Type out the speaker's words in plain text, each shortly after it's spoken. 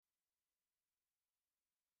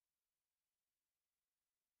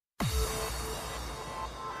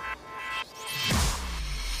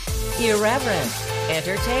Irreverent,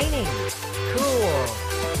 entertaining, cool.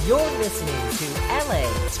 You're listening to LA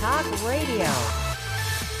Talk Radio.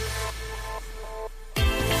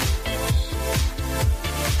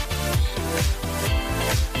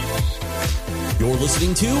 You're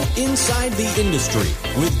listening to Inside the Industry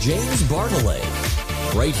with James Bartolet,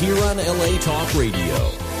 right here on LA Talk Radio.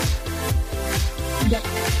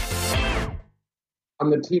 On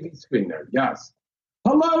the TV screen there, yes.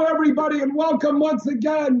 Hello, everybody, and welcome once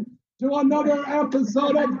again to another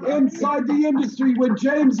episode of Inside the Industry with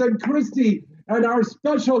James and Christy, and our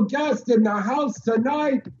special guest in the house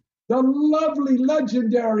tonight, the lovely,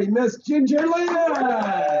 legendary Miss Ginger Lynn.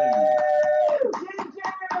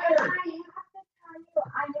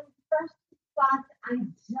 I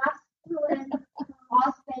just flew in from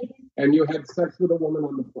Las Vegas. And you had sex with a woman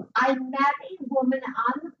on the plane. I met a woman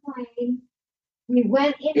on the plane. We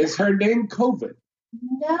went in. Is her name COVID?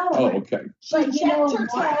 No. Oh, okay. But you know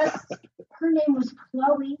what? Her name was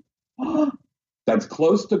Chloe. That's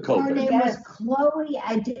close to COVID. Her name was Chloe.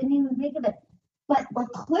 I didn't even think of it. But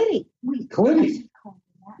Clitty. Clitty.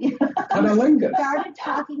 We Cunnilingus. started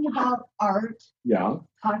talking about art. Yeah.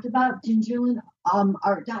 Talked about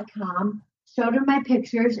gingerlandart.com. Showed her my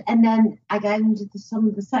pictures, and then I got into some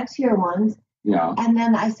of the sexier ones. Yeah. And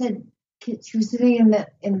then I said, she was sitting in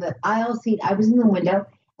the aisle seat. I was in the window,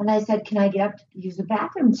 and I said, "Can I get up to use the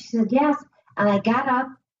bathroom?" She said, "Yes." And I got up,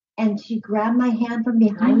 and she grabbed my hand from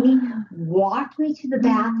behind me, walked me to the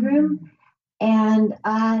bathroom, and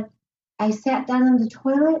I sat down on the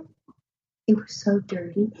toilet. It was so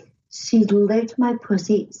dirty. She licked my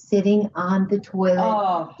pussy sitting on the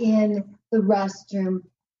toilet in the restroom.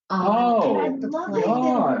 God. No,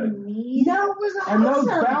 it was awesome. And those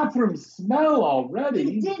bathrooms smell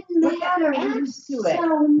already. It didn't matter. It was so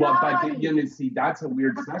Well, naughty. but you know, see, that's a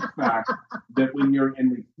weird sex fact that when you're in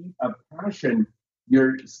the heat of passion,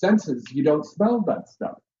 your senses, you don't smell that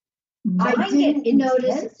stuff. I didn't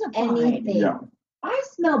notice intensified. anything. Yeah. I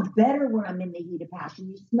smell better when I'm in the heat of passion.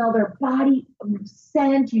 You smell their body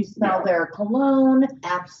scent. You smell their cologne.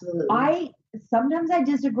 Absolutely. Sometimes I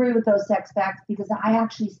disagree with those sex facts because I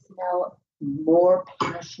actually smell more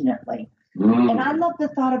passionately. And I love the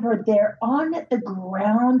thought of her there on the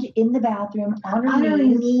ground in the bathroom on her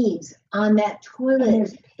knees on that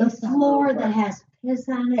toilet, the piss all floor over. that has piss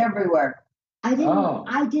on it. everywhere. I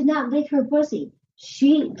did not lick her pussy.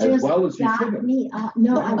 She As just well as you got should've. me up.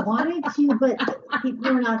 No, I wanted to, but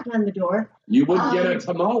people were knocking on the door. You would get a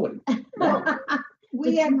tamale.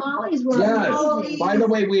 The tamales were Yes. amazing. By the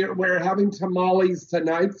way, we're having tamales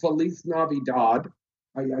tonight. Feliz Navidad.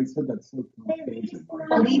 I said that so Caucasian.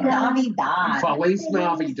 Feliz Navidad. Feliz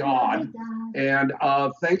Navidad. And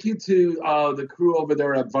thank you to the crew over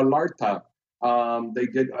there at Vallarta. They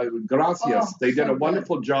did, gracias. They did a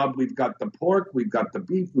wonderful job. We've got the pork, we've got the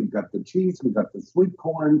beef, we've got the cheese, we've got the sweet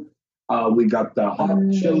corn, we got the hot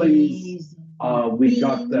chilies, we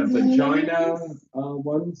got the vagina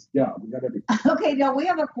ones. Yeah, we got everything. Okay, now we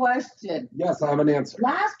have a question. Yes, I have an answer.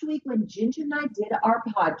 Last week when Ginger and I did our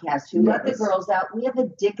podcast, Who Let the Girls Out, we have a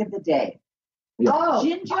dick of the day. Yeah.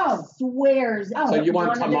 Ginger swears. So you want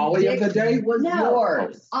one tamale of the dicks day? Was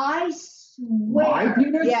yours. I swear. My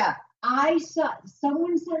penis? Yeah. I saw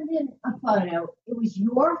someone sent in a photo. It was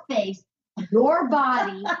your face, your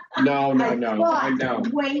body. No, I know.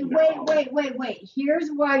 Wait. Here's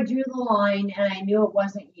where I drew the line, and I knew it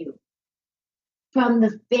wasn't you. From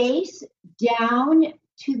the face down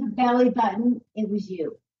to the belly button, it was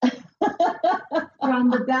you. From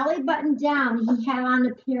the belly button down, he had on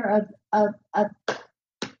a pair of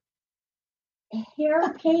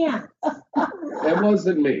hair pants. It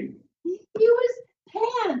wasn't me. It was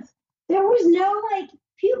pants. There was no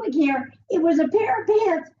pubic hair. It was a pair of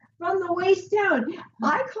pants from the waist down.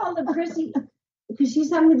 I called up Chrissy because she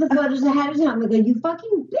sent me the photos ahead of time. I go, "You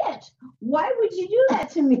fucking bitch! Why would you do that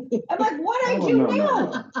to me?" I'm like, what I do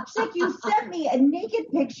now? She's like, you sent me a naked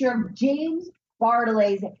picture of James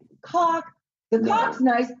Bartolet's cock. The cock's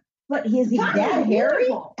nice, but is he that hairy?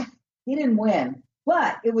 He didn't win,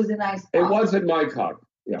 but it was a nice cock. It wasn't my cock.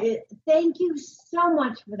 Yeah. Thank you so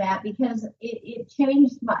much for that because it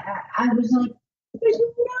changed my. I was like, "There's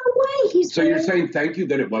no way he's." So you're saying thank you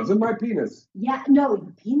that it wasn't my penis? Yeah, no,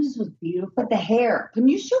 the penis was beautiful. But the hair. Can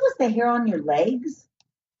you show us the hair on your legs?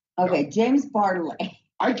 Okay, James Bartolet.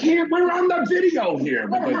 I can't. We're on the video here.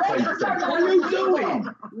 But What are you doing?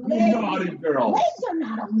 You naughty girl. Legs are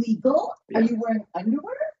not illegal. Are you wearing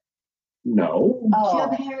underwear? No. Do you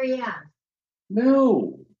have a hairy ass?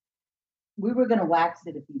 No. We were going to wax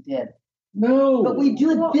it if you did. No. But we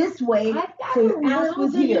do it this way, I've got so a your ass little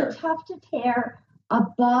was bit here. of tufted hair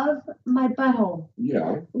above my butthole.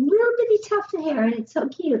 Yeah. Little bitty tuft of hair, and it's so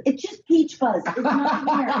cute. It's just peach fuzz. It's not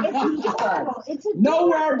hair. It's peach fuzz. It's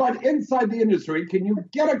Nowhere but inside the industry can you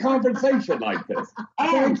get a conversation like this.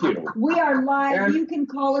 And Thank you. we are live. And- you can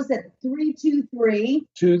call us at 323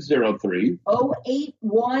 203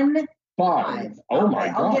 0815. 5. Oh my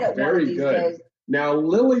I'll get God. it one Very of these good. days. Now,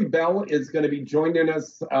 Lily Bell is going to be joining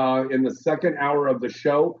us in the second hour of the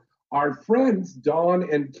show. Our friends, Dawn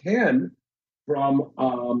and Ken from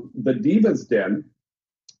the Divas Den,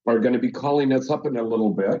 are going to be calling us up in a little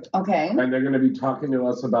bit. Okay. And they're going to be talking to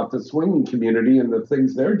us about the swinging community and the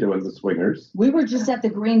things they're doing, the swingers. We were just at the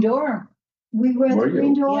Green Door. We were at Were the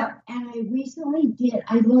Green you? Door, Yep. and I recently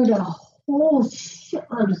I learned a whole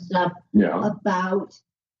shitload of stuff Yeah. about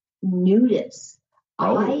nudists.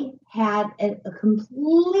 Oh. I had a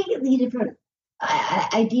completely different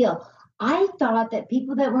ideal. I thought that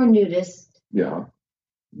people that were nudists Yeah.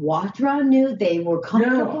 walked around nude. They were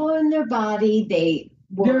comfortable in their body. They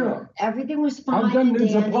were, everything was fine. I've done and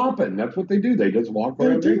nudes and dandy. popping. That's what they do. They just walk They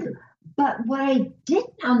around do. naked. But what I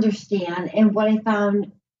didn't understand and what I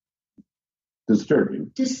found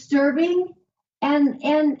Disturbing.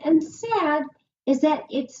 and sad is that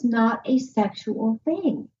it's not a sexual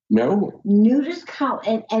thing. No. Nudist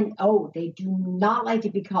and they do not like to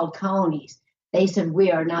be called colonies. They said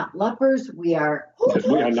we are not lepers. We are.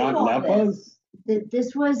 We are not lepers.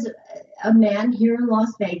 This was a man here in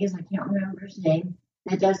Las Vegas. I can't remember his name.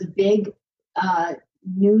 That does a big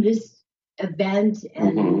nudist event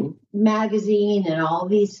and Mhm. magazine and all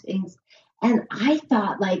these things. And I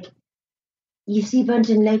thought, like, you see a bunch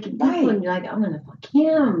of naked people Right. and you're like, I'm gonna fuck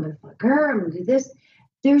him, I'm gonna fuck her, I'm gonna do this.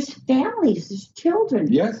 There's families, there's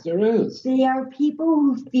children. Yes, there is. They are people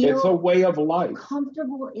who It's a feel way of life.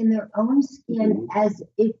 comfortable in their own skin Mhm. as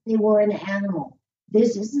if they were an animal.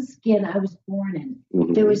 This is the skin I was born in.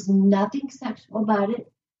 Mhm. There was nothing sexual about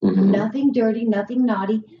it, Mhm. nothing dirty, nothing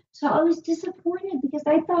naughty. So I was disappointed because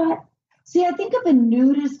I thought, See, I think of a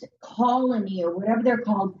nudist colony or whatever they're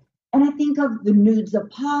called, and I think of the nudes of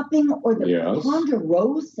popping or the Yes.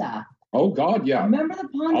 Ponderosa. Oh, God, yeah. Remember the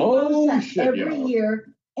Ponderosa shit, every yeah.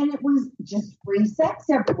 year, and it was just free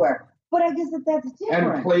sex everywhere. But I guess that's And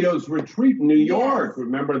different. Plato's Retreat in New York. Yes.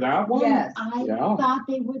 Remember that one? Yes. I Yeah. thought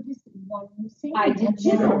they were this one and the same. I did and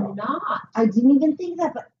too. they're not. I didn't even think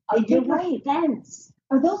that, but They you're take right. offense.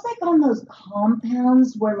 Are those like on those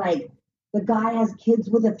compounds where like the guy has kids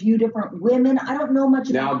with a few different women? I don't know much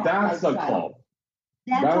Now about that that's a lifestyle. cult.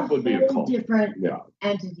 That's That would be a whole cult. different Yeah.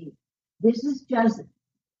 entity. This is just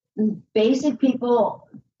basic people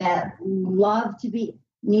that love to be.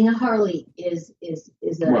 Nina Harley is a,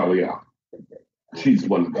 Well, yeah. She's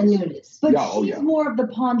one of a those. nudist. But Yeah, oh, she's yeah. more of the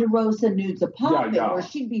Ponderosa nudes of popping, yeah. where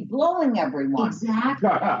she'd be blowing everyone. Exactly.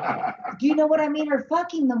 Do you know what I mean? Or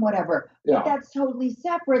fucking them, whatever. Yeah. But that's totally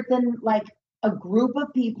separate than like a group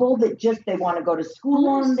of people that just they want to go to school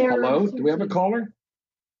on their. Hello? Do we have a caller?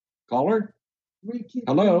 Caller? 323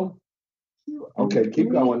 Hello? Okay, keep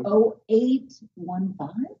going.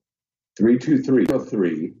 0815.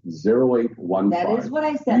 323-03-0815. That is what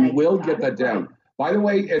I said. We I will got get it that down. By the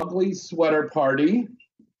way, an ugly sweater party.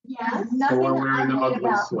 Yes. There's nothing we're wearing the ugly ugly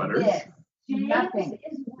about sweaters. this. James Nothing.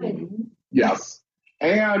 is winning. Yes.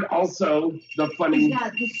 And also the He's funny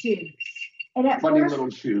got the shoes. And at funny first, little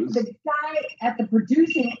shoes. the guy at the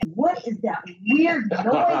producing, what is that weird noise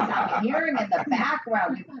I'm hearing in the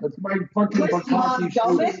background? That's my fucking Chris Mom Bacardi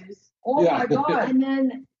Gomez? shoes. Oh Yeah. my God. And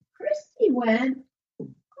then Christy went,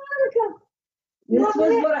 Monica, This love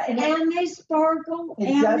was it. what I, And they sparkle. It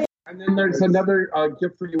And does. they, And then there's another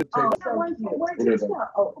gift for you to take. so one cute. for- where'd What you is it? go?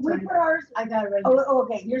 Oh, We put ours. I got it right Oh,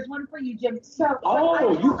 okay. Here's one for you, Jim. So,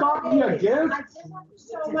 Oh, you got me a gift? I just want to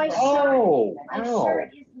show my shirt. Oh, My wow. shirt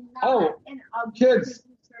is not Oh, an ugly kids,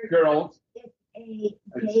 Christmas shirt. Girls, It's a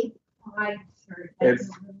gay pride shirt.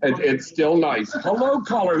 it's still nice. Hello,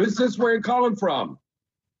 caller. Who's this? Where you calling from?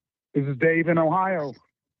 This is Dave in Ohio.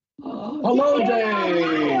 Hello,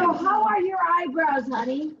 Dave. How are your eyebrows,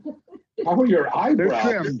 honey? How are your They're eyebrows?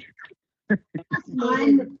 trimmed.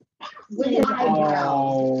 I'm with an eyebrow.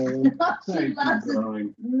 Oh, She thank loves you, it.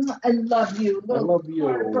 darling. I love you. I love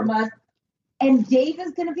Part from you. us. And Dave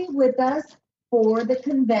is going to be with us for the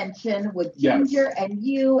convention with Yes. Ginger and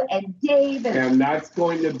you and Dave. And that's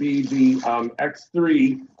going to be the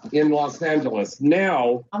X3 in Los Angeles.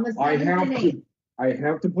 Now, on the I 7th have and to 8th. I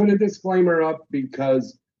have to put a disclaimer up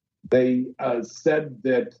because they said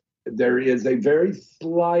that there is a very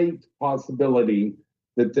slight possibility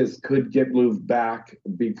that this could get moved back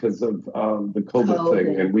because of the COVID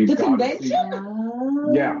thing, and we've The got to see, convention?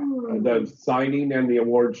 Oh. yeah, the signing and the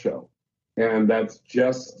award show. And that's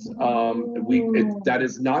just that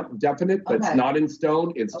is not definite. That's Okay. not in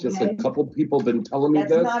stone. It's just a Okay. couple people been telling me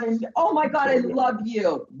That's this. not in. Oh my God, I love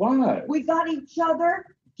you. What? We got each other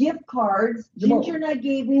gift cards. No. Ginger and I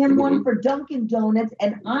gave him one for Dunkin' Donuts,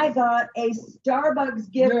 and I got a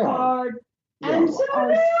Starbucks gift Yeah. card. Yeah. And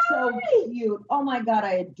so cute. Oh my God,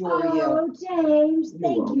 I adore you. Oh, James,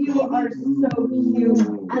 thank you. You are so cute.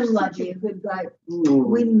 I love Such a you. good guy.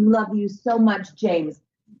 We love you so much, James.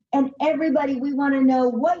 And everybody, we want to know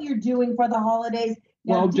what you're doing for the holidays.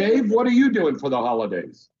 Now, Well, Dave, what are you doing for the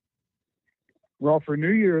holidays? Well, for New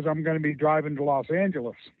Year's, I'm going to be driving to Los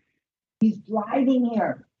Angeles. He's driving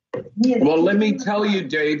here. He is Well, let me in the tell car. you,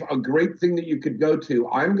 Dave, a great thing that you could go to.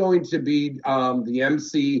 I'm going to be the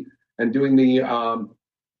MC and doing the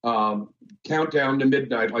countdown to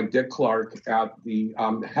midnight, like Dick Clark, at the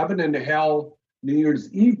Heaven and Hell New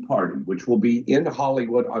Year's Eve party, which will be in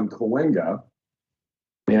Hollywood on Cahuenga.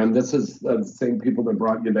 And this is the same people that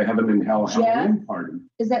brought you the Heaven and Hell Jeff? Halloween party.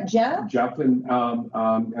 Is that Jeff? Jeff and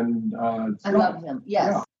I love him.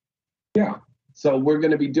 Yes. Yeah. So we're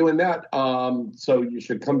going to be doing that. So you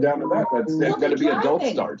should come down to that. That's We'll going to be be adult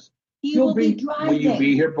driving. stars. He will be Will driving. you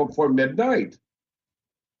be here before midnight?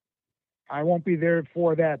 I won't be there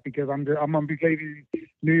for that because I'm going to be leaving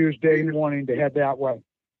New Year's Day morning to head that way.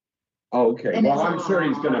 Oh, okay. And Well, it's- I'm sure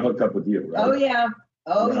he's going to hook up with you, right? Oh yeah.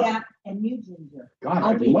 Oh Yeah. yeah. And you, Ginger. God, I'll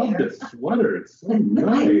I be love there. this sweater. It's so I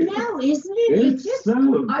nice. know, isn't it? It It's just,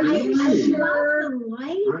 so are you great. sure the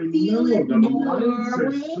light? I Feel know, it the more, lights are so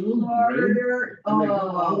great. harder. And they go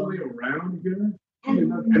all the Oh. way around here.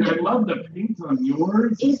 And And I love the paint on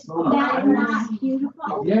yours. is It's so that nice. not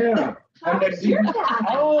beautiful? Yeah. How And then is your guy?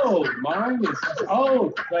 oh, mine is.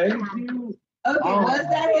 Oh, thank you. Okay, Oh. was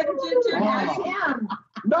that him, Ginger? That's Oh. him.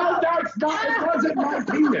 No, that's not. It wasn't my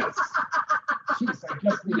penis. Jeez, I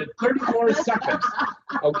just needed 30 more seconds.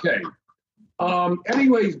 Okay.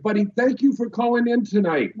 Anyways, buddy, thank you for calling in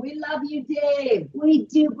tonight. We love you, Dave. We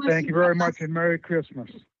do. Thank you very much and Merry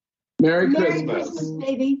Christmas. Merry Merry Christmas. Christmas,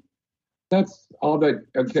 baby. That's all that.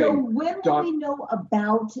 Okay. So when will Doc- we know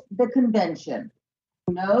about the convention?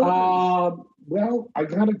 No. Well, I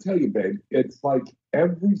gotta tell you, babe, it's like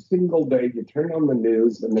every single day you turn on the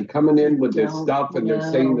news and they're coming in with this No, stuff and they're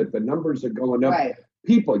no. saying that the numbers are going up. Right.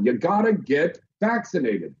 People, you gotta get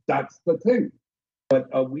vaccinated. That's the thing.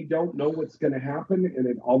 But we don't know what's going to happen, and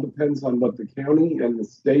it all depends on what the county and the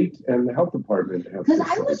state and the health department have Because to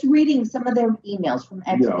I say. was reading some of their emails from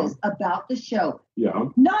Exodus about the show. Yeah.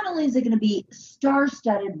 Not only is it going to be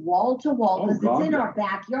star-studded wall to wall Oh, because God, it's in yeah. our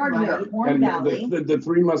backyard here Right. at Horn And Valley. the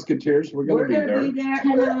Three Musketeers, we're going to be We're there. going to be there.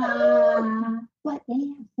 Ta-da. But they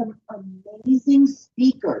have some amazing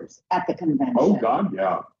speakers at the convention. Oh, God,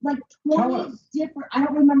 yeah. Like Tell 20 us. different, I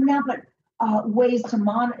don't remember now, but ways to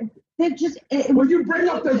monitor. They're just. Well, you bring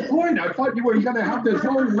up this point. I thought you were going to have this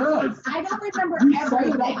whole list. I don't remember You set it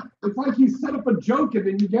everything. up. It's like you set up a joke and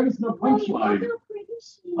then you gave us no punchline.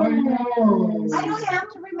 I I know. I don't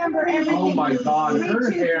have to remember everything. Oh, my God. Her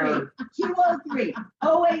hair. 203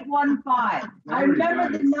 0815. I Very remember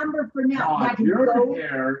nice. the number for now. I God, can your go,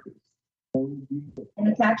 hair. and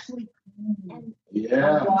it's actually clean.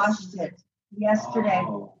 Yeah. I washed it yesterday.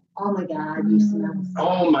 Oh my God, you smell.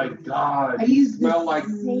 Oh my God! I You use the smell like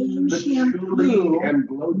same patchouli shampoo. and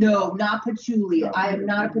blow. No, not patchouli. No, I am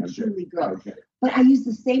not a okay. patchouli girl. Okay. But I use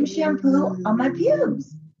the same shampoo on my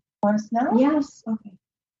pubes. Want to smell? Yes. Okay.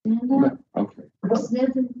 Stand up. Okay. I'm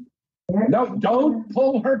sniffing. No, don't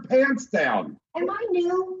pull her pants down. Am I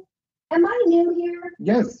new? Am I new here?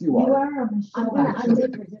 Yes, you You are. are on the I'm show. gonna actually.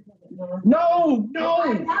 undip it. No, I no,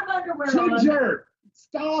 have underwear on. Ginger,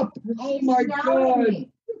 stop! Oh She's my smelling God!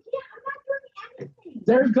 me. Yeah, I'm not doing anything.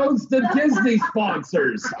 There goes the Disney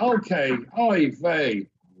sponsors. Okay, oy vey.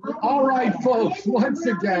 All right, folks. I didn't Once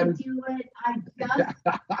really again, do it. I just,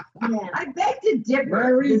 yeah. I beg to differ.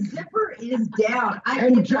 Mary- The zipper is down. I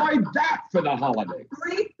did enjoy that for the holiday.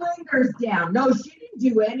 3 fingers down. No, she didn't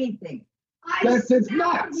do anything. This is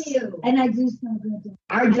smell nuts. you. And I do smell good.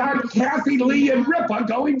 I got Kathy Lee and Ripa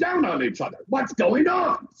going down on each other. What's going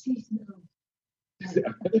on? She smells.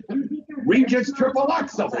 If you think her Regis hair Triple smells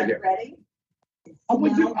X over Okay, here. ready? Oh,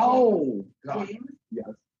 would you? Smell Oh, God. James, Yes.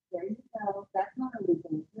 there you go. That's not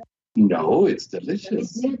illegal. No, it's like,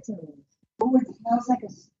 delicious. it's it. Oh, it smells like a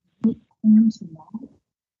sweet corn tomato.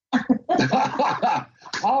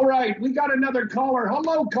 All right, we got another caller.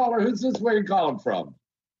 Hello, caller. Who's this? Where you calling from?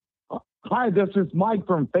 Hi, this is Mike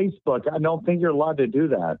from Facebook. I don't think you're allowed to do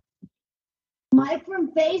that. Mike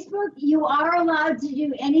from Facebook, you are allowed to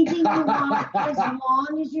do anything you want as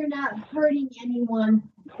long as you're not hurting anyone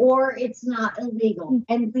or it's not illegal.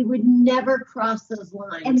 And we would never cross those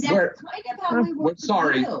lines. And that's We're- kind of how we We're work.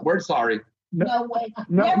 sorry. We're sorry. No way.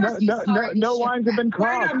 No, Never no, say no, no, sorry to no lines have been Wait a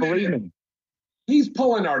crossed. Believe minute. me. He's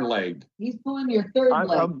pulling our leg. He's pulling your third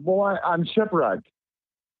leg. Boy, I'm shipwrecked.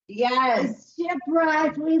 Yes.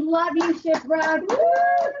 Shipwreck, we love you, Shipwreck.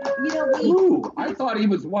 You know, Ooh, I thought he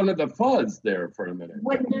was one of the fuzz there for a minute.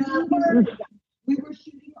 when we were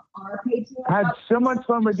shooting our Patreon. Had so much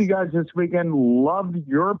fun with you guys this weekend. Loved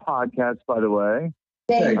your podcast, by the way.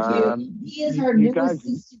 Thank you. Um, He is our you new guys-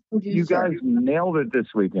 assistant producer. You guys nailed it this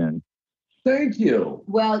weekend. Thank you.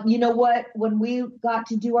 Well, you know what? When we got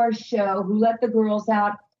to do our show, Who Let the Girls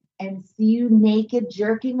Out, and see you naked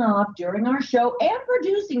jerking off during our show and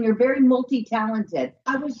producing, you're very multi-talented.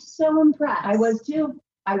 I was so impressed. I was too.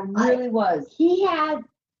 I really was. He had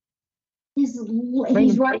his I mean,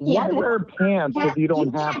 he's right why handed. wear pants if you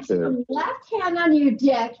don't have to? The left hand on your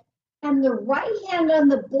dick and the right hand on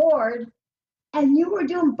the board, and you were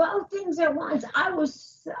doing both things at once. I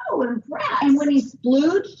was so impressed. And when he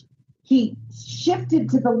splooged, he shifted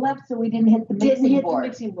to the left so he didn't hit the didn't mixing hit board. the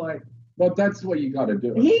mixing board. But that's what you got to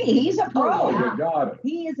do. He's a pro. Oh, you got it.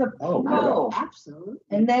 He is a Oh, pro. Absolutely.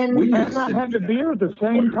 And then We And used I to had do the beer at the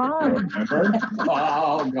same time. Remember?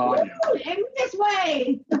 Oh, God. Aim this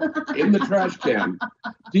way. In the trash can.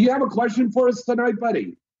 Do you have a question for us tonight,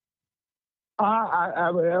 buddy?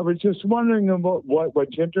 I was just wondering about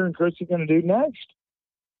what Ginger and Chris are going to do next.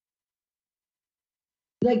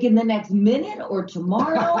 like in the next minute or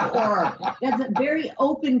tomorrow, or that's a very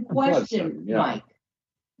open question, Yeah. Mike.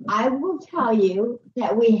 I will tell you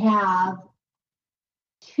that we have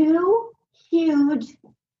 2 huge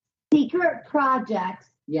secret projects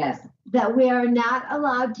Yes. that we are not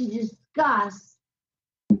allowed to discuss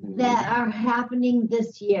that are happening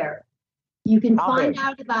this year. You can find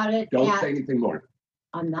out about it Don't at, say anything more.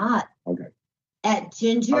 I'm not, Okay. at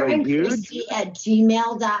Ginger Are they and huge? Christy at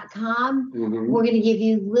gmail.com. Mhm. We're going to give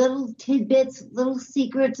you little tidbits, little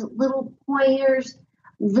secrets, little pointers,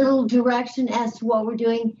 little direction as to what we're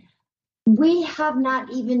doing. We have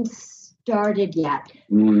not even started yet.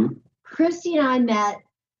 Mhm. Christy and I met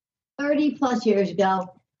 30 plus years ago.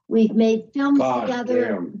 We've made films God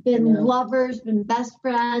together, damn. been Yeah. lovers, been best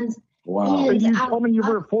friends. Wow. And You our told me you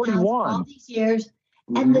were ups and downs 41. all these years.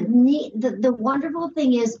 And Mhm. the wonderful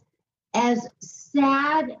thing is, as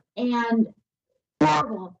sad and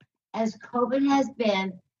horrible as COVID has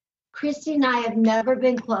been, Christy and I have never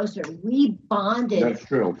been closer. We bonded That's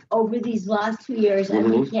true. over these last 2 years and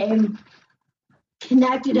Mhm. became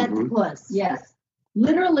connected at the Mhm. puss. Yes.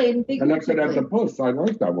 Literally and Connected at the figuratively. post. I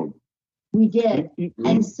like that one. We did. You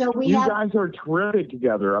And so we have guys are terrific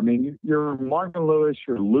together. I mean, you're Mark and Lewis,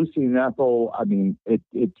 you're Lucy and Ethel. I mean, it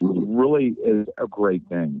really is a great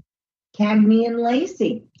thing. Cagney and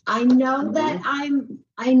Lacey. I know that I'm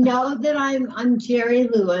Jerry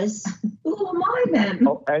Lewis. Who am I then?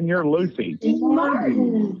 Oh, and you're Lucy. Dean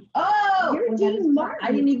Martin. Oh, You're well, Dean that's- Martin.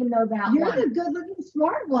 I didn't even know that You're one. the good looking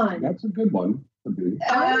smart one. That's a good one to be.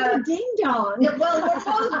 I'm the ding dong. Yeah, well, we're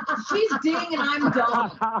both, she's ding and I'm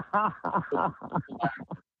dong.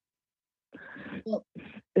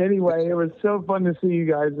 Anyway, it was so fun to see you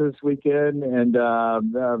guys this weekend, and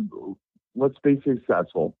let's be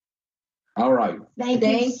successful. All right. Thank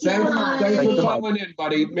Thank you you. so Thanks, much. thanks Thank for you. calling in,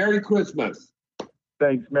 buddy. Merry Christmas.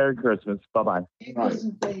 Thanks. Merry Christmas. Bye-bye. Right.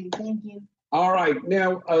 Thank you. All right.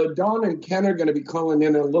 Now, Dawn and Ken are going to be calling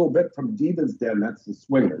in a little bit from Diva's Den. That's the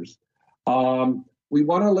Swingers. We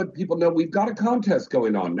want to let people know we've got a contest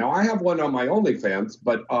going on. Now, I have one on my OnlyFans,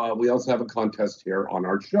 but we also have a contest here on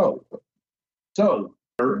our show. So,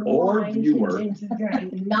 or viewer,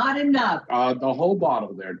 Not enough. the whole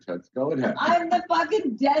bottle there, Toots. Go ahead. I'm the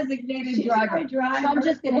fucking designated driver. So I'm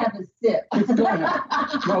just going to have a sip. Go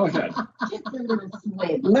ahead. Go ahead. Just a little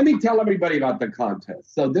swig. Let me tell everybody about the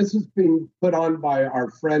contest. So this is being put on by our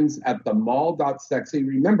friends at the mall.sexy.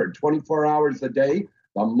 Remember, 24 hours a day,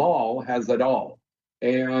 the mall has it all.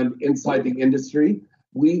 And inside the industry,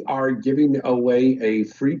 we are giving away a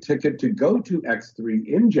free ticket to go to X3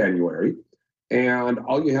 in January. And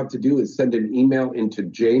all you have to do is send an email into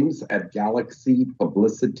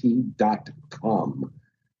james@galaxypublicity.com.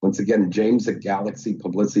 Once again,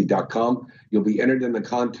 james@galaxypublicity.com. You'll be entered in the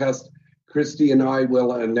contest. Christy and I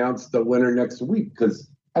will announce the winner next week because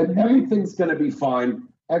everything's going to be fine.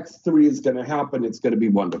 X3 is going to happen. It's going to be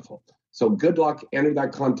wonderful. So good luck. Enter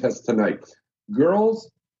that contest tonight. Girls,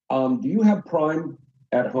 do you have Prime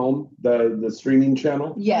at home, the streaming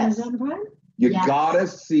channel? Yes. Amazon Prime? You Yes. gotta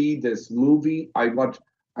see this movie. I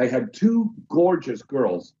had 2 gorgeous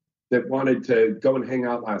girls that wanted to go and hang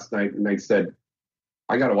out last night, and I said,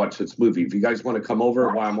 I got to watch this movie. If you guys want to come over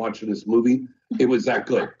while I'm watching this movie, it was that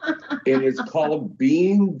good. It is called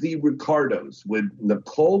Being the Ricardos with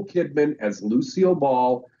Nicole Kidman as Lucille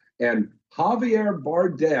Ball and Javier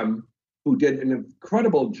Bardem, who did an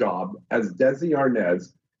incredible job as Desi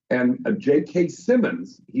Arnaz, and J.K.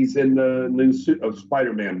 Simmons. He's in the new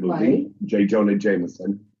Spider-Man movie, Right. J. Jonah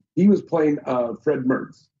Jameson. He was playing Fred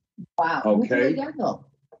Mertz. Wow. Okay. Who played that though?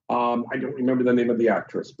 I don't remember the name of the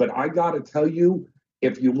actress, but I got to tell you,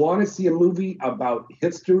 if you want to see a movie about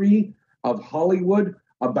history of Hollywood,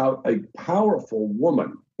 about a powerful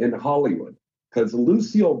woman in Hollywood, because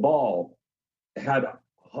Lucille Ball had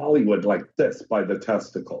Hollywood like this by the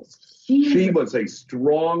testicles. She was a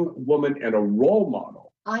strong woman and a role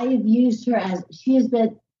model. I have used her as she has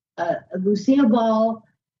been Lucille Ball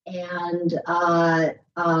and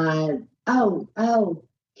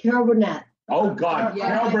Carol Burnett. Oh God,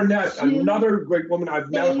 Yeah. Carol Burnett, another great woman. I've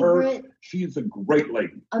met her. She's a great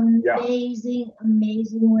lady. Amazing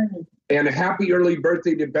women. And a happy early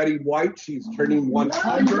birthday to Betty White. She's turning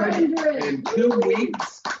 100 in 2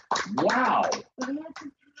 weeks. Wow.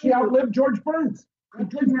 She outlived George Burns.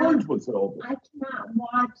 George Burns was old. I cannot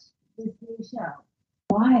watch this new show.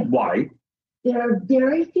 Why? Why? There are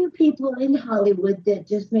very few people in Hollywood that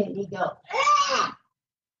just make me go, ah!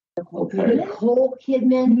 Okay. Nicole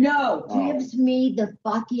Kidman No. gives me the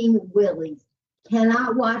fucking willies.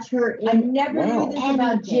 Cannot watch her I in never Wow. knew this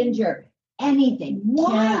about Ginger. anything.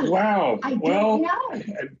 Why? Wow. I Well,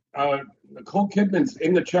 don't know. Nicole Kidman's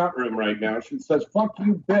in the chat room right now. She says, "Fuck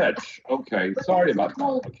you, bitch." Okay, sorry about that.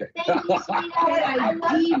 Okay. Thank you, sweetheart. I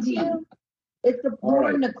love you too. It's the porn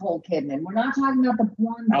All right. Nicole Kidman. We're not talking about the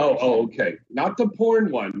porn. Oh, version. okay. Not the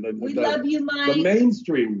porn one. We love you, the Mike.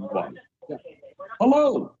 mainstream one.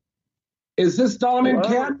 Hello. Is this Don and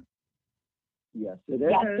Hello. Ken? Yes, it is.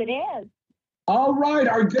 Yes, it is. All right,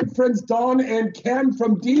 our good friends Dawn and Ken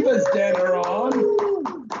from Divas Den are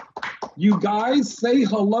on. You guys say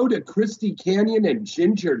hello to Christy Canyon and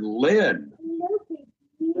Ginger Lynn.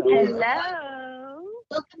 Hello.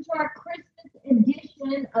 Welcome to our Christmas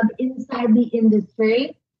edition of Inside the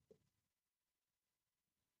Industry.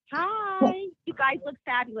 Hi. You guys look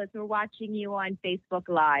fabulous. We're watching you on Facebook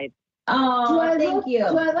Live. Oh, thank you.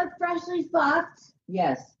 Do I look freshly fucked?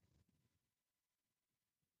 Yes.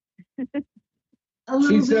 A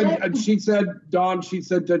little She bit? said, Dawn, she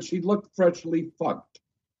said that she looked freshly fucked.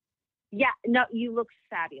 Yeah, no, you look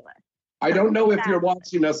fabulous. I don't know if you're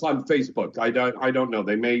watching us on Facebook. I don't know.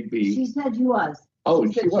 They may be. She said you was. Oh,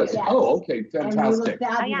 she she said was. yes. Oh, okay, And you look fantastic.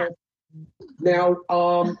 fabulous. Now,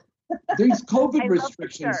 these I COVID love the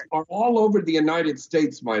restrictions shirt. are all over the United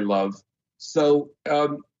States, my love. So,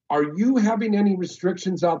 are you having any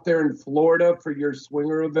restrictions out there in Florida for your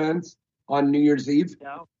swinger events on New Year's Eve?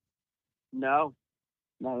 No,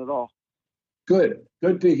 not at all. Good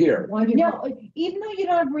to hear. No, even though you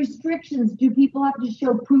don't have restrictions, do people have to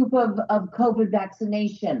show proof of COVID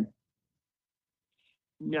vaccination?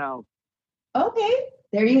 No, Okay,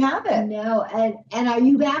 there you have it. No, and are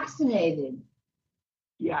you vaccinated?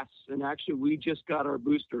 yes, and actually, we just got our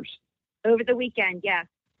boosters. Over the weekend, yes.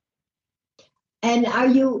 And are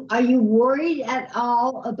you worried at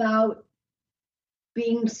all about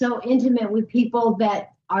being so intimate with people that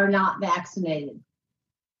are not vaccinated?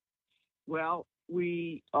 Well,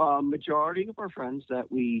 we majority of our friends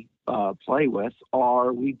that we play with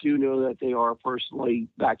we do know that they are personally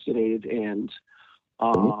vaccinated, and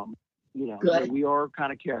you know, Good. so we are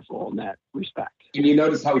kind of careful in that respect. And you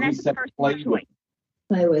notice how And he that's a said personal play with. choice.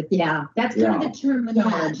 Play with, yeah. That's kind of the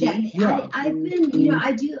terminology. Yeah. I've been,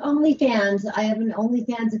 I do OnlyFans. I have an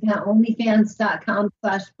OnlyFans account,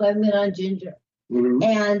 onlyfans.com/BlameItOnGinger. Mhm.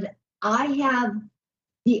 And I have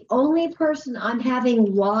the only person I'm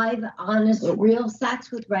having live, honest, real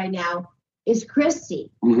sex with right now is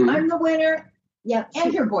Christy. Mhm. I'm the winner. Yep.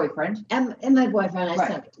 And your boyfriend. And my boyfriend, I Right.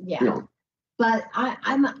 said, yeah. Yeah. But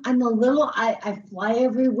I'm a little. I fly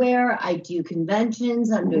everywhere. I do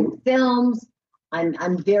conventions. I'm doing films.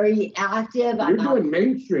 I'm very active. You're I'm out. doing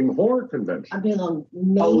mainstream horror conventions. I'm doing a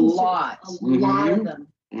lot. a lot of Mhm. them,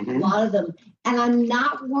 Mhm. a lot of them, and I'm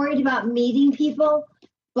not worried about meeting people,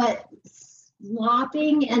 but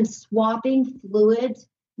slopping and swapping fluids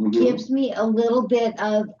Mhm. gives me a little bit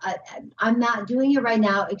of. I'm not doing it right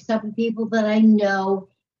now, except for people that I know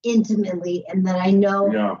intimately and that I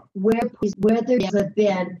know Yeah. where their days have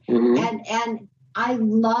been, Mhm. and I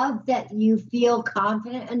love that you feel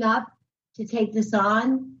confident enough to take this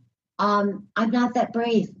on. I'm not that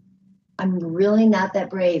brave. I'm really not that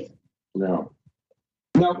brave. No.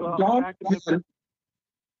 Now, Well, Dawn, back in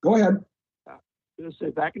go ahead. I was gonna say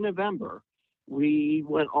back in November, we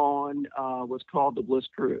went on what's called the Bliss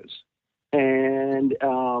Cruise, And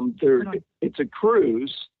it's a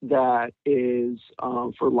cruise that is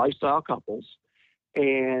for lifestyle couples,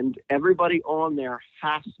 and everybody on there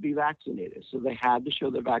has to be vaccinated. So they had to show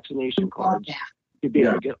their vaccination cards to be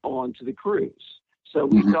able to get on to the cruise. So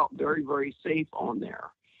we felt very, very safe on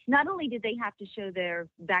there. Not only did they have to show their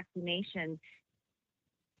vaccination,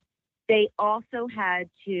 they also had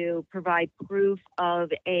to provide proof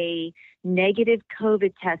of a negative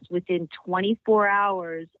COVID test within 24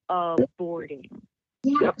 hours of boarding.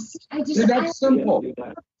 Yes, That's simple.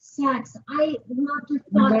 Sex. I love to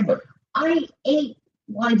fuck. I ate.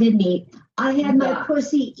 Well, I didn't eat. I had my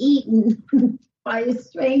pussy eaten by a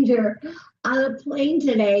stranger on a plane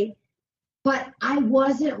today, but I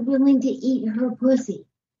wasn't willing to eat her pussy.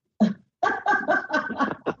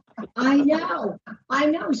 I know.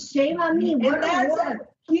 Shame on me. And that's a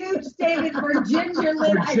huge statement for Ginger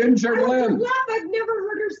Lynn. Ginger Lynn. I've never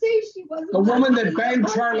heard her say she wasn't. The woman that banged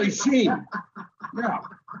Charlie Sheen. Yeah.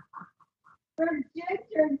 For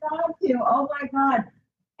Ginger not to. Oh my God.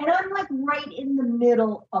 And I'm like right in the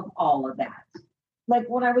middle of all of that. Like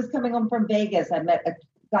when I was coming home from Vegas, I met a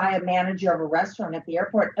guy, a manager of a restaurant at the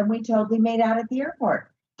airport, and we totally made out at the airport.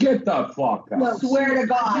 Get the fuck out. No, swear to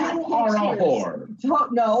God. You are a whore.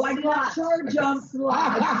 No, I did not charge him.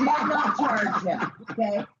 I did not charge him.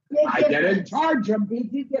 Okay. I didn't charge him. He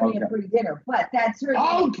did give me a free dinner, but that's her.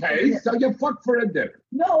 Okay, so you fucked for a dinner.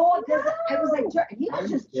 No, because I was like, he was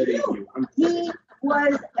just cute. He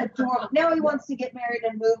was adorable. Now he wants to get married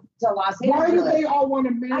and move to Los Angeles. Why do they all want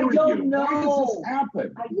to marry you? I don't know. Why does this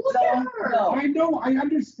happen? I don't know. I know, I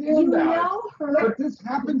understand that. Know her. But this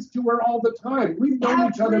happens to her all the time. We've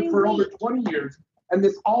known each other for over 20 years, and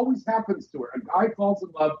this always happens to her. A guy falls in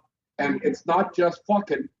love, and it's not just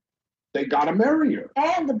fucking. They got to marry her.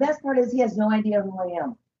 And the best part is he has no idea who I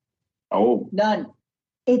am. Oh. None.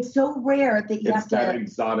 It's so rare that you have to. It's that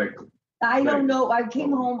exotic. I don't know. I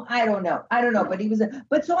came home. I don't know. But he was.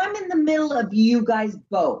 But so I'm in the middle of you guys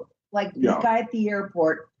both. Like this guy at the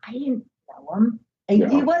airport. I didn't know him.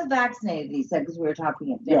 He was vaccinated, he said, because we were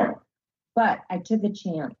talking at dinner. Yeah. But I took a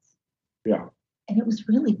chance. Yeah. And it was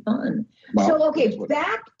really fun. Well, so, okay,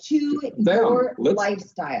 back to your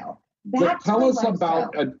lifestyle. Tell us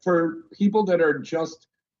about, for people that are just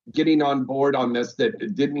getting on board on this,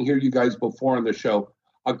 that didn't hear you guys before on the show,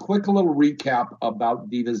 a quick little recap about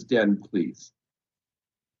Divas Den, please.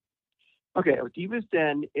 Okay, Divas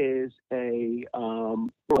Den is a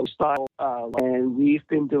lifestyle, and we've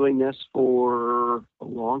been doing this for a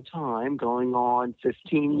long time, going on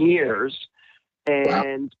 15 years.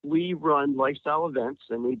 And we run lifestyle events,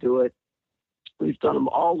 and we do it. We've done them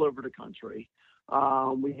all over the country.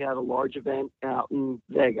 We had a large event out in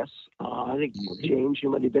Vegas. I think James, you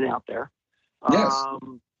might have been out there. Yes.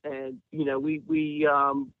 And you know, we're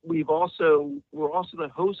also the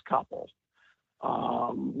host couple,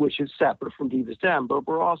 which is separate from Divas Den, but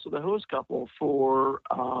we're also the host couple for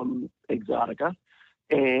Exotica,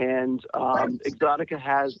 and Exotica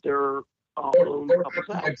has their own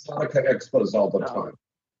Exotica expos all the time.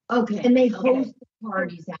 Okay, and they host the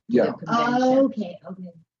parties at the convention. Okay.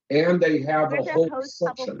 And they have a whole host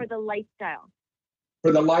section couple for the lifestyle.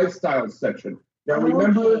 For the lifestyle section. Now,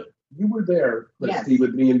 remember, you were there, Christy,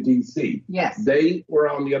 with me in D.C. Yes. They were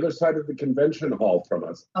on the other side of the convention hall from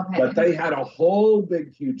us. Okay. But they had a whole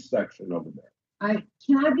big, huge section over there.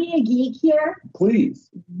 Can I be a geek here? Please.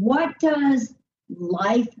 What does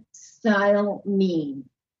lifestyle mean?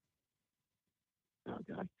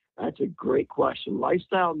 Okay. That's a great question.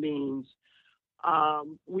 Lifestyle means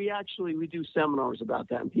we do seminars about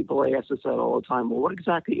that, and people ask us that all the time. Well, what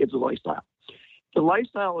exactly is a lifestyle? The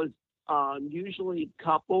lifestyle is usually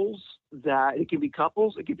couples it can be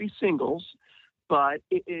couples, it can be singles, but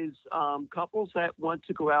it is couples that want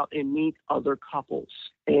to go out and meet other couples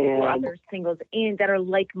and other singles and that are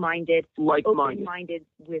like-minded, open-minded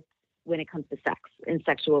with when it comes to sex and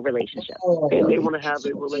sexual relationships. And they want to have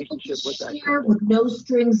a relationship with that couple. With no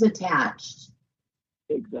strings attached.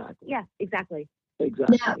 Exactly. Yeah, exactly.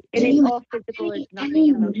 Exactly. Now, and it's all physical.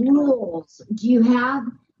 Any rules? Do you have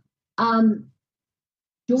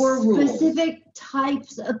specific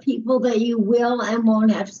types of people that you will and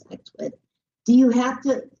won't have sex with? Do you have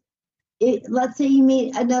to, let's say you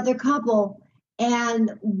meet another couple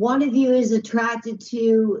and one of you is attracted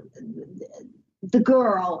to the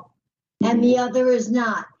girl and the other is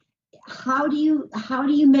not. How do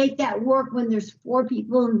you make that work when there's 4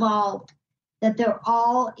 people involved, that they're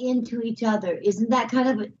all into each other? Isn't that kind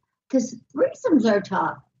of, because threesomes are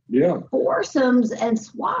tough. Yeah. Foursomes and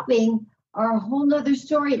swapping are a whole nother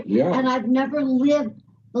story. Yeah. And I've never lived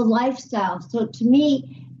the lifestyle. So to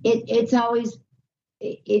me, it's always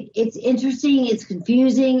it's interesting. It's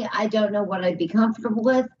confusing. I don't know what I'd be comfortable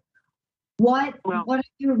with. What are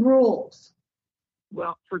your rules?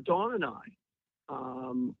 Well, for Dawn and I,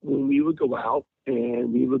 when we would go out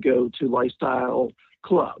and we would go to lifestyle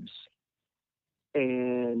clubs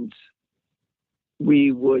and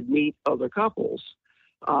we would meet other couples,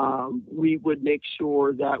 we would make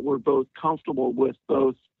sure that we're both comfortable with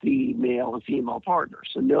both the male and female partners,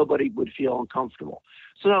 so nobody would feel uncomfortable.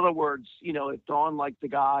 So in other words, if Dawn liked the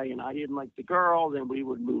guy and I didn't like the girl, then we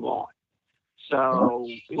would move on. So,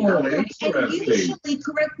 and usually,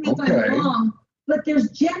 correct me if I'm wrong, but there's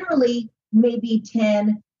generally maybe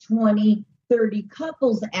 10, 20, 30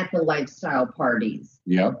 couples at the lifestyle parties.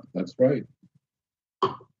 Yep, that's right.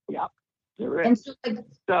 Yep, there is. And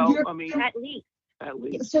so, at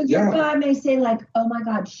least. So your guy may say, like, oh my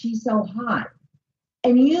God, she's so hot.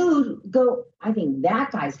 And you go, I think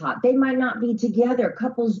that guy's hot. They might not be together.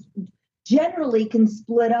 Couples generally can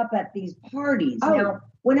split up at these parties. Oh. Now,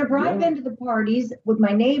 whenever I've been to the parties with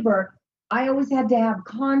my neighbor, I always had to have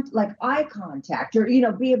eye contact or,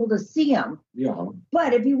 be able to see him. Yeah.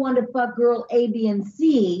 But if you wanted to fuck girl A, B, and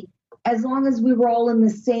C, as long as we were all in the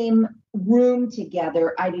same room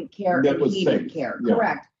together, I didn't care and he didn't care. Yeah.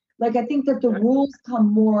 Correct. Like, I think that the rules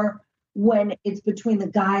come more when it's between the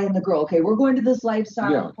guy and the girl. Okay, we're going to this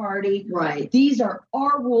lifestyle party. Right. These are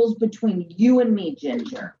our rules between you and me,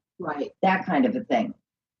 Ginger. Right. That kind of a thing.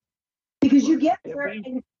 Because you get there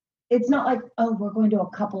and it's not like, oh, we're going to a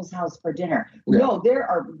couple's house for dinner. Yeah. No, there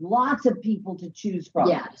are lots of people to choose from.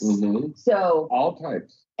 Yes. Mm-hmm. So all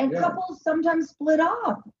types. And couples sometimes split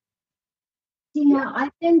up. See, now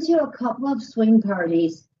I've been to a couple of swing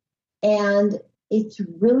parties and it's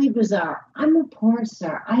really bizarre. I'm a porn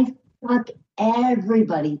star. I fuck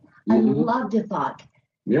everybody. I love to fuck.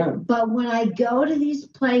 Yeah. But when I go to these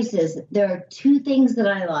places, there are two things that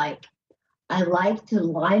I like. I like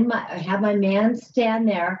to have my man stand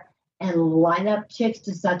there and line up chicks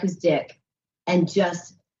to suck his dick and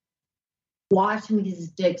just watch me get his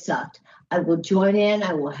dick sucked. I will join in.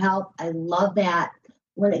 I will help. I love that.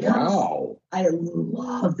 When it comes, I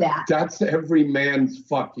love that. That's every man's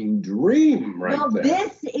fucking dream, there.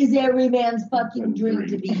 This is every man's fucking dream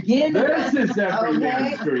to begin with. This is every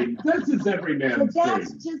man's dream. This is every man's dream. But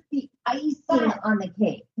that's just the icing on the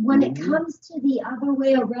cake. When it comes to the other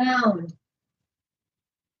way around,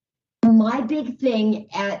 my big thing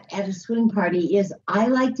at a swing party is I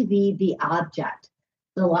like to be the object.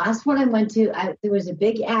 The last one I went to, there was a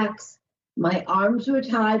big X. My arms were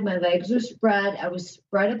tied. My legs were spread. I was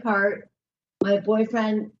spread apart. My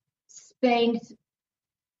boyfriend spanked,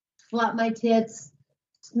 slapped my tits,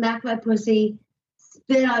 smacked my pussy,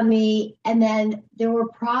 spit on me. And then there were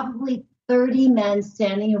probably 30 men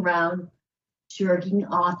standing around jerking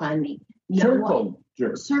off on me. Circle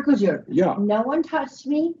jerk. Yeah. No one touched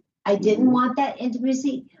me. I didn't want that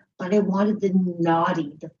intimacy, but I wanted the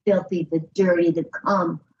naughty, the filthy, the dirty, the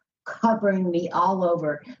cum covering me all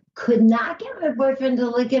over. Could not get my boyfriend to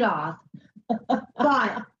lick it off,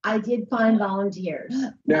 but I did find volunteers.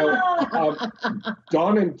 Now,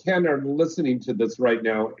 Dawn and Ken are listening to this right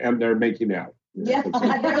now, and they're making out. Yeah,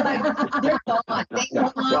 they're gone.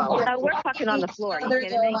 We're fucking on the floor.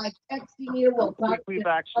 They're like texting you. We've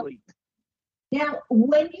actually. Now,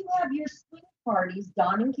 when you have your swing parties,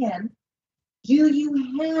 Dawn and Ken, do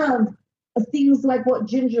you have things like what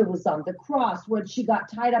Ginger was on, the cross, where she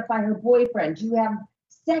got tied up by her boyfriend? Do you have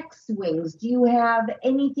sex swings? Do you have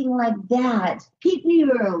anything like that? Pee-pee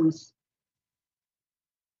rooms.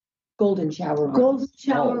 Golden shower rooms. Golden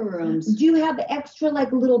shower rooms. Do you have extra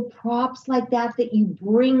like little props like that you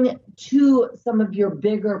bring to some of your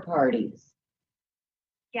bigger parties?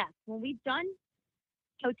 Yes. When we've done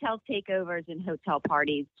hotel takeovers and hotel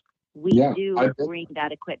parties, we do bring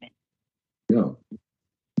that equipment. Yeah.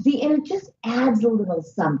 See, and it just adds a little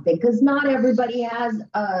something because not everybody has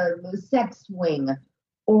a sex swing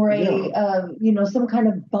or some kind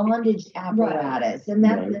of bondage apparatus. And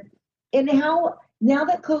that, and how now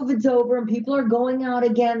that COVID's over and people are going out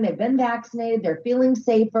again, they've been vaccinated, they're feeling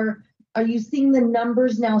safer. Are you seeing the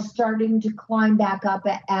numbers now starting to climb back up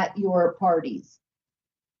at your parties?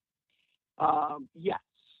 Yes,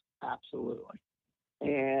 absolutely.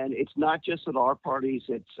 And it's not just at our parties,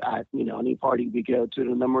 it's at, any party we go to,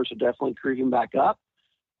 the numbers are definitely creeping back up.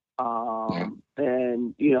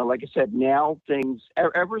 And, like I said, now things,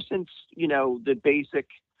 ever since, the basic,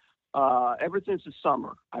 ever since the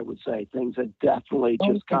summer, I would say, things have definitely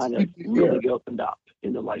just kind of really opened up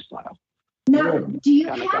in the lifestyle. Now, do you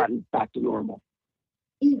have gotten back to normal?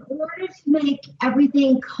 In order to make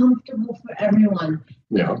everything comfortable for everyone,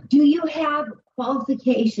 do you have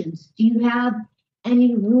qualifications? Do you have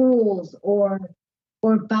any rules or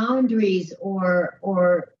boundaries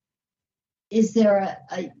or is there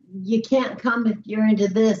a you can't come if you're into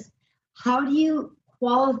this? How do you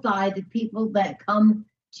qualify the people that come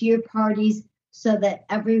to your parties so that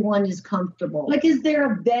everyone is comfortable? Like, is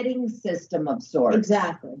there a vetting system of sorts?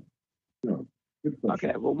 Exactly.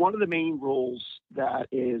 Okay, well, one of the main rules that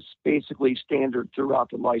is basically standard throughout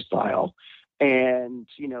the lifestyle, and,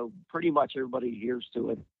 pretty much everybody adheres to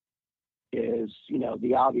it, is,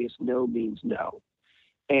 the obvious no means no.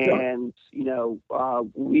 And,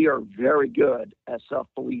 we are very good at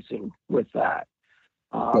self-policing with that.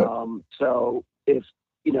 So if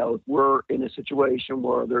we're in a situation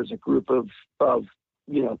where there's a group of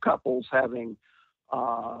couples having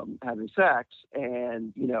sex,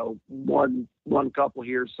 and one couple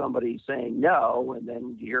hears somebody saying no, and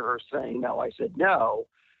then you hear her saying no, I said no,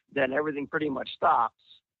 then everything pretty much stops,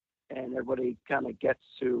 and everybody kind of gets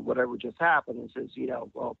to whatever just happened and says, she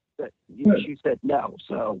said no,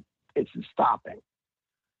 so it's stopping.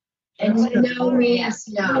 And no means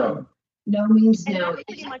no. No means no.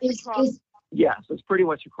 Yes, it's pretty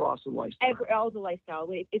much across the lifestyle. All the lifestyle.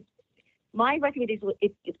 It's my recommendation.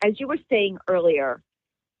 As you were saying earlier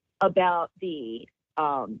about the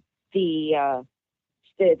St.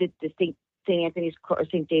 Anthony's or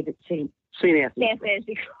St. David St. Anthony's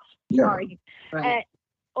Cross. Sorry, Right.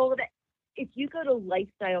 All of that. If you go to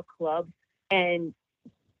lifestyle clubs, and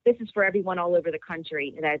this is for everyone all over the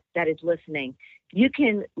country that is listening, you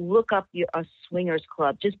can look up a swingers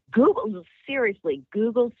club. Just Google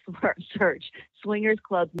search swingers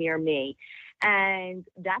club near me. And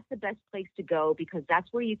that's the best place to go, because that's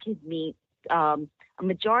where you can meet a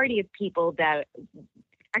majority of people, that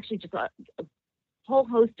actually just a whole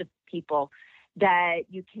host of people that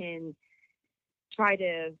you can try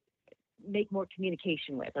to make more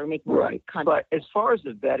communication with or make more contact. But as far as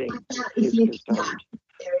the vetting is concerned,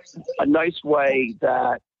 a nice way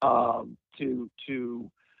that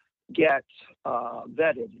to get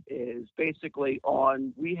vetted is basically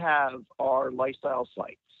we have our lifestyle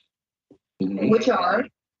sites. Which are?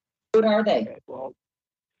 What are they? Okay, well,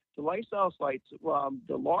 the lifestyle sites, one of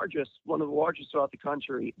the largest throughout the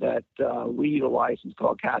country that we utilize is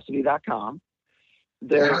called Cassidy.com.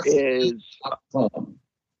 There is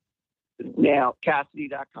now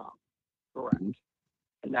Cassidy.com, correct.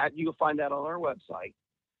 And that you can find that on our website.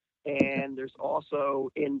 And there's also,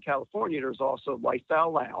 in California, there's also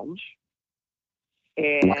Lifestyle Lounge.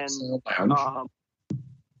 And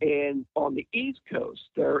and on the East Coast,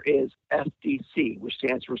 there is FDC, which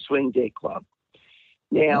stands for Swing Date Club.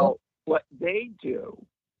 Now, what they do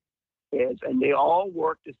is, and they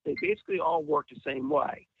basically all work the same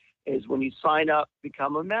way, is when you sign up,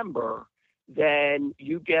 become a member, then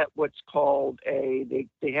you get what's called they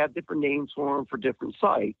have different names for them for different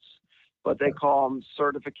sites, but they call them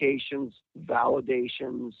certifications,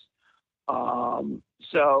 validations.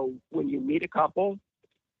 So when you meet a couple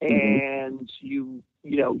and you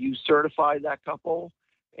certify that couple,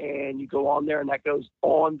 and you go on there, and that goes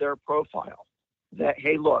on their profile, that,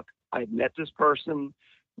 hey, look, I've met this person.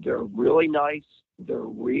 They're really nice. They're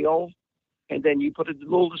real. And then you put a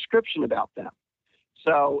little description about them.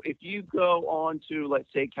 So if you go on to,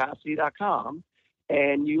 let's say, Cassidy.com,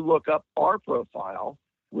 and you look up our profile,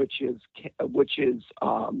 which is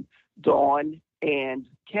Dawn and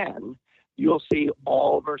Ken, you'll see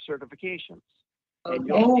all of our certifications. And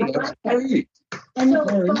that's great. And so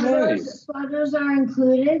Nice. photos are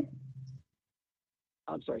included?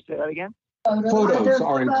 I'm sorry, say that again? Photos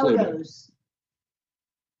are included.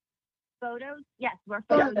 Photos? Yes, our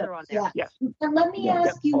photos are on there. Yeah. Yes. And let me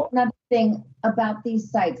ask you another thing about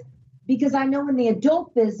these sites, because I know in the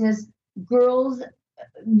adult business, girls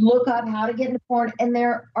look up how to get into porn, and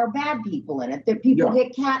there are bad people in it. That people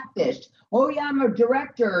get catfished. Oh yeah, I'm a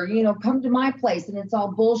director. Come to my place, and it's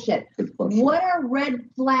all bullshit. What are red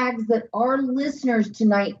flags that our listeners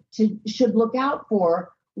tonight should look out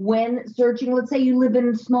for when searching? Let's say you live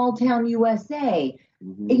in small town USA.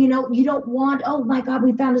 You don't want, oh my God,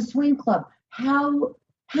 we found a swing club. How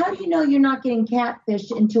do you know you're not getting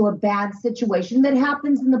catfished into a bad situation that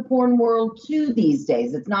happens in the porn world too these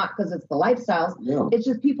days? It's not because it's the lifestyles. Yeah. It's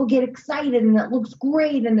just people get excited and it looks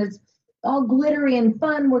great and it's all glittery and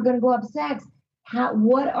fun. We're going to go have sex.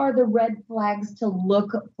 What are the red flags to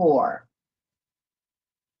look for?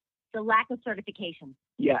 The lack of certification.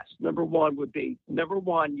 Yes. Number one,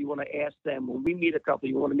 you want to ask them, when we meet a couple,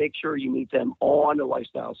 you want to make sure you meet them on the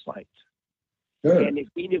lifestyle site. Good. And if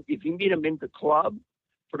you meet them in the club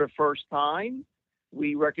for the first time,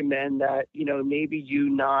 we recommend that, maybe you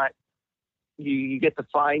not you get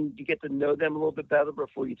to know them a little bit better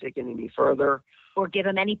before you take it any further. Or give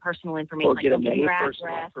them any personal information, like them any their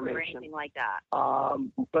personal address or information. anything like that.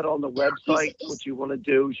 But on the website, what you want to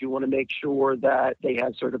do is you want to make sure that they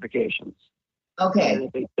have certifications. Okay. And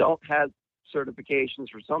if they don't have certifications,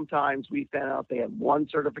 for sometimes we found out they have one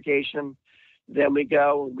certification, then we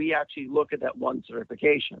go and we actually look at that one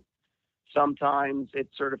certification. Sometimes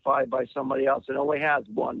it's certified by somebody else that only has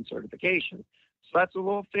one certification. So that's a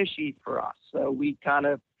little fishy for us. So we kind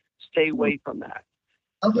of stay away from that.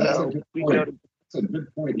 Okay. So we go to That's a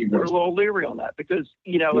good point. You we're guys. a little leery on that because,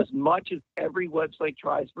 as much as every website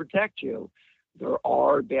tries to protect you, there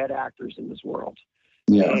are bad actors in this world.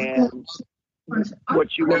 Yeah. And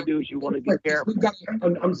what you want to do is you want to be careful.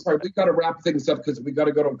 I'm sorry, we've got to wrap things up because we got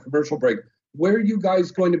to go to a commercial break. Where are you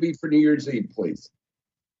guys going to be for New Year's Eve, please?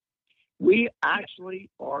 We actually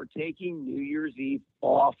are taking New Year's Eve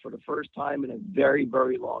off for the first time in a very,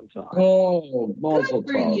 very long time. Oh, mazel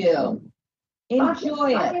Good for tov. you.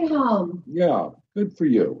 Enjoy it. At home. Yeah, good for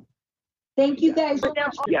you. Thank you guys so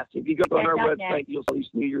much. Yes, if you go on our website, you'll see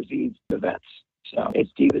New Year's Eve events. So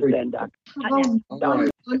it's divasden.com. All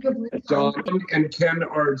right. Don and Ken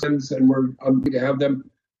are friends, and we're going to have them,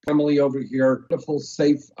 Emily over here. Wonderful,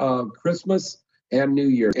 safe Christmas and New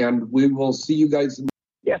Year. And we will see you guys.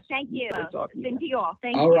 Yes. Thank you. Good talking to Thank you all.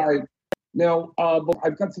 Thank All you. right. Now,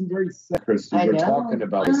 I've got some very sad, Christy. I We're know. talking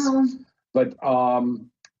about this. But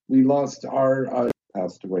we lost our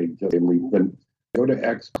passed away. And we've been go to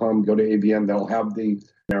XCOM, go to ABN. They'll have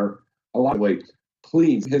there a lot of way.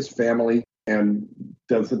 Please, his family and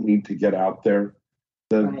doesn't need to get out there.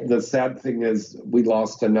 The sad thing is we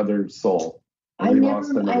lost another soul. I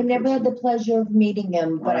never had the pleasure of meeting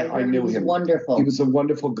him, but I heard knew he was him. wonderful. He was a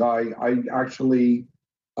wonderful guy. I actually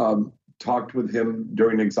talked with him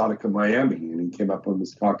during Exotica Miami, and he came up and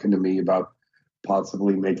was talking to me about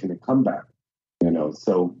possibly making a comeback.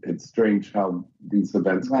 So it's strange how these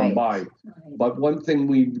events come by. But one thing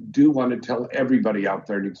we do want to tell everybody out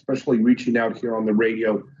there, and especially reaching out here on the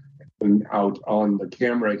radio and out on the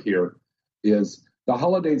camera here, is the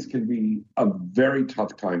holidays can be a very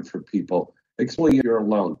tough time for people, especially if you're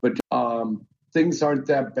alone. But things aren't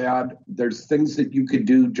that bad. There's things that you could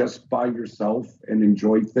do just by yourself and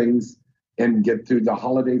enjoy things and get through. The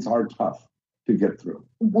holidays are tough to get through.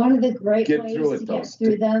 One of the great Get ways through it, to though. get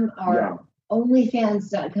through them are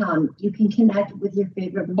OnlyFans.com. You can connect with your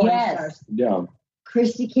favorite porn stars. Yeah.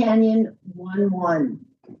 Christy Canyon 11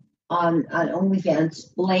 on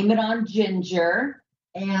OnlyFans. Blame It on Ginger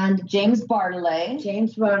And James Bartolet.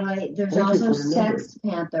 There's Thank you also for remembering. Sex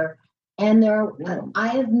Panther. And I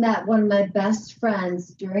have met one of my best friends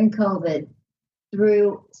during COVID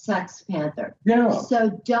through Sex Panther. Yeah.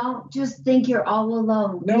 So don't just think you're all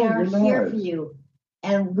alone. No, we are you're here not. for you,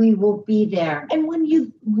 and we will be there. And when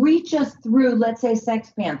you reach us through, let's say,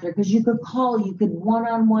 Sex Panther, because you could call, you could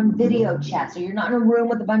one-on-one video chat, so you're not in a room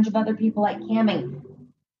with a bunch of other people like camming.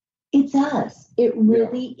 It's us. It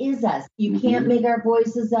really is us. You can't make our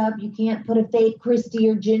voices up. You can't put a fake Christy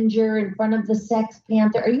or Ginger in front of the Sex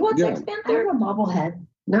Panther. Are you on Sex I Panther? have a bobblehead.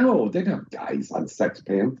 No, they don't have guys on Sex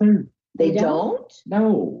Panther. They don't?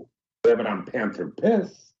 No. They have it on Panther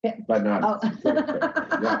Piss, but not.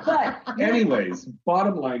 But Anyways,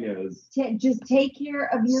 bottom line is Just take care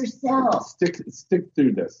of yourself. stick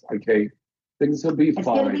through this, okay? Things will be It's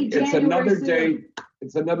gonna fine. be It's January another soon. day.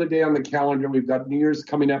 It's another day on the calendar. We've got New Year's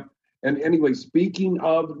coming up. And anyway, speaking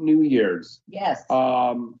of New Year's, yes.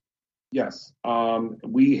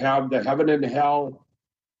 we have the Heaven and Hell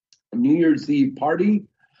New Year's Eve party.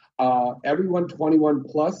 Everyone 21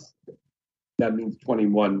 plus, that means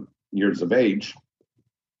 21 years of age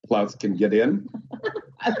plus, can get in.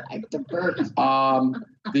 I like the bird.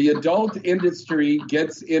 The adult industry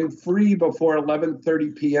gets in free before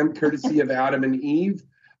 11:30 p.m. courtesy of Adam and Eve.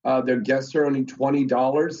 Their guests are only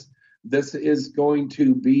 $20. This is going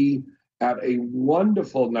to be at a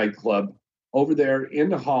wonderful nightclub over there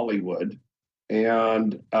in Hollywood,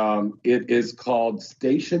 and it is called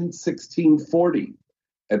Station 1640.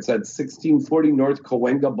 It's at 1640 North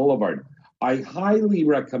Cahuenga Boulevard. I highly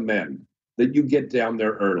recommend that you get down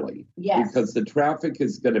there early. Yes. Because the traffic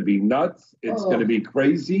is going to be nuts. It's going to be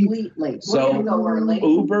crazy. Completely. So We're gonna go early.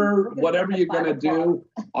 Uber, whatever you're going to do.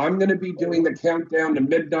 I'm going to be doing the countdown to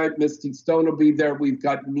midnight. Misty Stone will be there. We've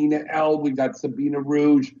got Nina L. We've got Sabina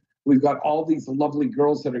Rouge. We've got all these lovely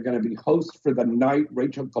girls that are going to be hosts for the night.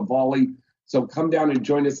 Rachel Cavalli. So come down and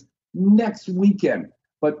join us next weekend.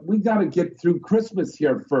 But we got to get through Christmas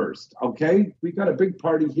here first, okay? We got a big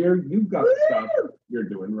party here. You've got stuff. you're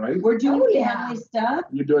doing, right? We're doing family stuff.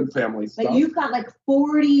 You're doing family stuff. But you've got like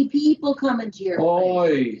 40 people coming to your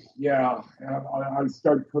place. Yeah. I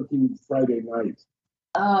start cooking Friday night.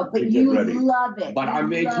 But you love it. But I'm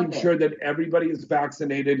making sure that everybody is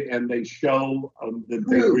vaccinated and they show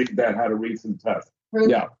that they had a recent test. Proof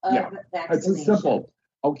yeah. It's as simple.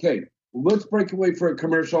 Okay, let's break away for a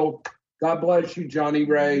commercial. God bless you, Johnny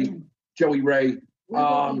Ray, Joey Ray.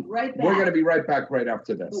 We're going to be right back right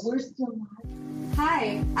after this. But we're still live.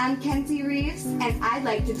 Hi, I'm Kenzie Reeves, and I'd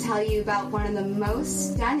like to tell you about one of the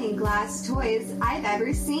most stunning glass toys I've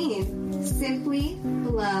ever seen, Simply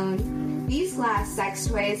Blown. These glass sex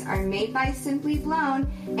toys are made by Simply Blown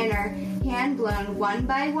and are hand blown one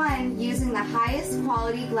by one using the highest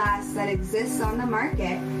quality glass that exists on the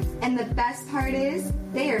market. And the best part is,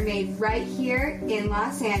 they are made right here in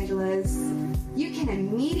Los Angeles. You can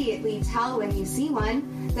immediately tell when you see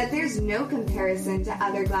one that there's no comparison to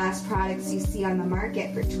other glass products you see on the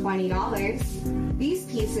market for $20. These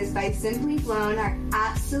pieces by Simply Blown are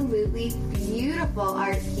absolutely beautiful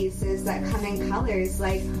art pieces that come in colors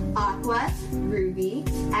like aqua, ruby,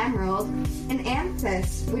 emerald, and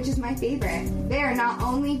amethyst, which is my favorite. They are not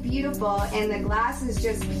only beautiful and the glass is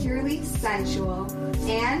just purely sensual,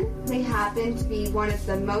 and they happen to be one of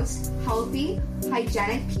the most healthy,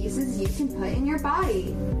 hygienic pieces you can put in your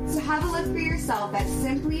body. So have a look for yourself at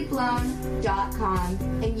simplyblown.com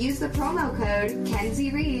and use the promo code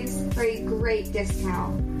Kenzie Reeves for a great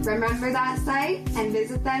discount. Remember that site and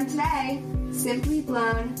visit them today,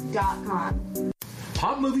 simplyblown.com.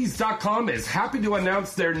 HotMovies.com is happy to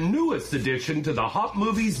announce their newest addition to the Hot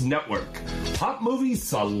Movies Network, Hot Movies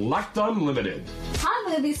Select Unlimited. Hot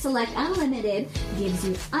Movies Select Unlimited gives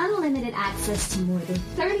you unlimited access to more than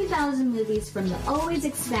 30,000 movies from the always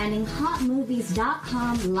expanding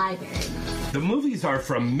HotMovies.com library. The movies are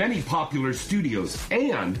from many popular studios,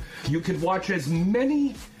 and you can watch as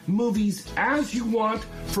many movies as you want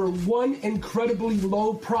for one incredibly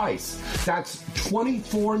low price. That's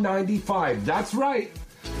 $24.95. That's right,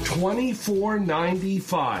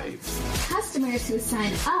 $24.95. Customers who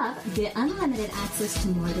sign up get unlimited access to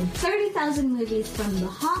more than 30,000 movies from the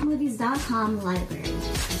HotMovies.com library,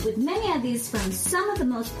 with many of these from some of the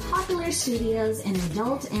most popular studios in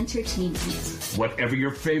adult entertainment. Whatever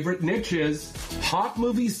your favorite niche is,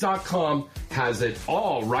 HotMovies.com has it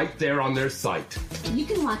all right there on their site. You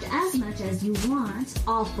can watch as much as you want,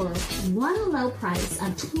 all for one low price of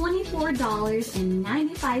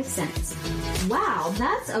 $24.95. Wow,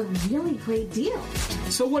 that's a really great deal.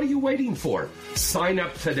 So what are you waiting for? Sign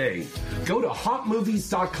up today. Go to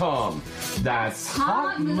HotMovies.com. That's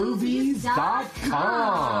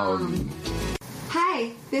HotMovies.com.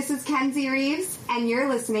 Hi, this is Kenzie Reeves, and you're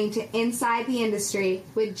listening to Inside the Industry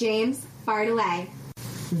with James Bartolet.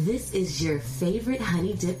 This is your favorite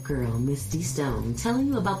honey dip girl, Misty Stone, telling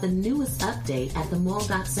you about the newest update at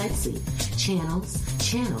themall.sexy. Channels.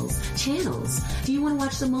 Do you want to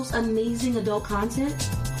watch the most amazing adult content?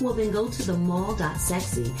 Well, then go to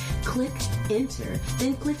themall.sexy, click enter,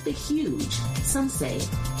 then click the huge. Some say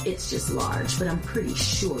it's just large, but I'm pretty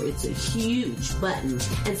sure it's a huge button,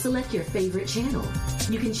 and select your favorite channel.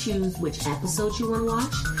 You can choose which episodes you want to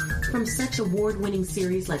watch, from such award-winning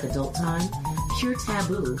series like Adult Time, Pure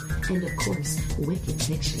Taboo, and of course, Wicked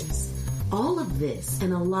Pictures. All of this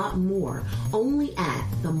and a lot more only at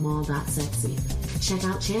themall.sexy. Check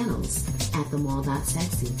out channels at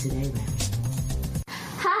themall.sexy today,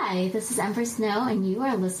 Hi, this is Empress Snow, and you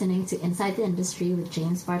are listening to Inside the Industry with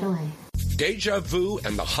James Bartolet. Deja Vu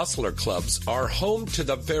and the Hustler Clubs are home to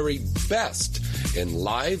the very best in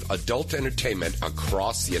live adult entertainment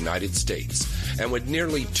across the United States. And with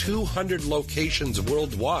nearly 200 locations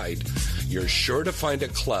worldwide, you're sure to find a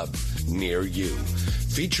club near you.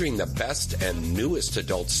 Featuring the best and newest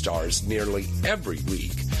adult stars nearly every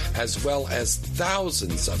week, as well as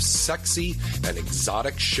thousands of sexy and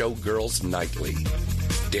exotic showgirls nightly.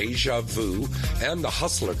 Deja Vu and the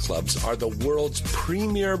Hustler Clubs are the world's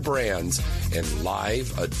premier brands in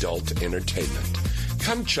live adult entertainment.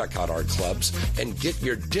 Come check out our clubs and get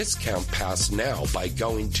your discount pass now by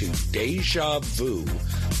going to DejaVu.com.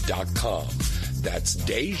 That's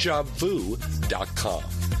DejaVu.com.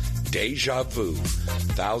 Deja Vu.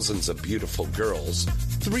 Thousands of beautiful girls,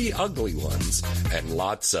 3 ugly ones, and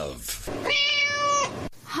lots of...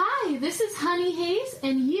 Hi, this is Honey Hayes,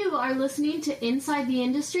 and you are listening to Inside the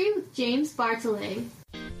Industry with James Bartolet.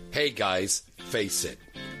 Hey guys, face it.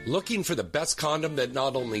 Looking for the best condom that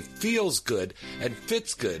not only feels good and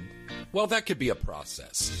fits good, well, that could be a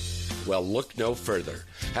process. Well, look no further.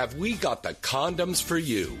 Have we got the condoms for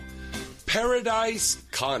you? Paradise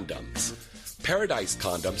Condoms. Paradise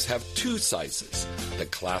Condoms have 2 sizes, the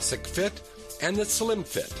classic fit and the Slim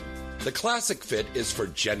Fit. The Classic Fit is for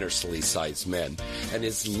generously sized men and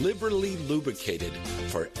is liberally lubricated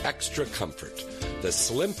for extra comfort. The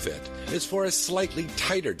Slim Fit is for a slightly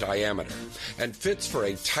tighter diameter and fits for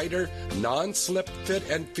a tighter, non-slip fit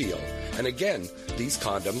and feel. And again, these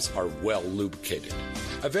condoms are well lubricated.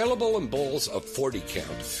 Available in bowls of 40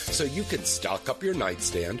 count, so you can stock up your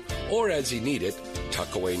nightstand or as you need it,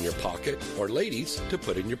 tuck away in your pocket, or ladies, to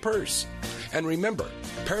put in your purse. And remember,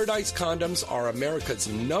 Paradise Condoms are America's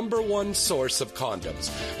 #1 source of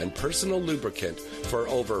condoms and personal lubricant for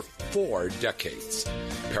over 4 decades.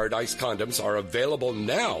 Paradise Condoms are available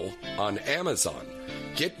now on Amazon.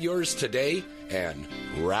 Get yours today and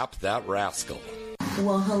wrap that rascal.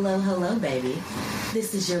 Well, hello, baby.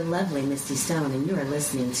 This is your lovely Misty Stone, and you're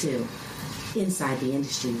listening to Inside the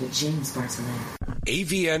Industry with James Bartolet.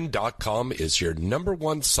 AVN.com is your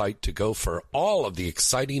 #1 site to go for all of the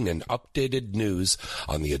exciting and updated news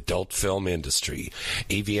on the adult film industry.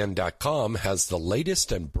 AVN.com has the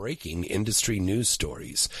latest and breaking industry news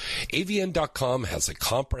stories. AVN.com has a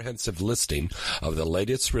comprehensive listing of the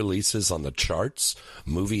latest releases on the charts,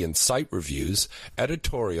 movie and site reviews,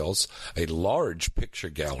 editorials, a large picture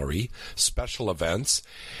gallery, special events,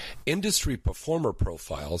 industry performer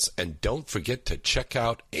profiles, and don't forget to check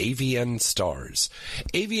out AVN Stars.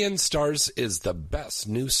 AVN Stars is the best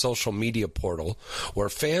new social media portal where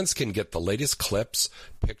fans can get the latest clips,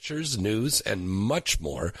 pictures, news, and much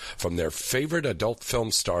more from their favorite adult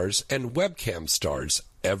film stars and webcam stars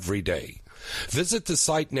every day. Visit the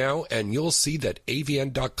site now and you'll see that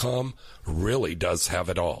AVN.com really does have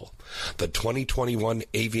it all. The 2021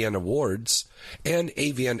 AVN Awards and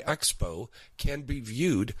AVN Expo can be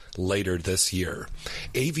viewed later this year.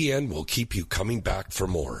 AVN will keep you coming back for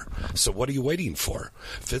more. So what are you waiting for?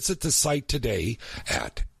 Visit the site today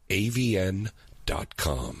at avn.com.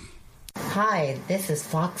 Hi, this is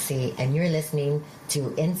Foxy, and you're listening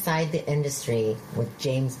to Inside the Industry with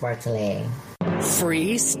James Bartolet.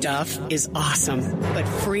 Free stuff is awesome, but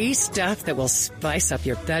free stuff that will spice up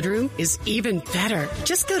your bedroom is even better.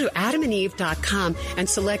 Just go to adamandeve.com and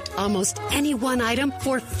select almost any one item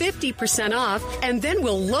for 50% off, and then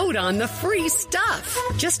we'll load on the free stuff.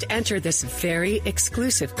 Just enter this very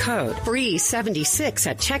exclusive code, FREE76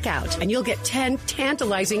 at checkout, and you'll get 10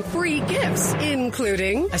 tantalizing free gifts,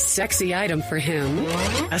 including a sexy item for him,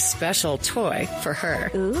 a special toy for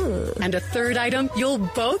her, and a third item you'll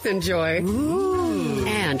both enjoy.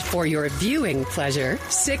 And for your viewing pleasure,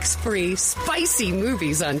 6 free spicy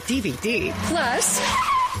movies on DVD. Plus,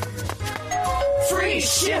 free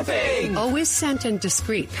shipping! Always sent in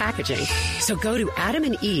discreet packaging. So go to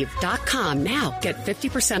adamandeve.com now. Get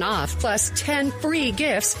 50% off plus 10 free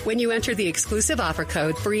gifts when you enter the exclusive offer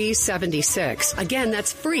code FREE76. Again,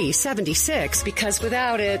 that's FREE76 because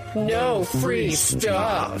without it, no free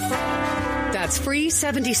stuff. That's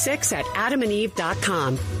FREE76 at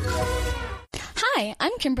adamandeve.com. Hi,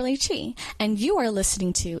 I'm Kimberly Chi, and you are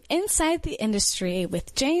listening to Inside the Industry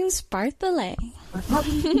with James Bartolet.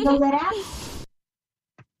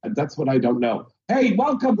 That's what I don't know. Hey,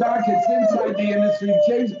 welcome back. It's Inside the Industry.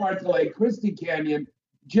 James Bartolet, Christy Canyon,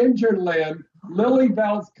 Ginger Lynn, Lily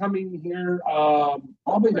Bell's coming here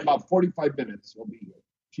probably in about 45 minutes. She'll be here.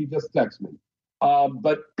 She just texted me.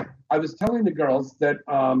 But I was telling the girls that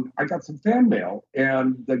I got some fan mail,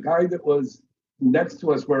 and the guy that was next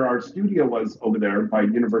to us where our studio was over there by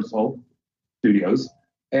Universal Studios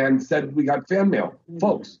and said we got fan mail.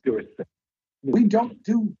 Folks, we don't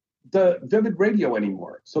do the Vivid Radio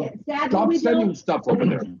anymore. So stop sending stuff over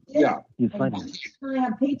there. Yeah. I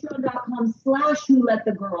have patreon.com/who let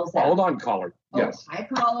the girls out. Hold on, caller. Yes. Hi,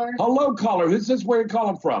 caller. Hello, caller. Who's this? Where you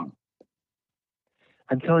calling from?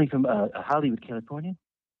 I'm calling from Hollywood, California.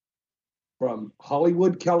 From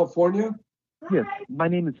Hollywood, California? Yes. My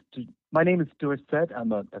name is Dorset.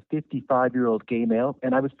 I'm a 55-year-old gay male,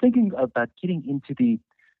 and I was thinking about getting into the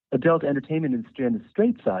adult entertainment industry on the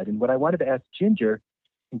straight side. And what I wanted to ask Ginger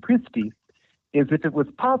and Christy is if it was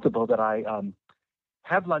possible that I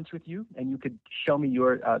have lunch with you, and you could show me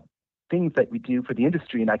your things that we do for the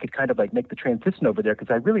industry, and I could kind of like make the transition over there,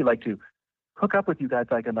 because I really like to hook up with you guys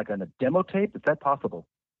like on a demo tape. Is that possible?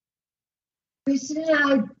 Kristen and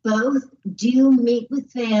I both do meet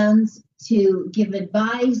with fans to give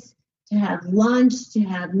advice, to have lunch, to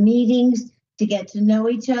have meetings, to get to know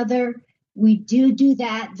each other. We do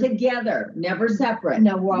that together, never separate.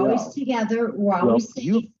 No, we're always together. We're always safe.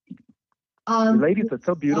 You ladies are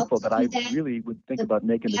so beautiful that I really would think about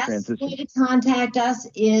making the transition. The best way to contact us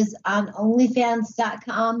is on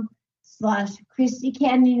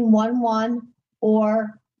onlyfans.com/ChristyCanyon11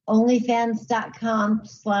 or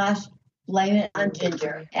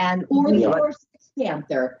onlyfans.com/blameItOnGinger. Or Sex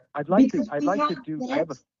Panther. I'd like Because to. I'd we like to have do.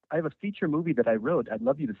 this- I have a feature movie that I wrote. I'd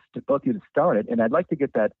love both of you to star in it, and I'd like to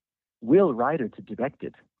get that Will Ryder to direct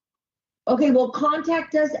it. Okay, well,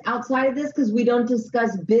 contact us outside of this because we don't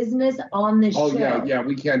discuss business on the Oh, show. yeah,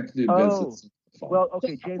 we can't do Oh, business. well,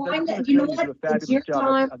 okay, James. Find I that- just you know want to do a what? It's fabulous your job.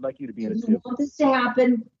 time. I'd like you to be in If it you too. want this to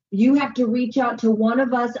happen, you have to reach out to one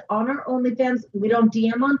of us on our OnlyFans. We don't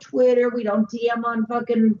DM on Twitter. We don't DM on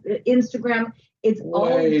fucking Instagram. It's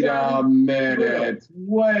all Wait a done. minute.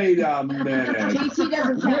 Wait a minute. JT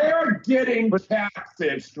doesn't We're getting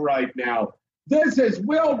catfished right now. This is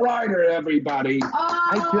Will Ryder, everybody.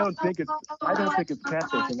 I don't think it's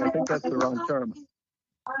catfishing. I think that's the wrong term.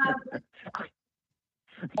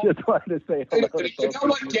 Just wanted to say hello. You know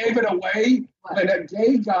what gave it away? When a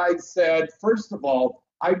gay guy said, first of all,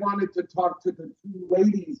 I wanted to talk to the two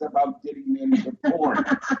ladies about getting into porn.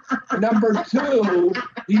 Number two,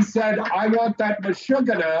 he said, I want that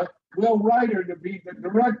Meshuggah, Will Ryder, to be the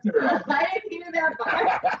director. I didn't hear that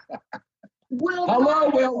part. Hello,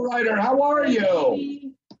 Will Ryder. How are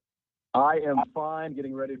you? I am fine,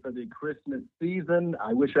 getting ready for the Christmas season.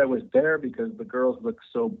 I wish I was there because the girls look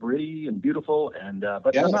so pretty and beautiful, and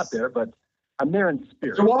but Yes. I'm not there. But I'm there in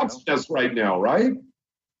spirit. You're watching us right now, right?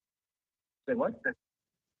 Say what?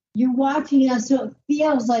 You're watching us, so it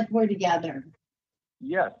feels like we're together.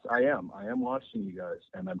 Yes, I am. I am watching you guys,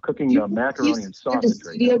 and I'm cooking macaroni and Stand in the sausage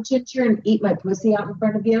right studio, Ginger, and eat my pussy out in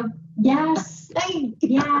front of you? Yes.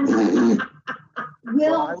 Yes. now.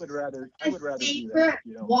 Will, I would rather do that. favorite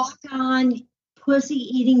You know. walk-on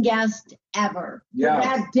pussy-eating guest ever. Yeah.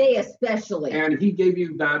 That day especially. And he gave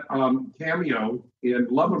you that cameo in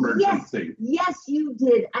Love Emergency. Yes, you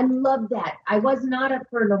did. I love that. I was not up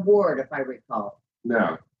for an award, if I recall.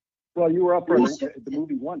 No. Well, you were up for You the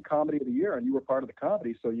movie won Comedy of the Year, and you were part of the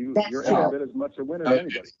comedy, so you're That's every bit as much a winner as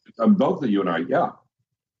anybody. Both of you and I, yeah.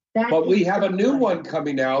 But we have a new one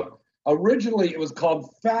coming out. Originally, it was called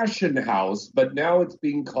Fashion House, but now it's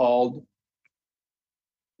being called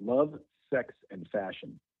Love, Sex, and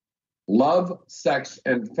Fashion. Love, Sex,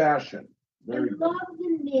 and Fashion. I Very good. love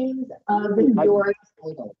the names of your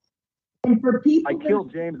titles. And for people I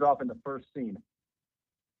killed James off in the first scene.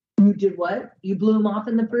 You did what? You blew him off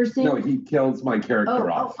in the first scene? No, he kills my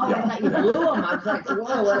character off. I thought you blew him. I was like,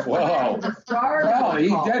 whoa, let's Whoa. the stars. Well, he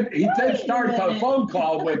call. did start the phone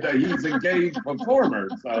call with a he's engaged performer.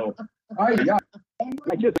 So, yeah.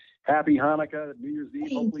 I just happy Hanukkah, New Year's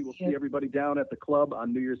Eve. Hopefully, we'll see everybody down at the club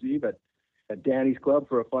on New Year's Eve at Danny's Club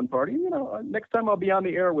for a fun party. You know, next time I'll be on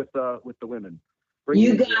the air with the women.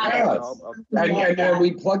 You got it. And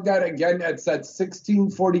we plug that again. It's at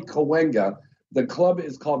 1640 Cahuenga. The club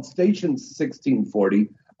is called Station 1640.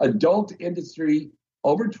 Adult industry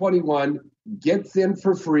over 21 gets in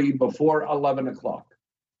for free before 11 o'clock.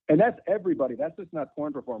 And that's everybody. That's just not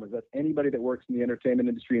porn performers. That's anybody that works in the entertainment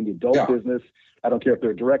industry, in the adult business. I don't care if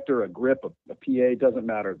they're a director, a grip, a PA, doesn't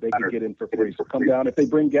matter. They can get in for free. So come down. If they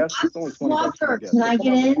bring guests, it's only $20 for a guest. Can I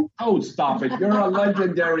get in? Oh, stop it. You're a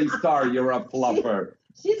legendary star. You're a fluffer.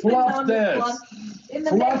 She's been Fluff on the this. fluff in the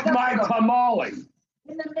Fluff makeup my room. tamale.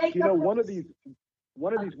 In the makeup You know, room. one of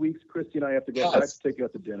these weeks, Christy and I have to go. Yes. I have to take you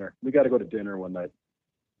out to dinner. We got to go to dinner one night.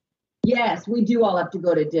 Yes, we do all have to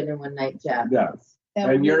go to dinner one night, Jeff. Yes. That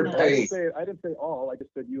And would be you're nice. paid. I didn't say all. I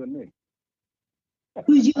just said you and me.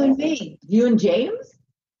 Who's you and me? You and James?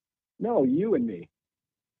 No, you and me.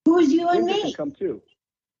 Who's you and Ginger me? can come too.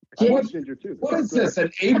 Jim- I want Ginger too. What is this, an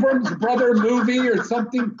Abrams brother movie or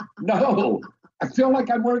something? No. I feel like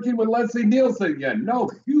I'm working with Leslie Nielsen again. No,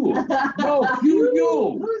 Hugh. No,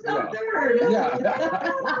 Hugh. Who's Yeah. up there? Yeah.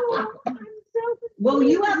 Well,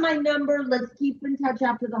 you have my number. Let's keep in touch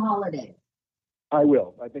after the holidays. I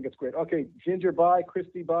will. I think it's great. Okay, Ginger, bye.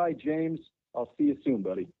 Christy, bye. James, I'll see you soon,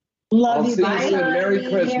 buddy. Love I'll you. see you Bye. soon. Merry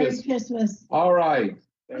Christmas. Merry Christmas. All right.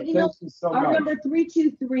 You Thank know, you so our much. number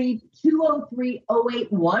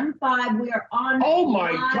 323-203-0815. We are on. Oh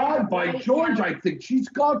my live God, by right George, now. I think she's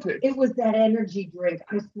got it. It was that energy drink.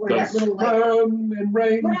 I swear, The that little like. sun and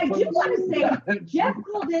rain. But I do want to say, Jeff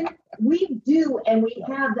called in. We do, and we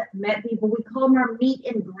have met people. We call them our meet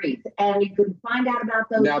and greets, and you can find out about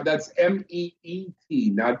those. Now that's M-E-E-T,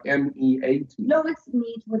 not M-E-A-T. No, it's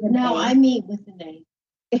meet with an No, A. I meet with the name.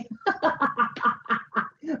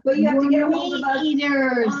 But you have to We're get a hold of meat us.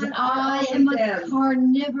 eaters. on I am a OnlyFans.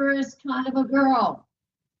 carnivorous kind of a girl.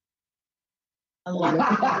 I love it.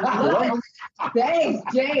 Thanks,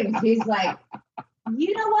 James. He's like,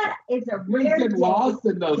 you know what? It's a You rare get day lost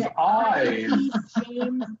in those that I eyes. see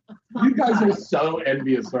James. You guys are so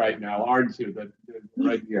envious right now, aren't you? That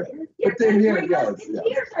right here. Yes, But then the here Three it goes.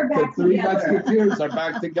 Musketeers are The back Three together. Musketeers are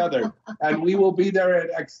back together, and we will be there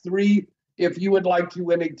at X3 if you would like to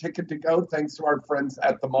win a ticket to go, thanks to our friends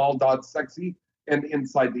at the mall.sexy and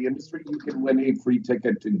Inside the Industry, you can win a free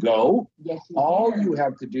ticket to go. Yes, All you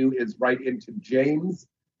have to do is write into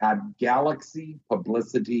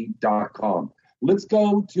james@galaxypublicity.com. Let's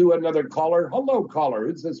go to another caller. Hello, caller.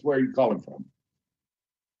 Who's this? Where are you calling from?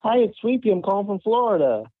 Hi, it's Sweepy. I'm calling from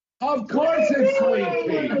Florida. Of course it's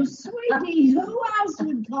Sweepy. Sweetie, who else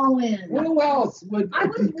would call in? Who else would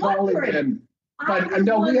be calling in? But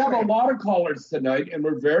no, we have a lot of callers tonight, and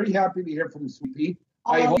we're very happy to hear from Sweepy.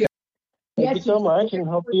 Thank you so much, and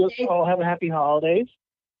hope you all have a happy holidays.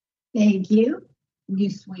 Thank you. You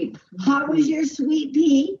sweet. How was your sweet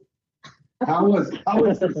pea? How was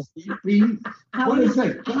your sweet pea? How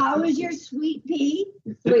was your sweet pea?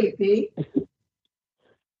 Sweet pea.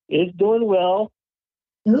 It's doing well.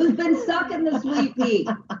 Who's been sucking the sweet pea?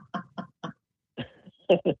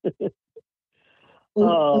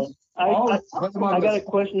 I got a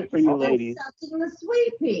question for you, ladies. Sucking the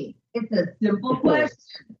sweet pea. It's a simple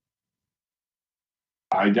question.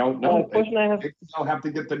 I don't know. Question I have. I'll have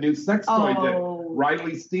to get the new sex toy that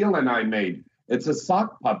Riley Steele and I made. It's a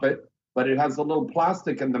sock puppet, but it has a little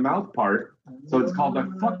plastic in the mouth part, so it's called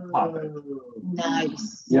a foot puppet.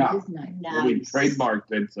 Nice. Yeah. That is nice. We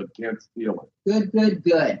trademarked it, so can't steal it.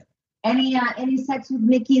 Good. Any sex with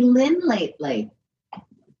Mickey Lynn lately?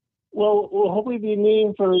 Well, we'll hopefully be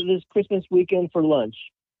meeting for this Christmas weekend for lunch.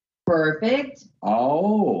 Perfect.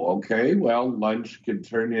 Oh, okay. Well, lunch could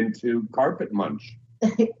turn into carpet munch.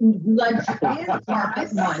 Lunch is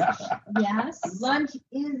carpet munch. Yes. Lunch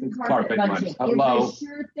is carpet carpet munching. munch. Hello. It's a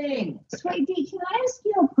sure thing. Sweetie, can I ask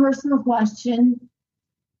you a personal question?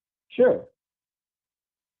 Sure.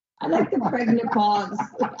 I like the pregnant pause.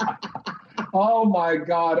 Oh my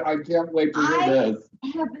God, I can't wait to hear this. I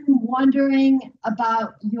have been wondering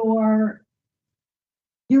about your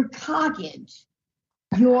cockage,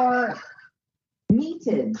 your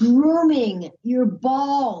meated, grooming, your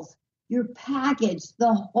balls, your package,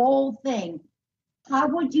 the whole thing. How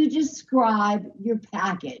would you describe your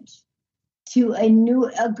package to a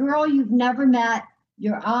girl you've never met?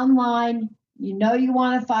 You're online, you know you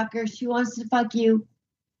want to fuck her, she wants to fuck you.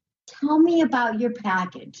 Tell me about your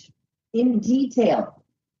package in detail.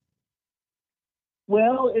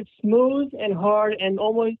 Well, it's smooth and hard and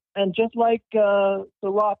just like the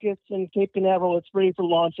Rockets and Cape Canaveral, it's ready for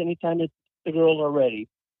launch anytime the girls are ready.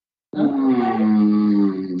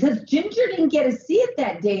 Because Ginger didn't get to see it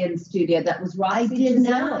that day in studio. That was Roxy. I did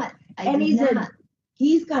not.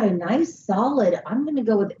 He's got a nice solid. I'm going to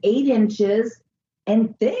go with 8 inches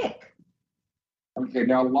and thick. Okay,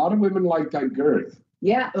 now a lot of women like that girth.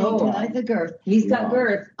 Yeah. I like the girth. He's got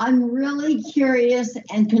girth. I'm really curious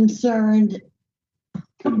and concerned.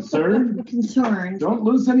 Concerned? Concerned. Don't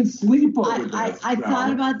lose any sleep over this. I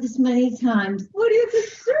thought about this many times. What are you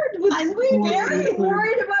concerned with? I'm very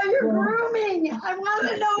worried about your grooming. I want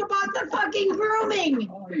to know about the fucking grooming.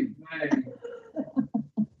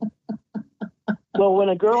 Well, when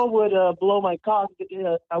a girl would blow my cock,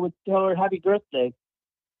 I would tell her happy birthday.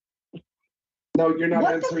 No, you're not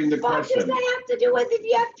answering the question. What does that have to do with if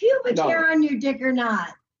you have pubic hair on your dick or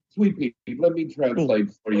not? Sweetie, let me translate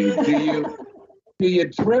for you. Do you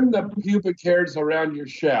trim the pubic hairs around your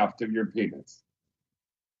shaft of your penis?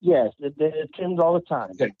 Yes, it trims all the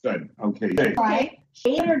time. Okay, good. Okay. Right?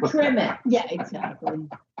 Shave or trim it? Yeah, exactly.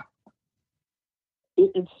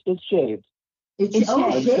 It's shaved. It's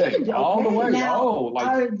shaved all the way. Now,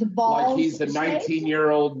 are the balls like he's a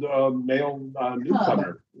 19-year-old male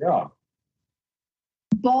newcomer. Yeah.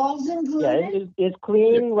 Balls included? Yeah, it's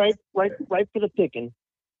clean, right for the picking.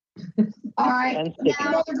 All right.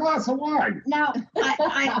 Another glass of wine. Now,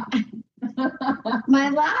 my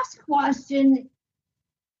last question.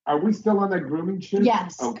 Are we still on that grooming shit?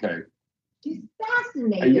 Yes. Okay. She's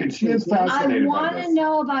fascinated. She is fascinated. I want to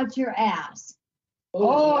know about your ass.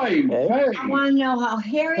 Hey. I want to know how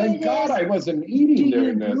hairy Thank it is. God I wasn't eating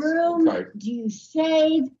during this. Do you groom? Okay. Do you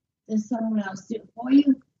shave? Does someone else do it for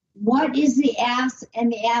you? What is the ass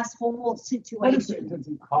and the asshole situation? Does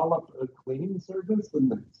he call up a cleaning service?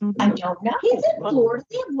 I don't know. He's in Florida.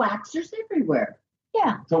 They have waxers everywhere.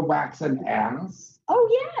 Yeah. To wax an ass? Oh,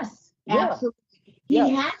 yes. Yeah. Absolutely. He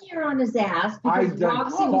had hair on his ass I because Roxy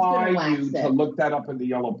was going to defy wax you it. to look that up in the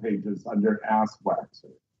yellow pages under ass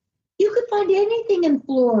waxer. You could find anything in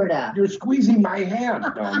Florida. You're squeezing my hand.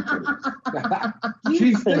 No, I'm kidding.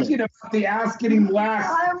 She's thinking about the ass getting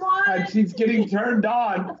waxed, and she's getting turned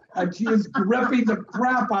on, and she is gripping the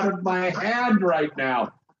crap out of my hand right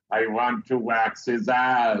now. I want to wax his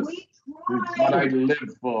ass. It's what I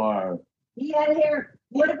live for. He had hair.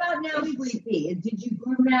 What about now, Sweetie? Did you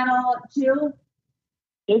groom that all up too?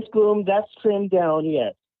 It's groomed. That's trimmed down,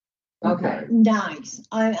 yes. Okay. Nice.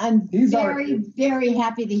 I'm very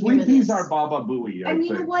happy to hear Sweet Pea's this. our Baba Booey. I And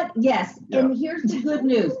you know think. what? Yes. Yeah. And here's the good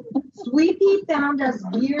news. Sweet Pea found us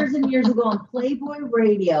years and years ago on Playboy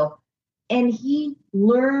Radio, and he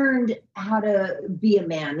learned how to be a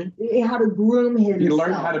man, how to groom himself. He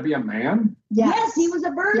learned how to be a man? Yes, he was a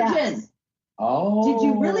virgin. Yes. Oh. Did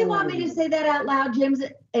you really want me to say that out loud, James?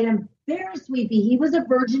 And I'm very Sweet Pea. He was a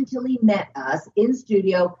virgin till he met us in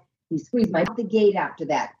studio. He squeezed my out the gate after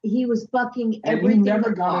that. He was fucking And everything. he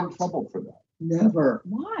never but got in fucked. trouble for that. Never.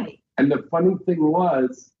 Why? And the funny thing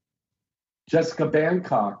was, Jessica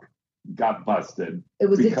Bangkok got busted. It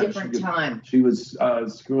was a because different time. She was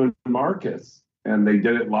screwing Marcus, and they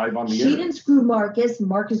did it live on the She air. didn't screw Marcus.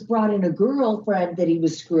 Marcus brought in a girlfriend that he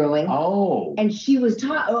was screwing. Oh. And she was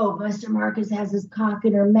taught, Mr. Marcus has his cock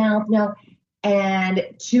in her mouth now. And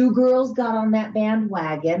 2 girls got on that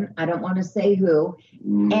bandwagon. I don't want to say who.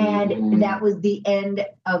 And that was the end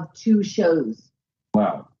of 2 shows.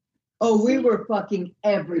 Wow. Oh, we were fucking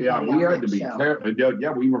everybody. Yeah, we on had to that be show. careful.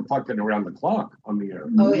 Yeah, we were fucking around the clock on the air.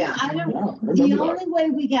 Oh, yeah. I don't. Yeah, I The remember only way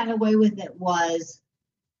we got away with it was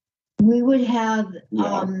we would have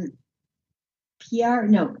PR.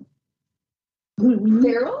 No.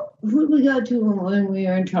 Farrell? Who did we go to when we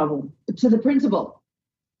were in trouble? To the principal.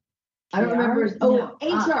 I don't remember.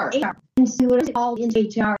 HR. And see what it's called in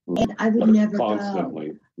HR. And I would never Constantly.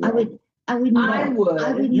 go. Yeah. I would never. I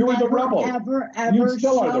would. You were never, the rebel. Ever You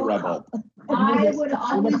still are the show rebel. up. I would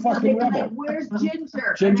always fucking be like, rebel. where's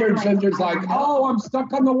Ginger? Ginger's like, oh, I'm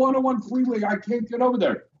stuck on the 101 freeway. I can't get over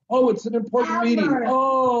there. Oh, it's an important meeting.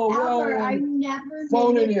 Oh, well, I never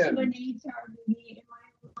phone made it it in. to an HR meeting in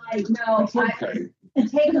my life. No, It's okay.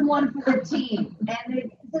 taken one for the team. And they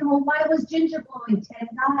said, well, why was Ginger blowing 10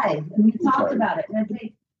 guys? And we talked Okay. about it. And I'd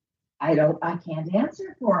say, I can't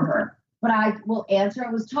answer for her. But I will answer.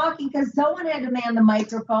 I was talking because someone had to man the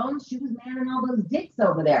microphone. She was manning all those dicks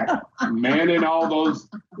over there. Manning all those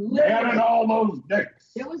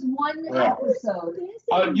dicks. There was one Yeah. episode.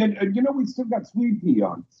 You know, we still got Sweet Pea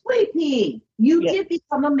on. Sweet Pea, you did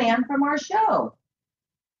become a man from our show.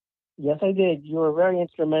 Yes, I did. You were very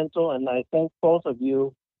instrumental, and I thank both of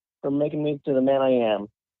you for making me to the man I am.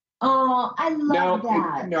 Oh, I love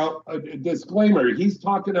that. Now, a disclaimer, he's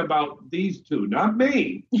talking about these 2, not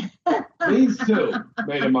me. These 2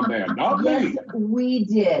 made him a man, not Yes, me. we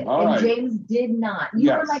did. All and right. James did not.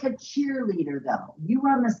 You were Yes. like a cheerleader, though. You were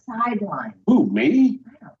on the sideline. Who, me?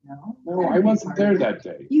 I don't know. No, I wasn't there that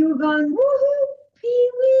day. You were going, woohoo,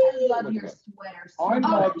 Pee-wee. I love your sweater. I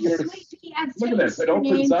love your. Sweet Pea, I've Look at this. changed It your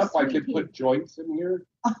opens name up. to I Sweet could Pea. put joints in here.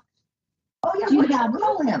 Oh, yeah. Do you What did have you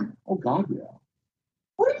call him? Oh, God, yeah.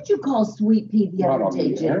 What did you call Sweet Pea the Not other on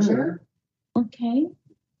day, the air. Ginger? Okay.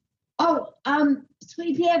 Oh,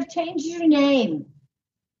 Sweet Pea, I've changed your name.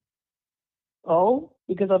 Oh,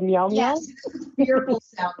 because of Meow Meow? Yes. Fearful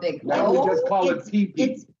sounding. Now we just call it Pee Pea.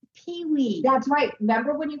 It's Pee-wee. That's right.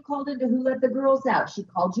 Remember when you called into Who Let the Girls Out? She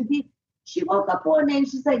called you Pee. She woke up one day and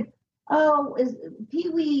she's like, oh, is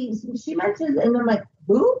Pee-wee. She mentioned, and I'm like,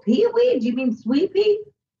 who? Pee-wee? Do you mean Sweet Pea?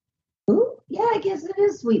 Who? Yeah, I guess it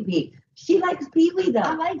is Sweet Pea. She likes Pee-wee, though.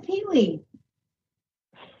 I like Pee-wee.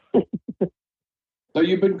 So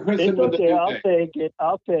you've been christened It's with okay. a I'll new name. take it.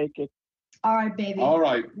 I'll take it. All right, baby. All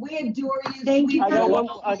right. We adore you. Thank you. I got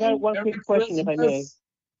one Merry quick question, if I may.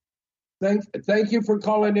 Christmas. Thank you for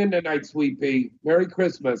calling in tonight, Sweet Pea. Merry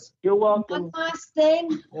Christmas. You're One welcome. last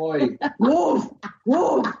thing. Boy. Woof,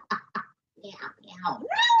 woof. Meow, meow.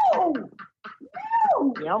 No,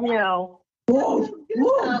 no. Meow Meow. Woof,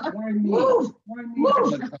 woof. Why me? Woof. Why me all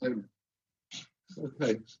the time?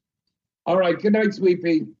 Okay. All right. Good night, Sweet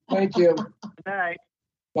Pea. Thank you. All right.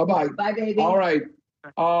 Bye-bye. Bye, baby. All right.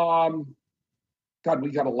 God,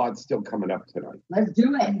 we got a lot still coming up tonight. Let's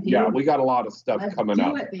do it. Dude. Yeah, we got a lot of stuff Let's coming do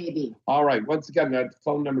up. it, baby. All right. Once again, that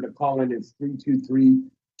phone number to call in is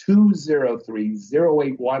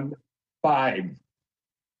 323-203-0815.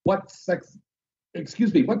 What sexy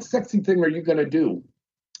thing are you going to do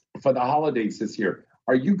for the holidays this year?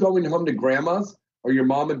 Are you going home to grandma's or your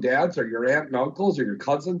mom and dad's or your aunt and uncles or your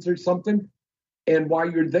cousins or something? And while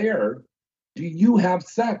you're there, do you have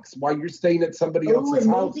sex while you're staying at somebody else's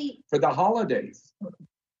and house maybe for the holidays?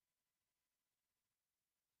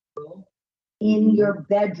 in your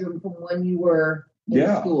bedroom from when you were in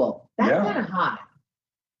Yeah. school. That's Yeah. kind of hot.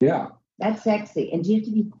 Yeah. That's sexy. And do you have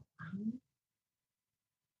to be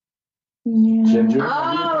Yeah. Ginger?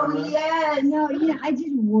 Oh, yes. No, I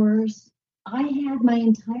did worse. I had my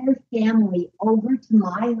entire family over to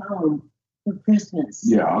my home for Christmas.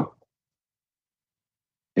 Yeah.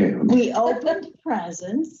 And We opened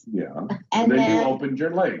presents. yeah. And then you then opened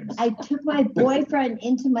your legs. I took my boyfriend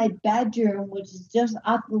into my bedroom, which is just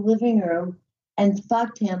off the living room, and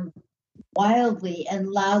fucked him wildly and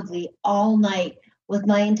loudly all night with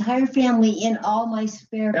my entire family in all my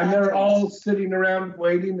spare And bedrooms. they're all sitting around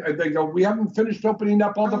waiting. And they go, we haven't finished opening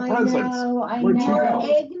up all the presents. I Where'd you know. go?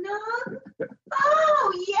 Eggnog?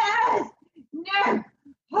 Oh, yes! No,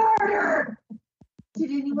 harder!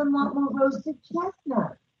 Did anyone want more roasted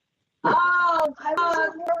chestnut? Oh, I was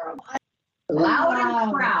loud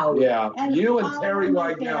and proud. Yeah. You and all Terry of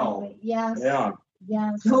my Weigel. family. Yes. Yeah.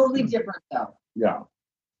 Yes. Totally different, though. Yeah.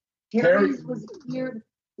 Terry's was here.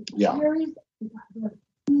 Yeah. Terry's the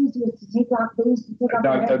easiest to take off. They used to take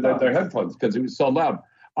off Their headphones because it was so loud.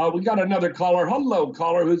 We got another caller. Hello,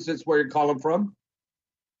 caller. Who's this? Where you're calling from?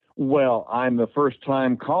 Well, I'm the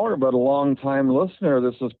first-time caller, but a long-time listener.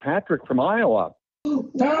 This is Patrick from Iowa.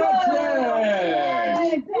 Patrick!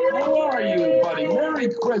 How are you, buddy? Merry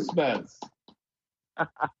Christmas.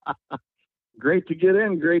 Great to get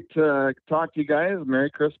in. Great to talk to you guys.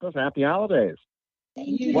 Merry Christmas. Happy holidays.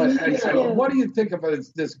 What do you think of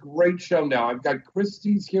this great show now? I've got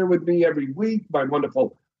Christy's here with me every week, my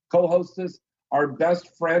wonderful co-hostess, our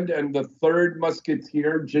best friend and the third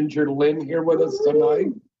musketeer, Ginger Lynn, here with us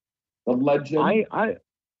tonight. The legend.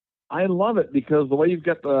 I love it because the way you've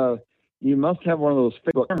got you must have one of those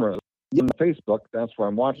Facebook cameras on Facebook. That's where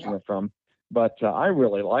I'm watching it from. But I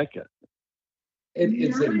really like it.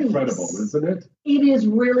 It's incredible, isn't it? It is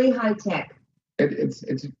really high tech. It's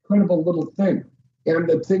an incredible little thing. And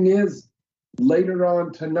the thing is, later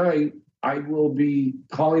on tonight, I will be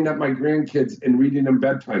calling up my grandkids and reading them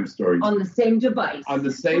bedtime stories. On the same device. On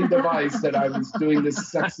the same device that I was doing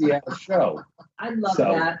this sexy ass show. I love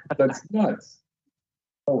that. That's nuts.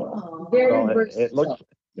 Oh, well. Very versatile.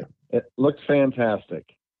 It looks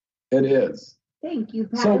fantastic. It is. Thank you,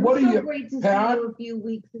 Pat. So it what was do so you, great to Pat? see you a few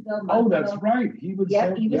weeks ago. Oh, that's right. He was.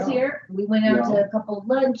 Yeah, he was here. We went out to a couple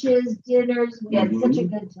lunches, dinners. We had such a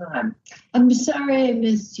good time. I'm sorry I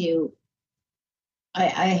missed you. I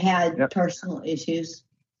had personal issues.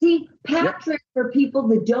 See, Patrick, for people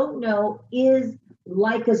that don't know, is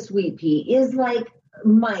like a sweet pea, is like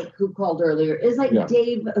Mike, who called earlier, is like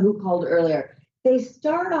Dave, who called earlier. They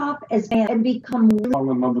start off as fans and become fall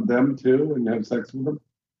in love with them too and have sex with them.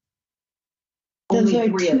 Those only are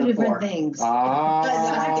three two of the different four. things. Ah.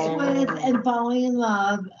 Sex with and falling in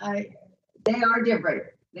love. They are different.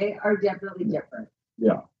 They are definitely different.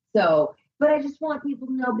 Yeah. So, but I just want people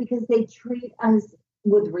to know because they treat us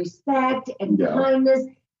with respect and kindness,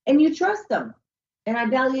 and you trust them. And I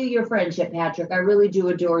value your friendship, Patrick. I really do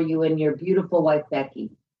adore you and your beautiful wife, Becky.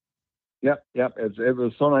 Yep. It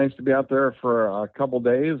was so nice to be out there for a couple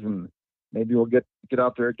days, and maybe we'll get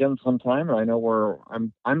out there again sometime. I know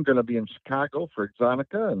I'm going to be in Chicago for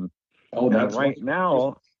Exotica, and that's right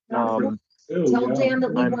now. Tell Dan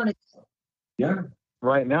that we want to. Yeah.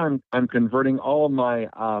 Right now, I'm converting all of my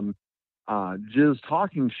Jizz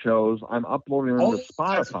talking shows. I'm uploading them to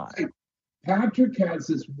Spotify. Right. Patrick has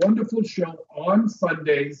this wonderful show on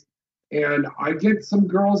Sundays, and I get some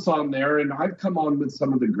girls on there, and I've come on with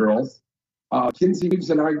some of the girls. Kinsey Reeves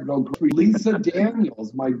and I go. Lisa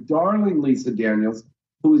Daniels, my darling Lisa Daniels,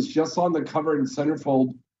 who is just on the cover in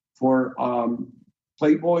centerfold for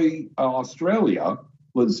Playboy Australia,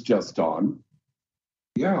 was just on.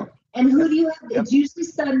 Yeah. And who do you have? It's usually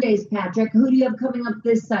Sundays, Patrick. Who do you have coming up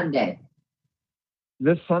this Sunday?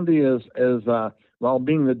 This Sunday is well,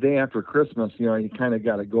 being the day after Christmas, you kind of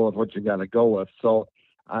got to go with what you got to go with. So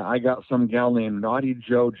I got some gal named Naughty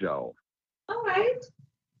JoJo. All right.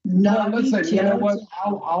 Listen, you know what?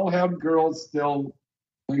 I'll have girls still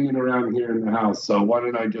hanging around here in the house. So why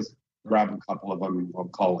don't I just grab a couple of them and we'll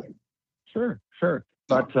call in? Sure.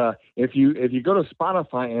 But if you go to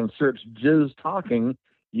Spotify and search Jizz Talking,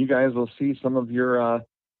 you guys will see some of your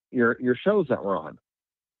shows that we're on.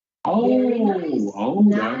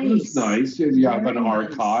 That was nice. You have an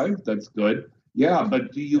archive. That's good. Yeah,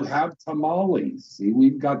 but do you have tamales? See,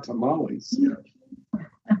 we've got tamales here.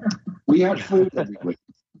 We have food every week.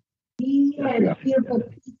 We had a beautiful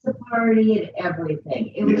pizza party and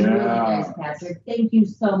everything. It was really nice, Patrick. Thank you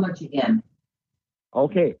so much again.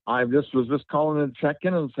 Okay, I was just calling to check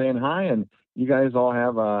in and saying hi, and you guys all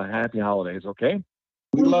have happy holidays, okay?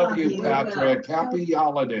 We love you, Patrick. Happy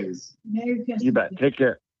holidays. Merry Christmas. You bet. Take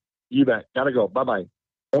care. You bet. Gotta go. Bye-bye.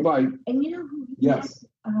 Bye-bye. And you know who Yes.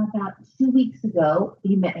 About 2 weeks ago,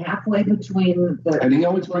 he met halfway between the... And he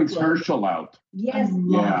always brings Herschel out. Yes.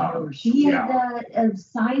 Yeah. He had a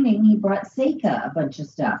signing. He brought Seika a bunch of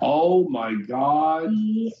stuff. Oh, my God.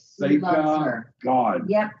 He Seika. loves her. God.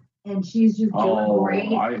 Yep. and she's just doing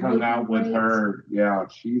great. I hung out with her. Yeah,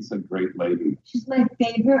 she's a great lady. She's my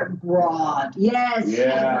favorite broad. Yes, she's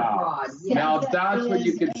Yeah. a broad. Yes. Now that's what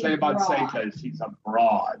you can say about Seika. She's a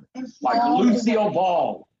broad. Like Lucille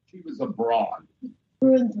Ball. She was a broad.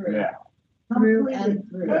 Through and through. Yeah. Through and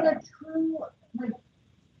through. And a true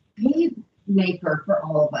pave maker for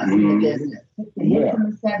all of us in the business. The hits in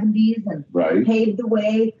the 70s and paved the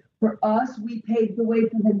way for us. We paved the way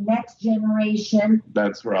for the next generation.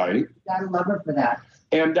 That's right. Gotta love her for that.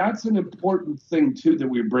 And that's an important thing too that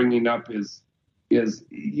we're bringing up is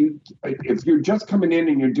you if you're just coming in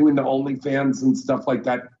and you're doing the OnlyFans and stuff like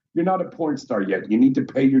that, you're not a porn star yet. You need to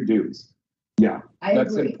pay your dues. Yeah,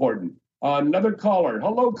 that's important. Another caller.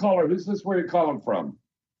 Hello, caller. Who's this? Where are you calling from?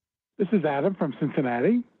 This is Adam from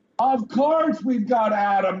Cincinnati. Of course, we've got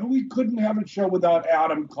Adam. We couldn't have a show without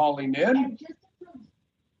Adam calling in.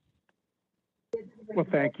 Well,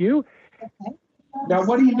 thank you. Okay. Now,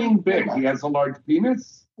 what do you mean big? He has a large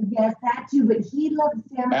penis? Yes, that too, but he loves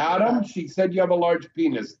Sam. Adam, she said you have a large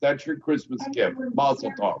penis. That's your Christmas gift.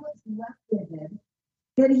 Mazel tov.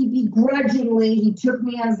 That he begrudgingly, he took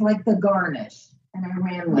me as like the garnish, and I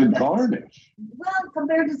ran with it. The garnish? Well,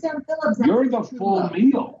 compared to Sam Phillips. You're the full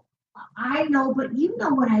meal. I know, but you know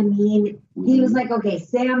what I mean. He was like, okay,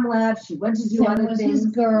 Sam left. She went to do other things. His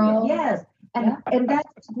girl. Yes. And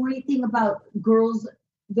that's the great thing about girls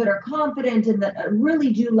that are confident and that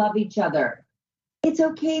really do love each other. It's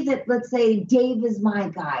okay that, let's say, Dave is my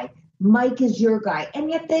guy, Mike is your guy, and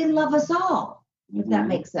yet they love us all, if that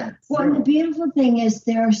makes sense. Well, and the beautiful thing is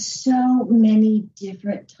there are so many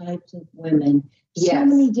different types of women, so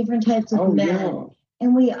many different types of men,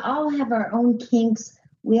 and we all have our own kinks.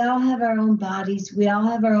 We all have our own bodies. We all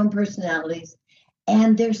have our own personalities.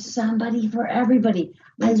 And there's somebody for everybody.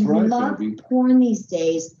 I love porn these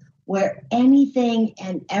days where anything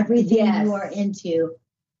and everything you are into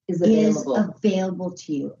is available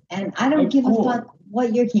to you. And I don't give a fuck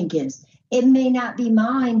what your kink is. It may not be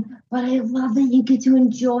mine, but I love that you get to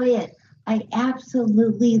enjoy it. I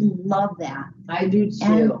absolutely love that. I do too.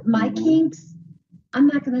 And my kinks, I'm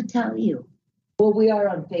not going to tell you. Well, we are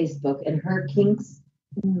on Facebook, and her kinks,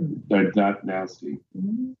 they're not nasty.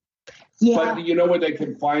 Yeah. But you know where they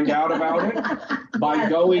can find out about it? By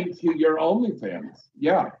going to your OnlyFans.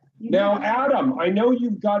 Yeah. Now, Adam, I know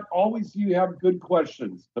you have good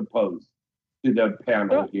questions to pose to the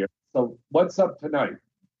panel here. So what's up tonight?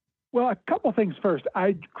 Well, a couple things first.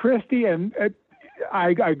 Christy, and I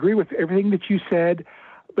agree with everything that you said,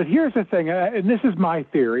 but here's the thing, and this is my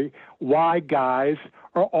theory, why guys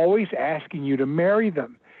are always asking you to marry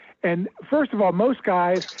them. And first of all, most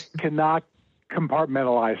guys cannot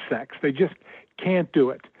compartmentalize sex. They just can't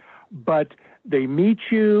do it. But they meet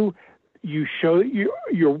you, you show that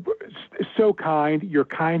you're so kind, you're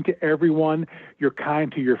kind to everyone, you're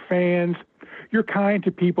kind to your fans, you're kind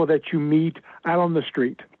to people that you meet out on the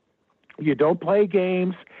street. You don't play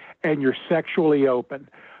games, and you're sexually open.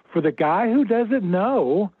 For the guy who doesn't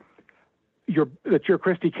know that you're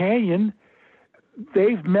Christy Canyon,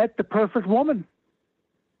 they've met the perfect woman.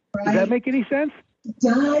 Right. Does that make any sense?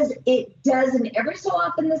 It does. And every so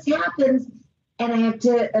often this happens, and I have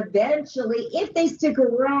to eventually, if they stick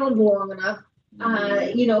around long enough,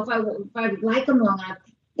 if I like them long enough,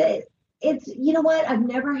 it's, you know what? I've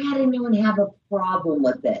never had anyone have a problem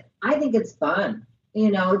with it. I think it's fun.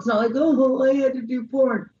 It's not like, oh, I had to do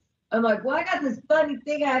porn. I'm like, well, I got this funny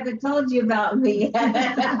thing I haven't told you about me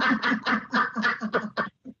yet.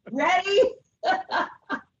 Ready?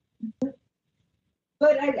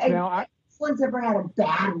 But no one's ever had a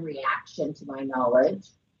bad reaction to my knowledge.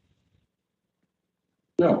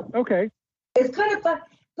 No. Okay. It's kind of fun.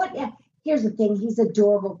 But here's the thing. He's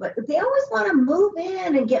adorable, but they always want to move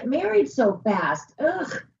in and get married so fast.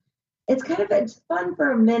 Ugh. It's fun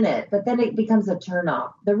for a minute, but then it becomes a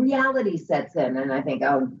turnoff. The reality sets in, and I think,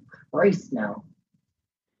 oh, Christ, no.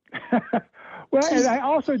 Well, and I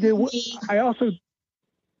also did want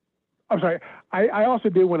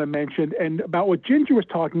to mention and about what Ginger was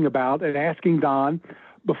talking about and asking Don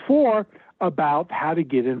before about how to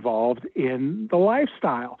get involved in the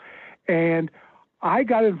lifestyle. And I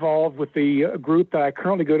got involved with the group that I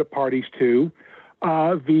currently go to parties to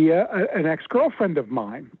via an ex-girlfriend of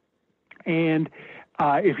mine. And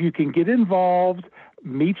if you can get involved,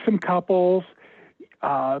 meet some couples,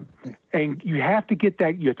 and you have to get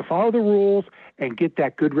that, you have to follow the rules and get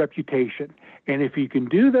that good reputation. And if you can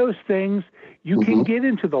do those things, you can get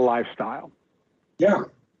into the lifestyle. Yeah.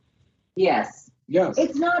 Yes. Yes.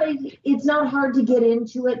 It's not hard to get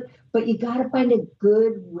into it, but you got to find a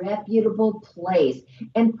good, reputable place.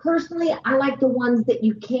 And personally, I like the ones that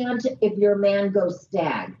you can't, if your man goes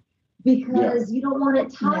stag. because you don't want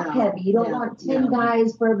it top heavy. You don't want 10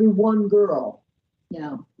 guys for every one girl.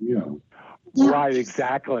 No. Yeah. Right,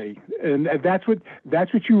 exactly, and that's what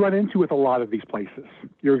you run into with a lot of these places.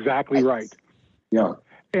 You're exactly right. Yeah.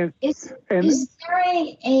 And is there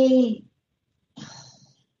a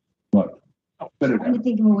what? I'm trying to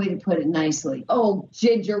think of a way to put it nicely. Oh,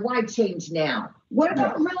 Ginger, why change now? What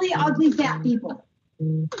about really ugly fat people?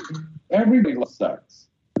 Everybody loves sex.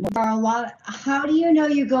 There are a lot. How do you know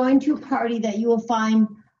you're going to a party that you will find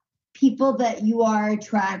people that you are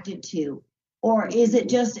attracted to? Or is it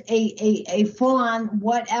just a full-on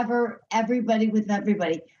whatever, everybody with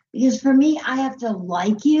everybody? Because for me, I have to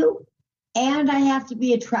like you and I have to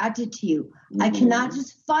be attracted to you. I cannot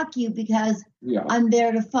just fuck you because I'm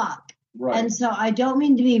there to fuck. Right. And so I don't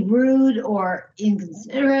mean to be rude or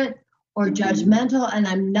inconsiderate or judgmental, and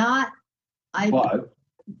I'm not.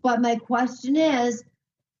 But my question is,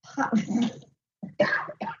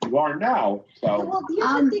 you are now. So well,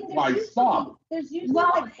 here's the thing. There's usually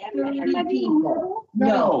like 30 people.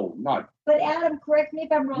 No, not. But Adam, correct me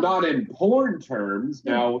if I'm wrong. Not in porn terms.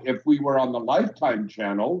 Now, if we were on the Lifetime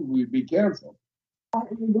channel, we'd be canceled.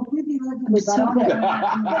 Adam,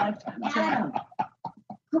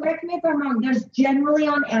 correct me if I'm wrong. There's generally,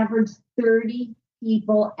 on average, 30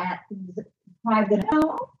 people at these private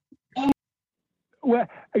houses. Well,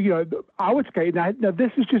 I would say now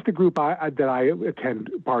this is just a group that I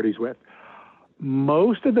attend parties with.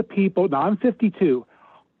 Most of the people, now I'm 52,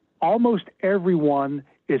 almost everyone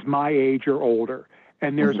is my age or older,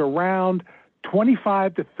 and there's around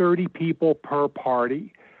 25 to 30 people per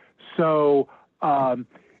party. So,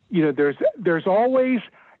 there's always,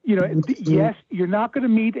 yes, you're not going to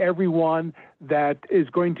meet everyone that you're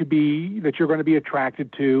going to be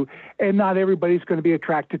attracted to, and not everybody's going to be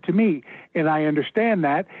attracted to me. And I understand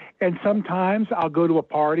that. And sometimes I'll go to a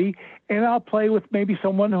party and I'll play with maybe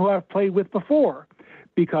someone who I've played with before,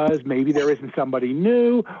 because maybe there isn't somebody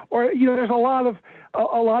new, or, there's a lot of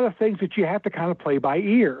things that you have to kind of play by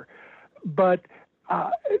ear. But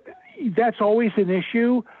that's always an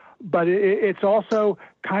issue. But it's also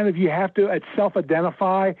kind of, you have to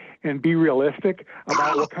self-identify and be realistic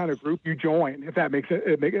about what kind of group you join, if that makes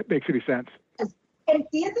any sense. And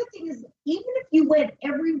the other thing is, even if you went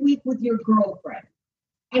every week with your girlfriend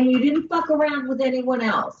and you didn't fuck around with anyone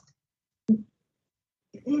else,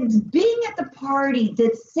 it's being at the party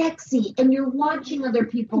that's sexy, and you're watching other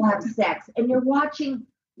people have sex, and you're watching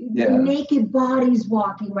the naked bodies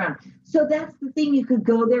walking around. So that's the thing. You could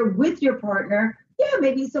go there with your partner. Yeah,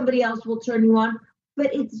 maybe somebody else will turn you on,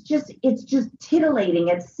 but it's just titillating.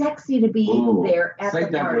 It's sexy to be there at the party.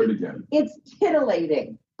 Say that word again. It's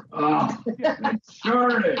titillating. It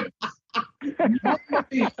sure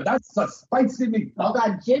is. That's a spicy meat. Hold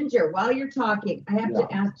on, Ginger. While you're talking, I have to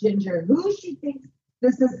ask Ginger who she thinks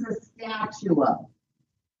this is a statue of.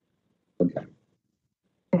 Okay.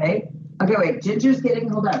 Okay. Wait. Ginger's getting.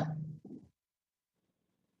 Hold on.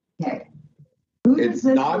 Okay. It's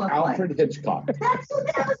not Alfred Hitchcock. That's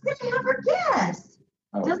what I was going to have her guess.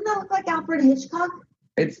 Oh. Doesn't that look like Alfred Hitchcock?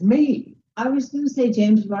 It's me. I was going to say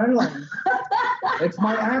James Bartley. It's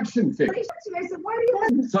my action figure. I said, why do you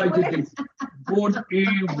have good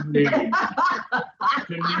evening.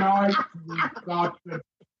 Tonight we've got the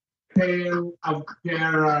tale of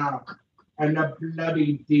terror and a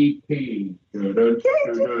bloody DP. I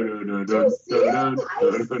see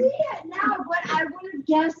it now, but I would have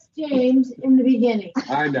guessed James in the beginning.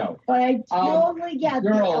 I know. But I totally get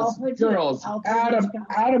girls.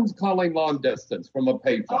 Adam's calling long distance from a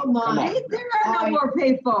payphone. Oh my! There are no more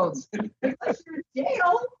payphones. Unless you're in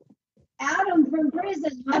jail. Adam from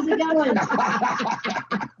prison. How's it going?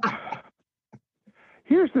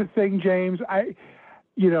 Here's the thing, James.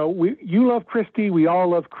 You love Christy. We all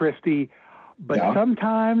love Christy. But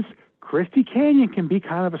sometimes Christy Canyon can be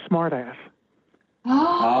kind of a smartass.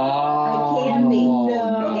 I can be.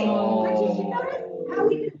 No. Okay, but you notice how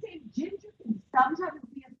he didn't say Ginger can sometimes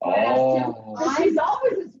be a smartass too? She's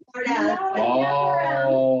always a smartass.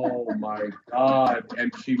 Oh my God!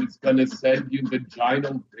 And she was going to send you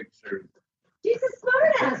vaginal pictures. She's a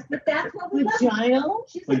smartass, but that's what we love. Vaginal?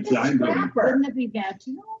 She's like a scrapper. Wouldn't it be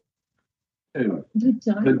vaginal?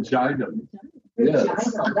 Vaginal. Yes.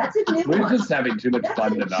 That's a new one. We're just having too much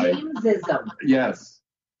fun tonight. Jamesism. Yes.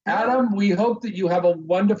 Adam, we hope that you have a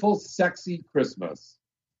wonderful, sexy Christmas.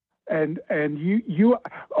 And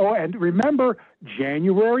remember,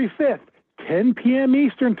 January 5th, 10 p.m.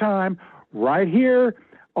 Eastern Time, right here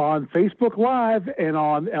on Facebook Live and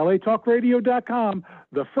on LATalkRadio.com,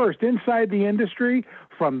 the first Inside the Industry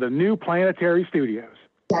from the new Planetary Studios.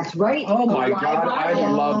 That's right. Oh my God, I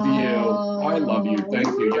love you. I love you. Thank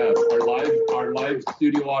you. Yes, our live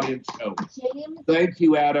studio audience show. Thank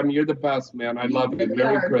you, Adam. You're the best, man. I love you.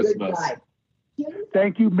 Merry Christmas.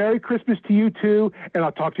 Thank you. Merry Christmas to you too, and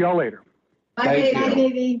I'll talk to y'all later. Bye,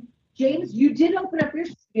 baby. James, you did open up your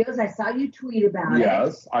studios. I saw you tweet about it.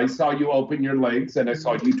 Yes, I saw you open your legs, and I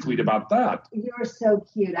saw you tweet about that. You're so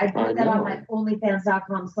cute. I put that on my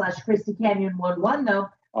OnlyFans.com/ChristyCanyon11 though.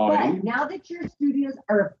 But now that your studios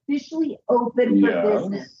are officially open for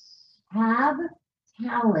business, has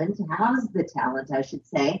the talent, I should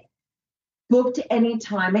say, booked any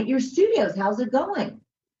time at your studios? How's it going?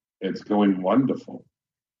 It's going wonderful.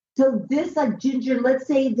 So this, like Ginger, let's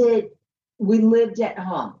say that we lived at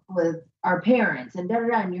home with our parents and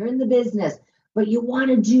and you're in the business, but you want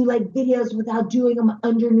to do like videos without doing them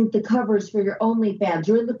underneath the covers for your OnlyFans.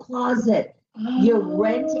 You're in the closet. You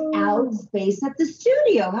rent out space at the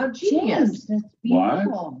studio. How genius. James, that's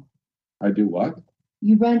beautiful. What? I do what?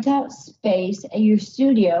 You rent out space at your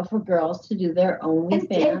studio for girls to do their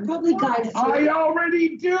OnlyFans. And probably guys. I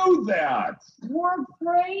already do that. We're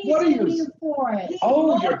praising What are you for it.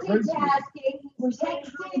 You're praising. We're saying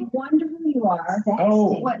how wonderful you are.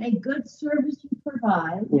 What a good service you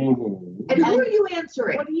provide. Mm-hmm. And who are you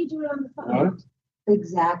answering? What are you doing on the phone? What?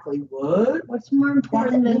 Exactly. What? What's more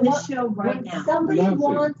important than this show right now? Somebody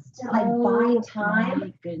wants to buy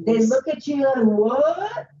time. They look at you like,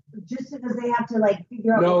 what? Just because they have to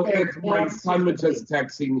figure out. No, what my son was just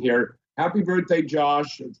texting here. Happy birthday,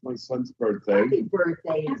 Josh. It's my son's birthday. Happy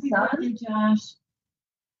birthday, Happy son. birthday, Josh.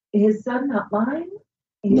 His son, not mine?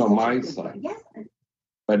 No, my son. Yes.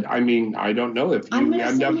 But I mean, I don't know if you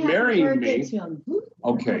end up marrying me.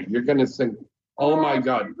 Okay, you're going to sing. Oh, my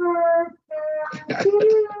God.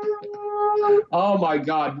 Oh, my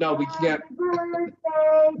God. No, we can't.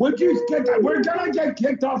 We're going to get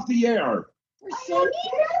kicked off the air.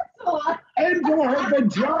 Into her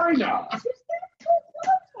vagina.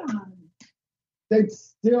 That's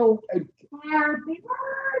still a happy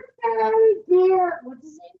birthday, dear. What's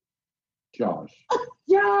his name? Josh.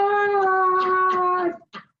 Josh.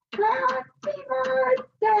 Happy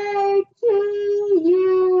birthday to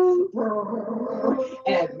you.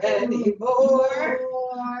 And many more.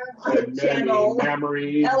 And many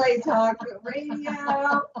memories. LA Talk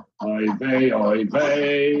Radio. Oy vey, oy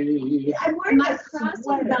vey. Am I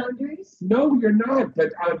crossing boundaries? No, you're not.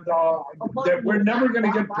 But we're never going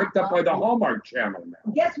to get picked up by the Hallmark Channel now.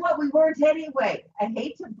 Guess what? We weren't anyway. I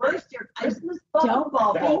hate to burst your Christmas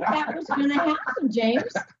bubble. I think that was going to happen,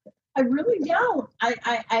 James. I really don't.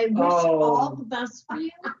 I wish all the best for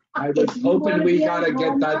you. I was hoping we got to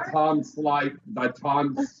get that Tom slot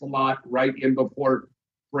right in before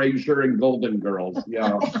Frasier and Golden Girls.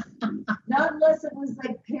 Yeah. Not unless it was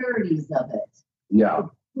parodies of it. Yeah.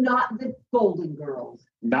 Not the Golden Girls.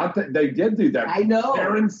 Not that they did do that. I know.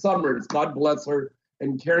 Karen Summers, God bless her.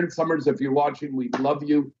 And Karen Summers, if you're watching, we love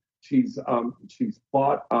you. She's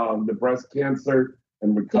fought the breast cancer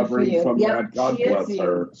and recovering from that. God bless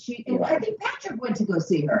her. I think Patrick went to go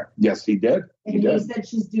see her. Yes, he did. And he said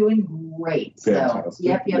she's doing great. Fantastic. So,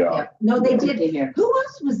 yep. No, they did. Who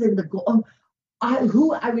else was in the I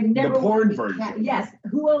would never. The porn version. Yes.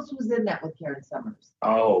 Who else was in that with Karen Summers?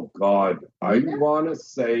 Oh God, I want to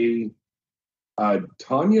say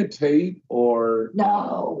Tanya Tate or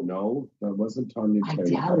no, that wasn't Tanya Tate. I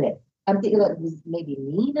doubt it. I'm thinking it was maybe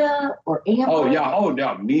Nina or Amber. Oh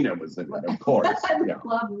yeah, Nina was in it, of course. I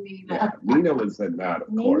love Nina. Yeah, Nina was in that, of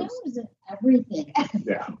course. Nina was in everything.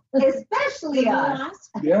 Yeah. Especially us.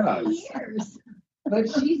 Yes. Years. But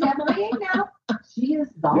she's MIA now. She is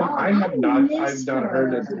gone. Yeah, I've not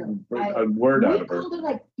heard a word out of her. We called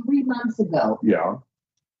her 3 months ago. Yeah.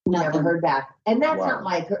 Never heard back. And that's not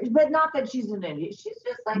like her. But not that she's an idiot. She's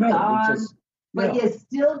just gone. But you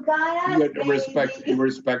still got us,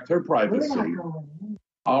 respect her privacy.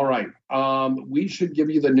 All right. We should give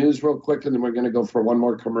you the news real quick, and then we're going to go for one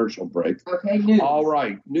more commercial break. Okay, news. All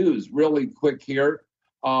right, news really quick here.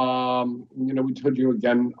 We told you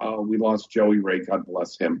again, we lost Joey Ray, God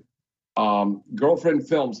bless him. Girlfriend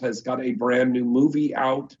Films has got a brand new movie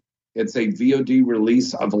out. It's a VOD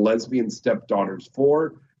release of Lesbian Stepdaughters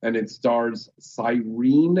 4, and it stars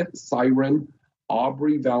Siren,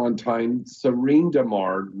 Aubrey Valentine, Serene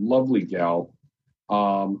DeMar, lovely gal,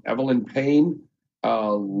 Evelyn Payne,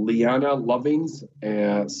 Liana Lovings,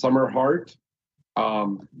 and Summer Hart.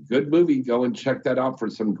 Good movie. Go and check that out for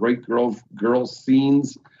some great girl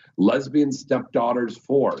scenes. Lesbian Stepdaughters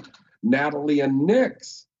 4. Natalie and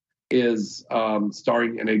Nix is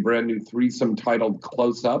starring in a brand new threesome titled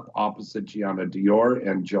Close Up opposite Gianna Dior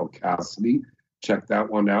and Jill Cassidy. Check that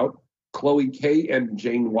one out. Chloe K and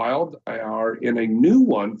Jane Wilde are in a new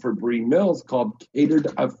one for Bree Mills called Catered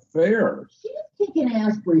Affair. She's kicking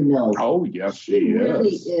ass, Bree Mills. Oh, yes, she really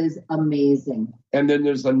is. is amazing. And then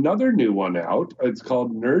there's another new one out. It's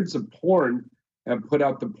called Nerds of Porn, and put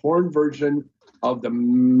out the porn version of the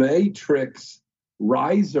Matrix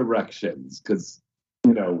Resurrections, because,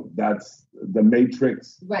 you know, that's the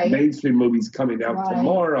Matrix mainstream movie's coming out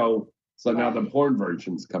tomorrow. So now the porn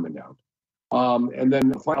version's coming out. And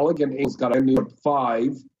then Elegant Angel's got a new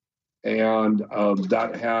 5, and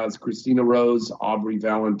that has Christina Rose, Aubrey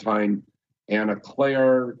Valentine, Anna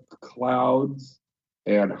Claire Clouds,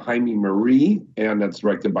 and Jaime Marie, and that's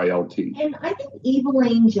directed by LT. And I think Evil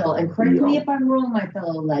Angel, and correct me if I'm wrong, my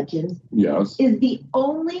fellow legends, yes, is the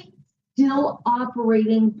only still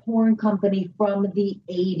operating porn company from the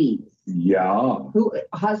 80s. Yeah. Who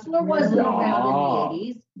Hustler wasn't around in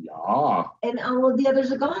the 80s. Yeah. And all of the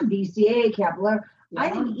others are gone. VCA, Kepler. I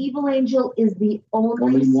think Evil Angel is the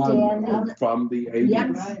only standing one from the 80s.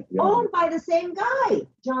 Yes. Yeah. Owned by the same guy,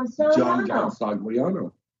 John Stagliano. John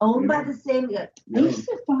Stagliano. Owned by the same guy. I used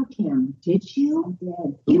to fuck him. Did you? I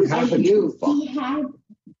did. He was cute. He had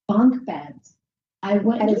bunk beds. I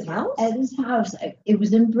went at his house. At his house. It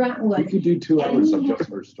was in Brentwood. We could do 2 hours of just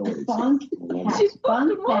her stories. Bunk beds.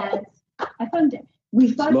 I found it.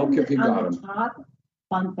 We found Smoke him if you on got the him. top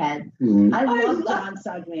bunk bed. Mhm. I love John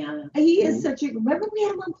Stagliano. He is such a. Remember, we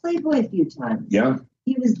had him on Playboy a few times. Yeah.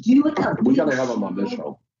 He was doing a. We got to have him on this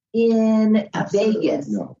show. In Vegas.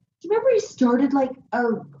 No. Do you remember he started like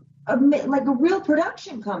a real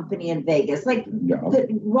production company in Vegas, like that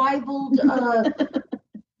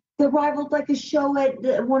rivaled like a show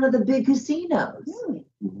at one of the big casinos. Really?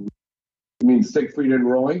 Mm-hmm. You mean Siegfried and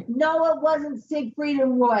Roy? No, it wasn't Siegfried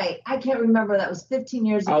and Roy. I can't remember. That was 15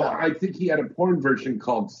 years ago. Oh, I think he had a porn version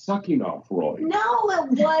called Sucking Off Roy. No,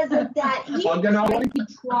 it wasn't that. He tried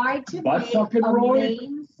to make a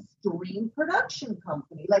mainstream production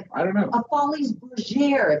company, like I don't know, a Follies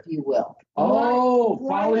Bergère, if you will. Oh,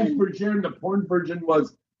 Follies Bergère, and the porn version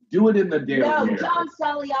was Do It in the Damn No, Year. John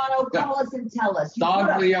Stagliano, call us and tell us.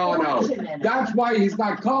 Stagliano. That's why he's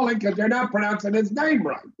not calling, because they're not pronouncing his name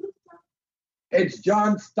right. It's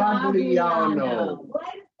John Stagliano.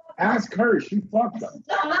 Ask her. She fucked him.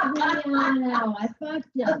 Stagliano. I fucked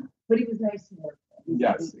him. But he was nice to work with.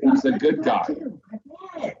 Yes, he was a good guy.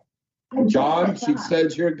 I bet. John, she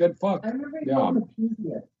says you're a good fuck. I remember Yeah.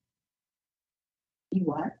 You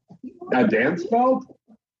what? A dance belt?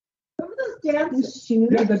 Remember those dance shoes?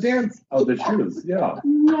 Yeah, the dance. Oh, the shoes. Yeah.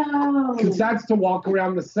 No. Because that's to walk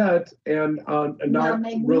around the set and not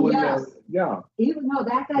ruin the. Yeah. Even though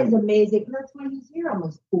that guy's amazing. That's why he's here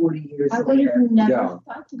almost 40 years I would later. have never Yeah.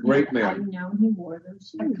 fucked him. Great man. I've known he wore those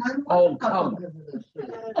shoes. Oh, come.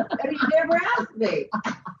 And he never asked me.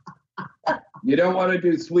 You don't want to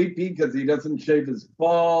do Sweet Pea because he doesn't shave his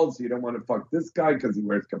balls. You don't want to fuck this guy because he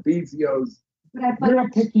wears Capicios. But You're a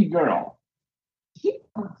picky girl. He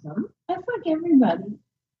fucks them. I fuck everybody.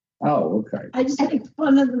 Oh, okay. I just make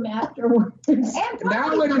fun of them afterwards.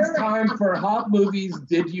 Now it is time for Hot Movies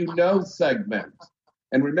Did You Know segment.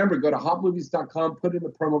 And remember, go to hotmovies.com, put in the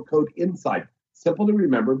promo code INSIDE. Simple to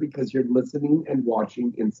remember because you're listening and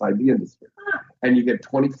watching inside the industry. And you get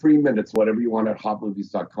 20 free minutes, whatever you want, at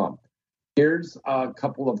hotmovies.com. Here's a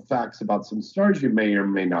couple of facts about some stars you may or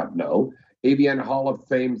may not know. AVN Hall of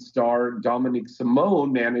Fame star Dominique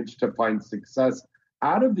Simone managed to find success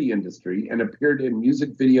out of the industry and appeared in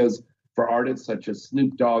music videos for artists such as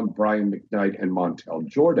Snoop Dogg, Brian McKnight, and Montel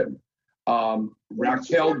Jordan.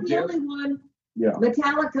 Raquel the only one. Yeah.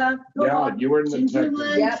 Metallica. Go Yeah, on. you were in the Ginger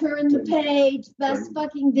Lynn, Turn the Page, best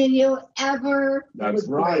fucking video ever. That's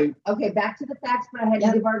right. Okay, back to the facts, but I had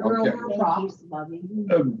to give our girl Okay. her props.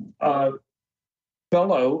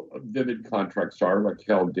 Fellow Vivid contract star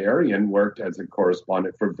Raquel Darrian worked as a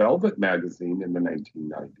correspondent for Velvet magazine in the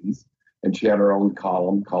 1990s, and she had her own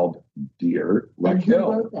column called Dear And who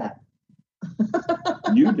Raquel. wrote that?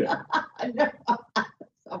 You did.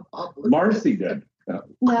 Marcy did. No,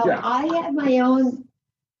 Yeah. I had my own.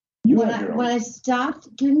 You When had your own. I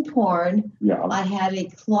stopped doing porn, Yeah. I had a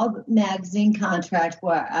club magazine contract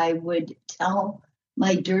where I would tell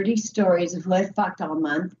my dirty stories of who I fucked all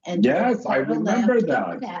month. And Yes, I remember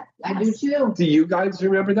that. I do too. Do you guys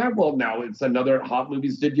remember that? Well, now it's another Hot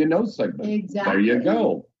Movies Did You Know segment. Exactly. There you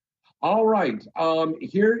go. All right.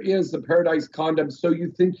 Here is the Paradise Condom So You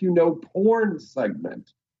Think You Know porn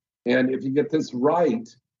segment. And if you get this right,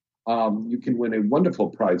 you can win a wonderful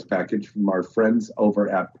prize package from our friends over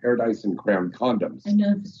at Paradise and Crown Condoms. I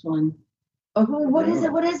know this one. Oh, what is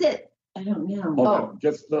it? What is it? I don't know. Hold on,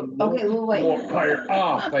 just the Okay, we'll wait. more higher.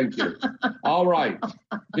 Thank you. All right.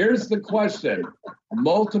 Here's the question.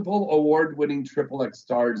 Multiple award-winning XXX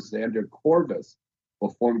star Xander Corvus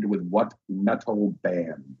performed with what metal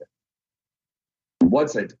band?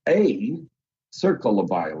 Was it A, Circle of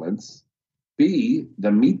Violence, B,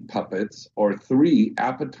 The Meat Puppets, or 3,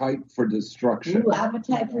 Appetite for Destruction? Ooh,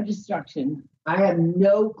 Appetite for Destruction. I have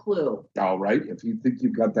no clue. All right. If you think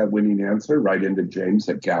you've got that winning answer, write into James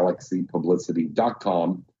at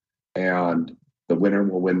galaxypublicity.com, and the winner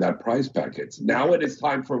will win that prize package. Now it is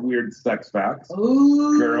time for weird sex facts.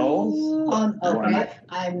 Ooh. Girls. Okay.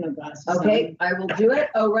 I have no glasses. Okay, I will do it.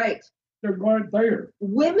 Oh, right. They're right there.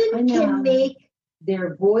 Women can make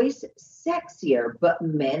their voice sexier, but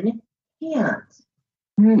men can't.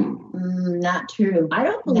 Not true. I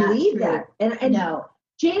don't believe that. And no.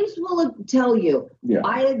 James will tell you,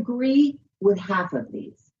 I agree with half of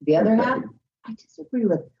these. The other half, I disagree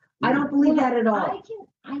with. I don't believe that at all. I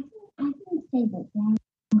can say that.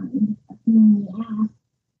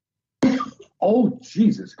 Oh,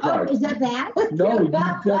 Jesus Christ. Oh, is that bad? No, you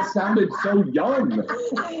just sounded so young.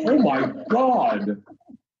 Oh, my God.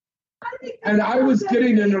 And I was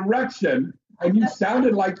getting an erection, and you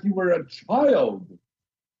sounded like you were a child.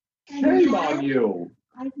 Shame on you.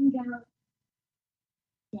 I can go.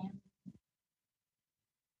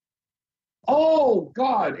 Oh,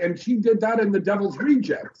 God. And she did that in The Devil's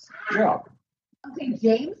Rejects. Yeah. Okay,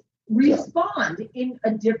 James, respond in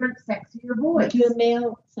a different, sexier voice. Do a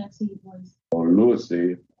male, sexy voice. Oh,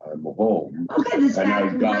 Lucy, I'm home. Okay, this and fact I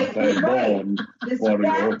got might that be right. bone This for you.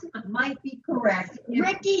 fact might be correct.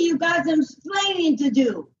 Ricky, you got some explaining to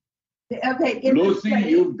do. Okay, Lucy,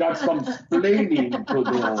 you've got some splaining to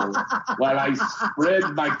do while I spread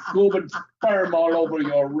my Cuban sperm all over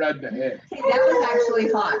your red head. Okay, that was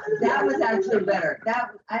actually hot. That was actually better.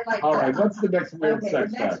 I like All that. right, what's the next weird Okay,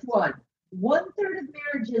 sex the next fact? one. 1/3 of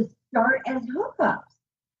marriages start as hookups.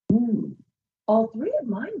 All 3 of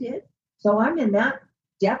mine did. So I'm in that,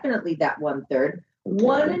 definitely that 1/3.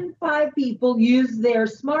 1 in 5 people use their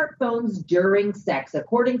smartphones during sex.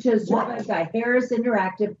 According to a survey by Harris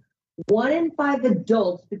Interactive, 1 in 5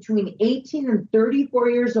 adults between 18 and 34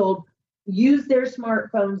 years old use their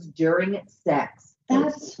smartphones during sex.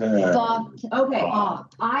 That's fucked Okay,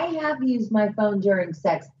 up. I have used my phone during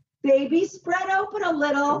sex. Baby, spread open a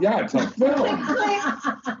little. Yeah, it's a film. Honey,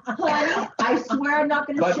 I swear I'm not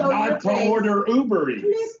going to But show you not your to face. order Uber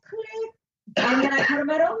Eats. Click. And then I put them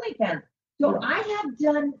at OnlyFans. So I have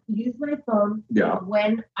used my phone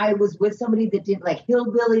when I was with somebody that did like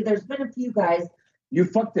Hillbilly. There's been a few guys. You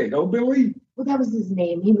fucked a hillbilly? Well, that was his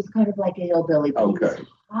name. He was kind of like a hillbilly, but he was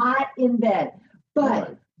hot in bed.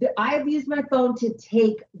 But I have used my phone to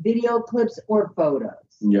take video clips or photos.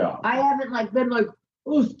 Yeah. I haven't been like,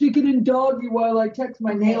 oh, stick it in doggy while I text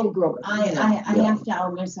my nail girl. I have to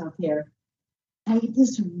out myself here. I get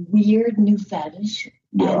this weird new fetish,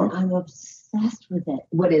 and I'm obsessed with it.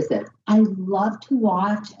 What is it? I love to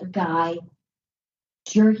watch a guy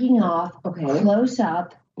jerking off close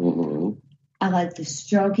up. Mm-hmm. I like the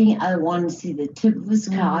stroking. I want to see the tip of his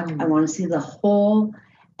cock. I want to see the hole,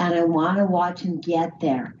 and I want to watch him get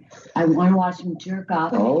there. I want to watch him jerk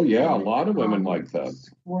off. Oh, yeah, a lot of women like that.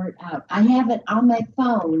 Squirt out. I have it on my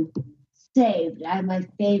phone saved. I have my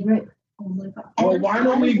favorite. Oh my God. Well, why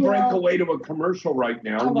don't we break away to a commercial right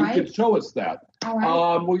now? All You right. can show us that. All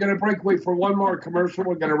right. We're going to break away for one more commercial.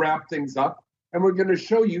 We're going to wrap things up, and we're going to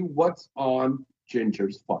show you what's on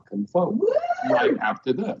Ginger's fucking phone right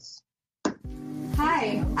after this.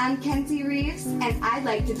 Hi, I'm Kenzie Reeves, and I'd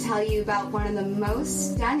like to tell you about one of the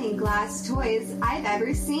most stunning glass toys I've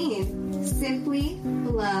ever seen, Simply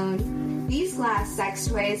Blown. These glass sex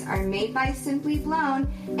toys are made by Simply Blown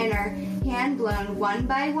and are hand blown one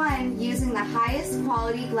by one using the highest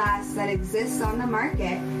quality glass that exists on the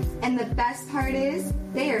market. And the best part is,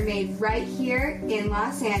 they are made right here in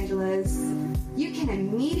Los Angeles. You can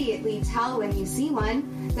immediately tell when you see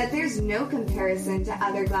one that there's no comparison to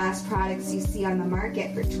other glass products you see on the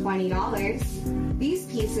market for $20. These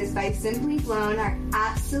pieces by Simply Blown are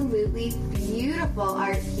absolutely beautiful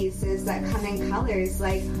art pieces that come in colors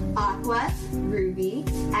like aqua, ruby,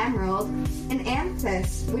 emerald, and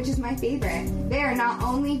amethyst, which is my favorite. They are not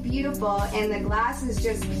only beautiful and the glass is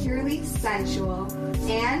just purely sensual,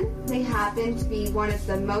 and they happen to be one of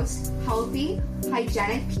the most healthy,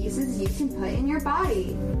 hygienic pieces you can put in your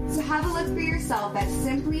body. So have a look for yourself at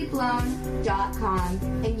simplyblown.com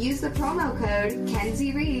and use the promo code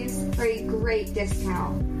Kenzie Reeves for a great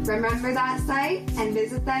discount. Remember that site and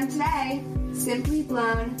visit them today,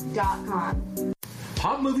 simplyblown.com.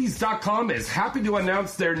 HotMovies.com is happy to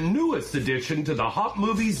announce their newest addition to the Hot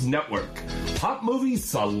Movies Network, Hot Movies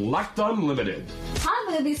Select Unlimited.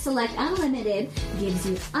 Hot Movies Select Unlimited gives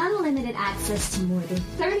you unlimited access to more than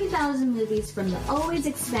 30,000 movies from the always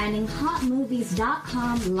expanding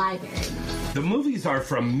HotMovies.com library. The movies are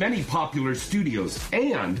from many popular studios,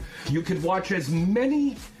 and you can watch as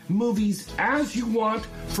many movies as you want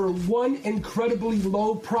for one incredibly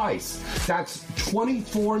low price. That's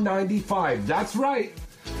 $24.95. That's right,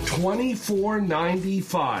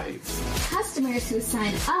 $24.95. Customers who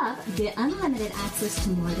sign up get unlimited access to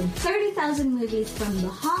more than 30,000 movies from the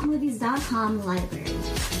HotMovies.com library,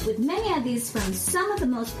 with many of these from some of the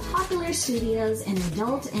most popular studios in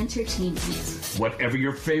adult entertainment. Whatever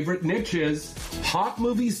your favorite niche is,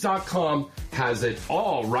 HotMovies.com has it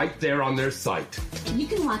all right there on their site. You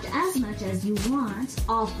can watch as much as you want,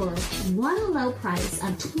 all for one low price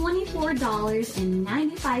of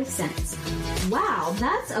 $24.95. Wow,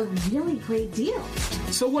 that's a really great deal.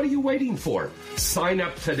 So what are you waiting for? Sign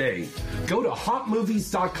up today. Go to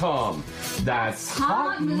HotMovies.com. That's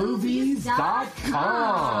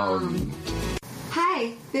HotMovies.com.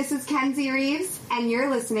 Hi, this is Kenzie Reeves, and you're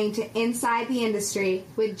listening to Inside the Industry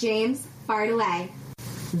with James Bartolet.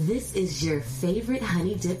 This is your favorite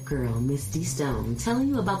honey dip girl, Misty Stone, telling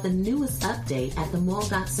you about the newest update at the Mall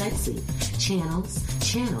Got Sexy. Channels,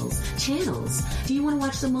 channels, channels. Do you want to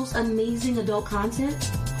watch the most amazing adult content?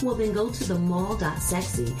 Well, then go to the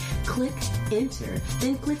Mall.sexy, click enter,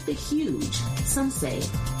 then click the huge. Some say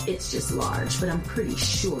it's just large, but I'm pretty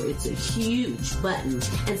sure it's a huge button,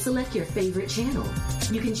 and select your favorite channel.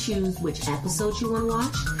 You can choose which episode you want to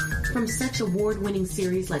watch, from such award-winning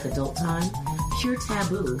series like Adult Time, Pure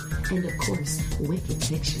Taboo, and of course, Wicked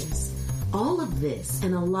Pictures. All of this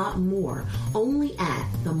and a lot more only at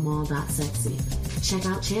the Mall.sexy. Check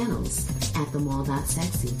out channels at the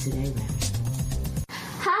Mall.sexy today,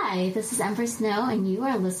 Hi, this is Empress Snow, and you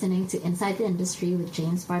are listening to Inside the Industry with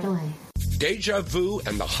James Bartolet. Deja Vu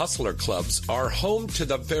and the Hustler Clubs are home to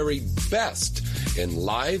the very best in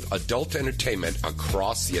live adult entertainment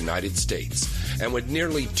across the United States. And with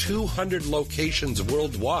nearly 200 locations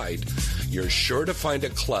worldwide, you're sure to find a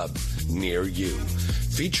club near you.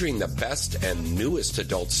 Featuring the best and newest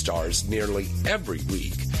adult stars nearly every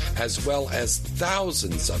week, as well as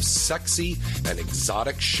thousands of sexy and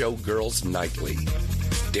exotic showgirls nightly.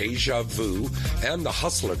 Deja Vu and the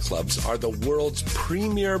Hustler Clubs are the world's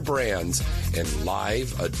premier brands in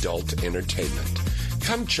live adult entertainment.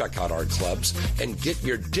 Come check out our clubs and get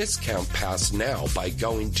your discount pass now by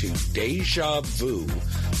going to DejaVu.com.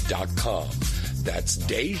 That's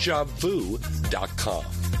DejaVu.com.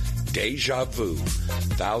 Deja Vu.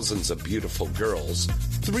 Thousands of beautiful girls,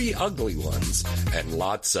 3 ugly ones, and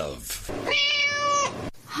lots of...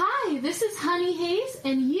 Hi, this is Honey Hayes,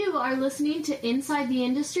 and you are listening to Inside the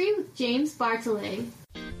Industry with James Bartolet.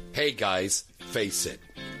 Hey guys, face it.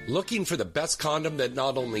 Looking for the best condom that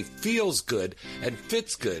not only feels good and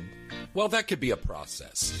fits good, well, that could be a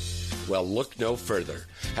process. Well, look no further.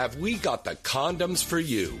 Have we got the condoms for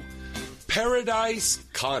you? Paradise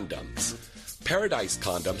Condoms. Paradise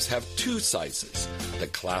Condoms have 2 sizes, the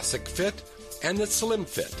Classic Fit and the Slim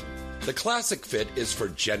Fit. The Classic Fit is for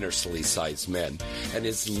generously sized men and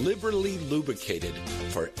is liberally lubricated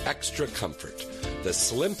for extra comfort. The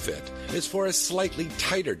Slim Fit is for a slightly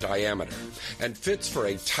tighter diameter and fits for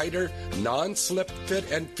a tighter, non-slip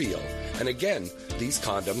fit and feel. And again, these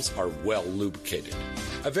condoms are well lubricated.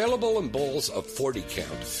 Available in bowls of 40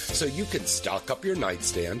 count, so you can stock up your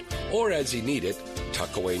nightstand, or as you need it,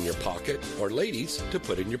 tuck away in your pocket, or ladies, to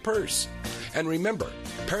put in your purse. And remember,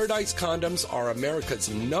 Paradise Condoms are America's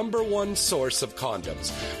 #1 source of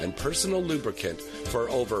condoms and personal lubricant for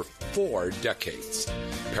over 4 decades.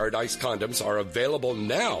 Paradise Condoms are available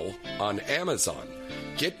now on Amazon.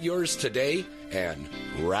 Get yours today and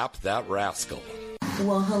wrap that rascal.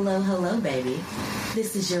 Well, hello, baby.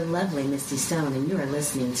 This is your lovely Misty Stone, and you are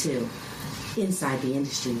listening to Inside the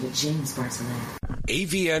Industry with James Bartolet.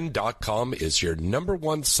 AVN.com is your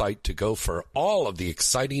 #1 site to go for all of the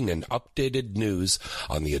exciting and updated news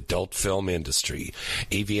on the adult film industry.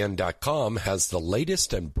 AVN.com has the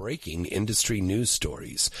latest and breaking industry news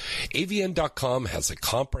stories. AVN.com has a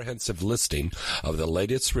comprehensive listing of the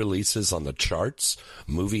latest releases on the charts,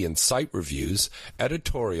 movie and site reviews,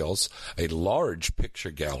 editorials, a large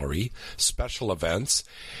picture gallery, special events,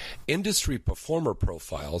 industry performer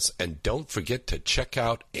profiles, and don't forget to check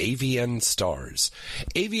out AVN Stars.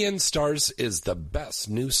 AVN Stars is the best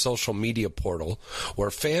new social media portal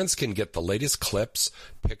where fans can get the latest clips,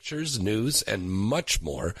 pictures, news, and much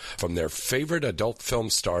more from their favorite adult film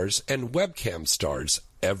stars and webcam stars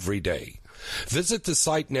every day. Visit the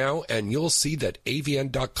site now and you'll see that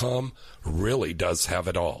AVN.com really does have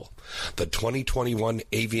it all. The 2021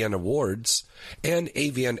 AVN Awards and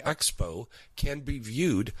AVN Expo can be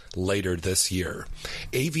viewed later this year.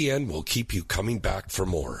 AVN will keep you coming back for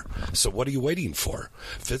more. So what are you waiting for?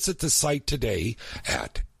 Visit the site today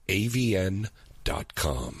at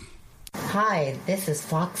AVN.com. Hi, this is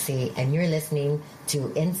Foxy, and you're listening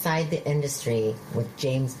to Inside the Industry with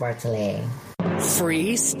James Bartolet.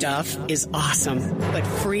 Free stuff is awesome, but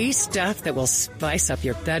free stuff that will spice up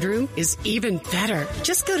your bedroom is even better.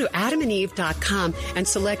 Just go to adamandeve.com and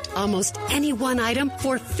select almost any one item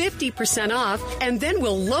for 50% off, and then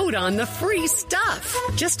we'll load on the free stuff.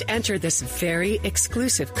 Just enter this very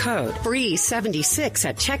exclusive code, FREE76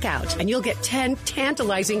 at checkout, and you'll get 10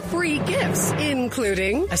 tantalizing free gifts,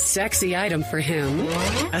 including a sexy item for him,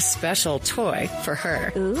 a special toy for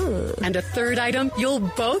her, and a third item you'll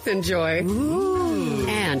both enjoy.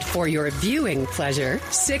 And for your viewing pleasure,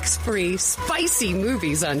 6 free spicy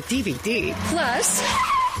movies on DVD. Plus,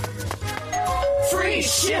 free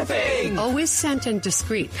shipping! Always sent in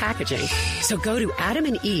discreet packaging. So go to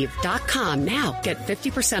adamandeve.com now. Get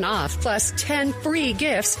 50% off plus 10 free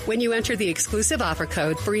gifts when you enter the exclusive offer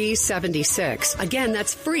code FREE76. Again,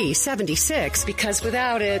 that's FREE76 because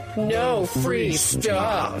without it, no free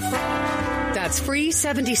stuff. That's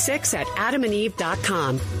FREE76 at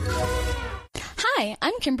adamandeve.com. Hi,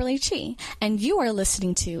 I'm Kimberly Chi, and you are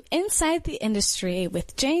listening to Inside the Industry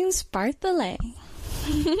with James Bartolet.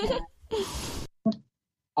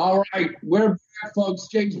 All right, we're back, folks.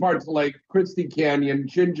 James Bartolet, Christy Canyon,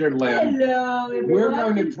 Ginger Lynn. Hello, everyone. We're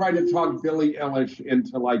going to try to talk Billie Eilish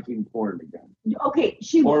into liking porn again. Okay,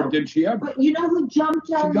 she Or will. did she ever? But you know who jumped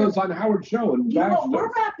She on? goes on Howard Show and You know, bashed we're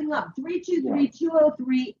us. wrapping up.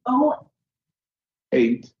 323-203-0815.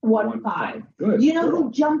 815. Good. You know girl.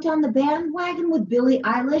 who jumped on the bandwagon with Billie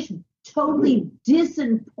Eilish? Totally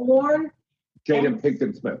dissing porn. Jada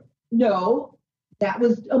Pinkett Smith. No, that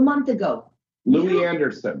was a month ago. Louis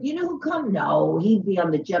Anderson. You know who come? No, he'd be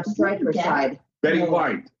on the Jeff Stryker side. Betty No.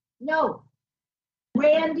 White. No.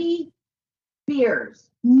 Randy Spears.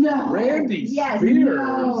 No. Randy Yes. Spears.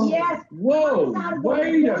 No. Yes. Whoa, Comes out of the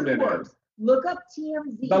wait a woodwork. minute. Look up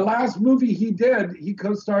TMZ. The last movie he did, he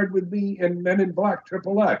co-starred with me in Men in Black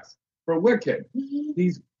XXX for Wicked.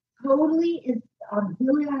 He's totally is on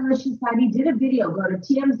Billie Eilish's side. He did a video. Go to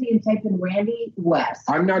TMZ and type in Randy West.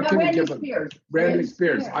 I'm not going to Randy give him Spears. Randy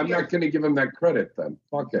Spears. I'm not going to give him that credit then.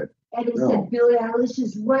 Fuck it. And he No. said Billie Eilish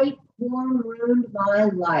is right. Porn ruined my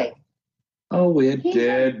life. Oh, it He's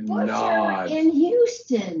did a butcher not. in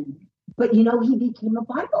Houston. But you know, he became a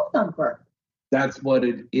Bible thumper. That's what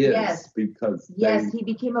it is. Yes. Because Yes, they, he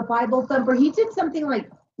became a Bible thumper. He did something like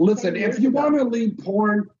listen, 10 years if you ago. want to lead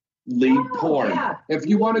porn, lead Oh, porn. yeah. If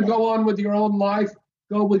you want to go on with your own life,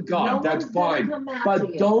 go with God. No That's one's gonna fine. come after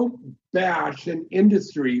But you. don't bash an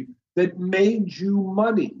industry that made you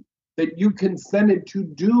money that you consented to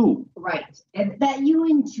do. Right. And that you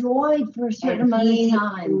enjoyed for a certain And amount he of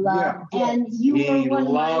time. loved it. And you He were one of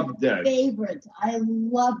loved my it. favorites. I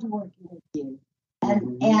loved working with you.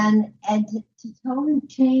 Mm-hmm. And to totally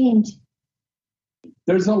change.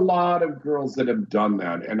 There's a lot of girls that have done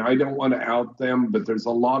that, and I don't want to out them, but there's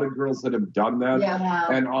a lot of girls that have done that. Yeah.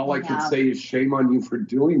 And all I can Yeah. say is shame on you for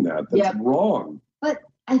doing that. That's Yep. wrong. But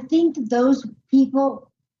I think those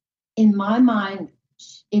people, in my mind,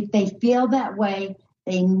 if they feel that way,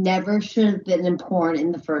 they never should have been in porn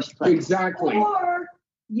in the first place. Exactly. Or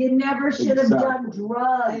you never should have done Exactly.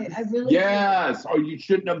 drugs. I really Yes, or you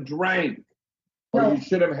shouldn't have drank. Or No. you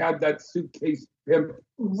should have had that suitcase pimp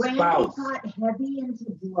Randy spouse. got heavy into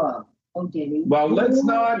drugs. Oh, did he? Well, let's Oh.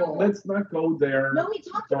 not go there. No, he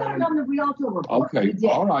talked about it on the Rialto Report. Okay, He did.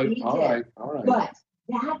 all right, He all did. right, all right. But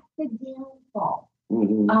that's the downfall.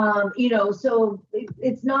 Mhm. You know, so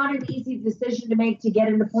it's not an easy decision to make to get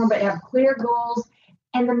into porn, but have clear goals.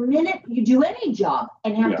 And the minute you do any job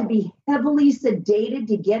and have to Yeah. be heavily sedated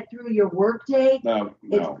to get through your workday, No,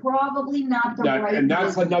 it's no. probably not the That- right and that's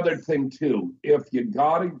business. another thing too. If you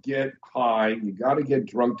gotta get high, you gotta get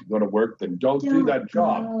drunk to go to work, then don't do that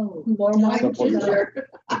job. No. More wine, Simple as Ginger.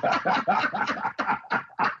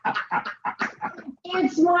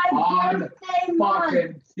 It's my On birthday month.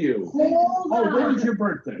 fucking cue. Hold Oh, when on. is your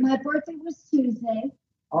birthday? My birthday was Tuesday.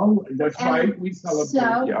 Oh, that's And right. We celebrated.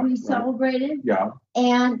 So yeah, we right. celebrated. Yeah,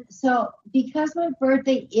 And so because my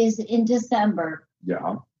birthday is in December,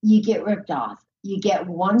 yeah. you get ripped off. You get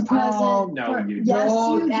one present. Oh, no, you Yes,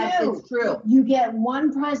 don't. you do. It's true. You get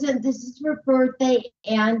one present. This is for birthday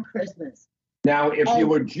and Christmas. Now, if you And-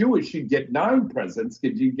 were Jewish, you'd get 9 presents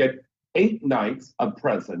because you get 8 nights of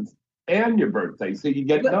presents and your birthday. So you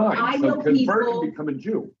get But 9. I So know convert people- and become a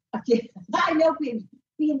Jew. I know people.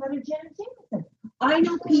 Be another Janet Jameson. I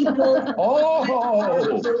know people.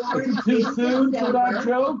 Oh, is it too soon for that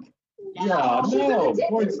joke? Yeah, no, of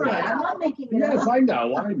course not. I'm not making it Yes, up. I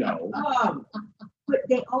know. But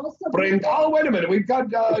they also. Oh, wait a minute. We've got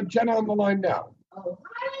Jenna on the line now. Oh,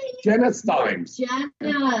 hi. Jenna Stein.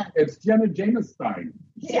 Jenna. It's Jenna Jameson.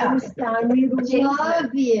 Jenna Stein, we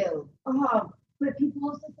love you. But people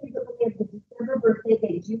also say that when they have the December birthday,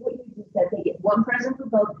 they do what you just said. They get one present for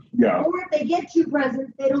both. Yeah. Or if they get two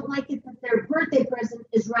presents, they don't like it that their birthday present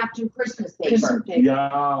is wrapped in Christmas paper. Christmas paper.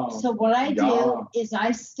 Yeah. So what I do is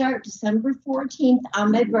I start December 14th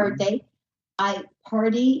on my birthday. I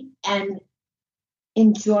party and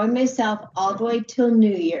enjoy myself all the way till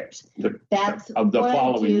New Year's. That's of the what I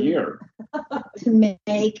following do year. to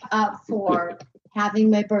make up for having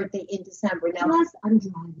my birthday in December. Now, Plus, I'm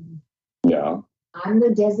driving. Yeah. I'm the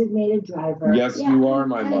designated driver. Yes, you are,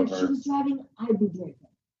 my And if she lover. was driving, I'd be drinking.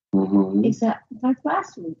 Mm-hmm. Except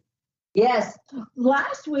last week. Yes.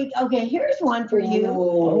 Last week, okay, here's one for you.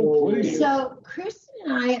 Oh, please. So Kristen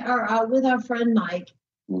and I are out with our friend Mike,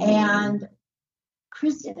 and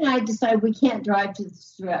Kristen and I decide we can't drive to the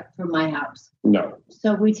strip from my house. No.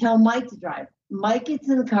 So we tell Mike to drive. Mike gets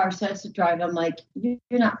in the car, starts to drive. I'm like, you're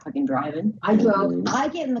not fucking driving. I drove. I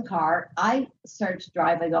get in the car. I start to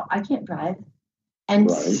drive. I go, I can't drive. And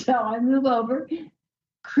so I move over.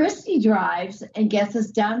 Christy drives and gets us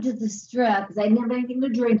down to the strip because I didn't have anything to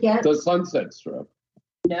drink yet. The Sunset Strip.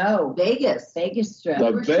 No. Vegas Strip.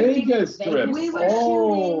 The Vegas Strip. We were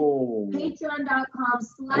Oh. shooting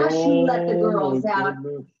patreon.com/you let the girls out.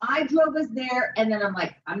 I drove us there, and then I'm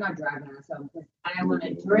like, I'm not driving us home because I want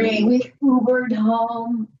to drink. We Ubered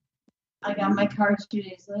home. I got my car 2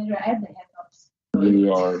 days later. I had the hiccups.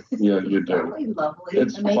 You are. Yeah, you do. Really lovely.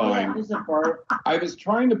 It's Maybe fine. that was a burp. I was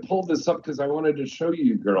trying to pull this up because I wanted to show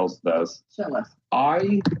you girls this. Show us.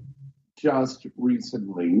 I just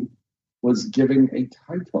recently was giving a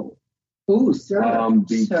title. Ooh, sir.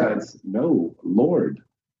 Because, no, Lord.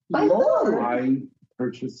 My Lord. I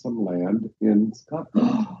purchased some land in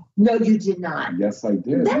Scotland. No, you did not. Yes, I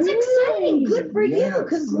did. That's exciting. Good for Yes. you.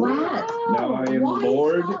 Congrats. Now I am Why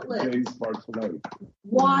Lord Scotland? James Bartolet.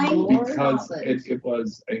 Why Because Scotland? it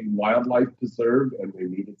was a wildlife preserve and they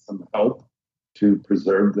needed some help to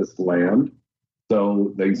preserve this land.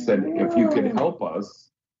 So they said, if you could help us,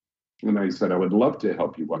 and I said, I would love to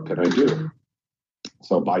help you. What can I do?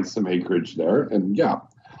 So buy some acreage there. And yeah.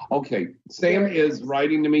 Okay. Sam is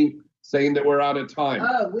writing to me saying that we're out of time.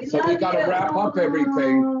 Oh, we so love we got to you. wrap up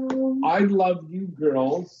everything. I love you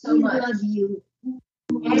girls. So much. love you.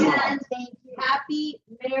 And happy,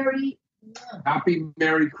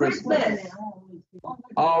 Merry Christmas.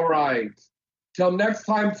 All right. Till next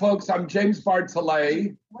time, folks, I'm James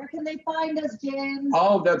Bartolet. Where can they find us, James?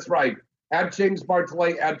 Oh, that's right. At James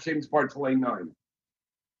Bartolet, at James Bartolet 9.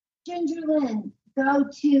 Ginger Lynn, go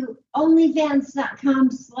to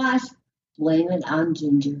onlyfans.com/blame it on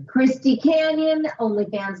Ginger. Christy Canyon,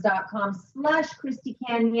 onlyfans.com/Christy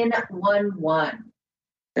Canyon11.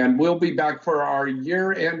 And we'll be back for our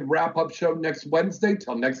year-end wrap-up show next Wednesday.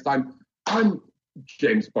 Till next time, I'm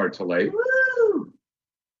James Bartolet. Woo!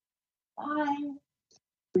 Bye.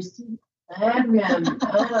 Christy. Good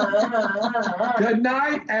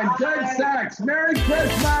night and good sex. Merry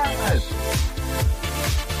Christmas.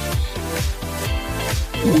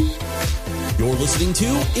 You're listening to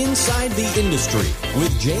Inside the Industry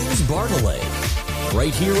with James Bartolet,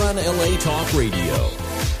 right here on LA Talk Radio.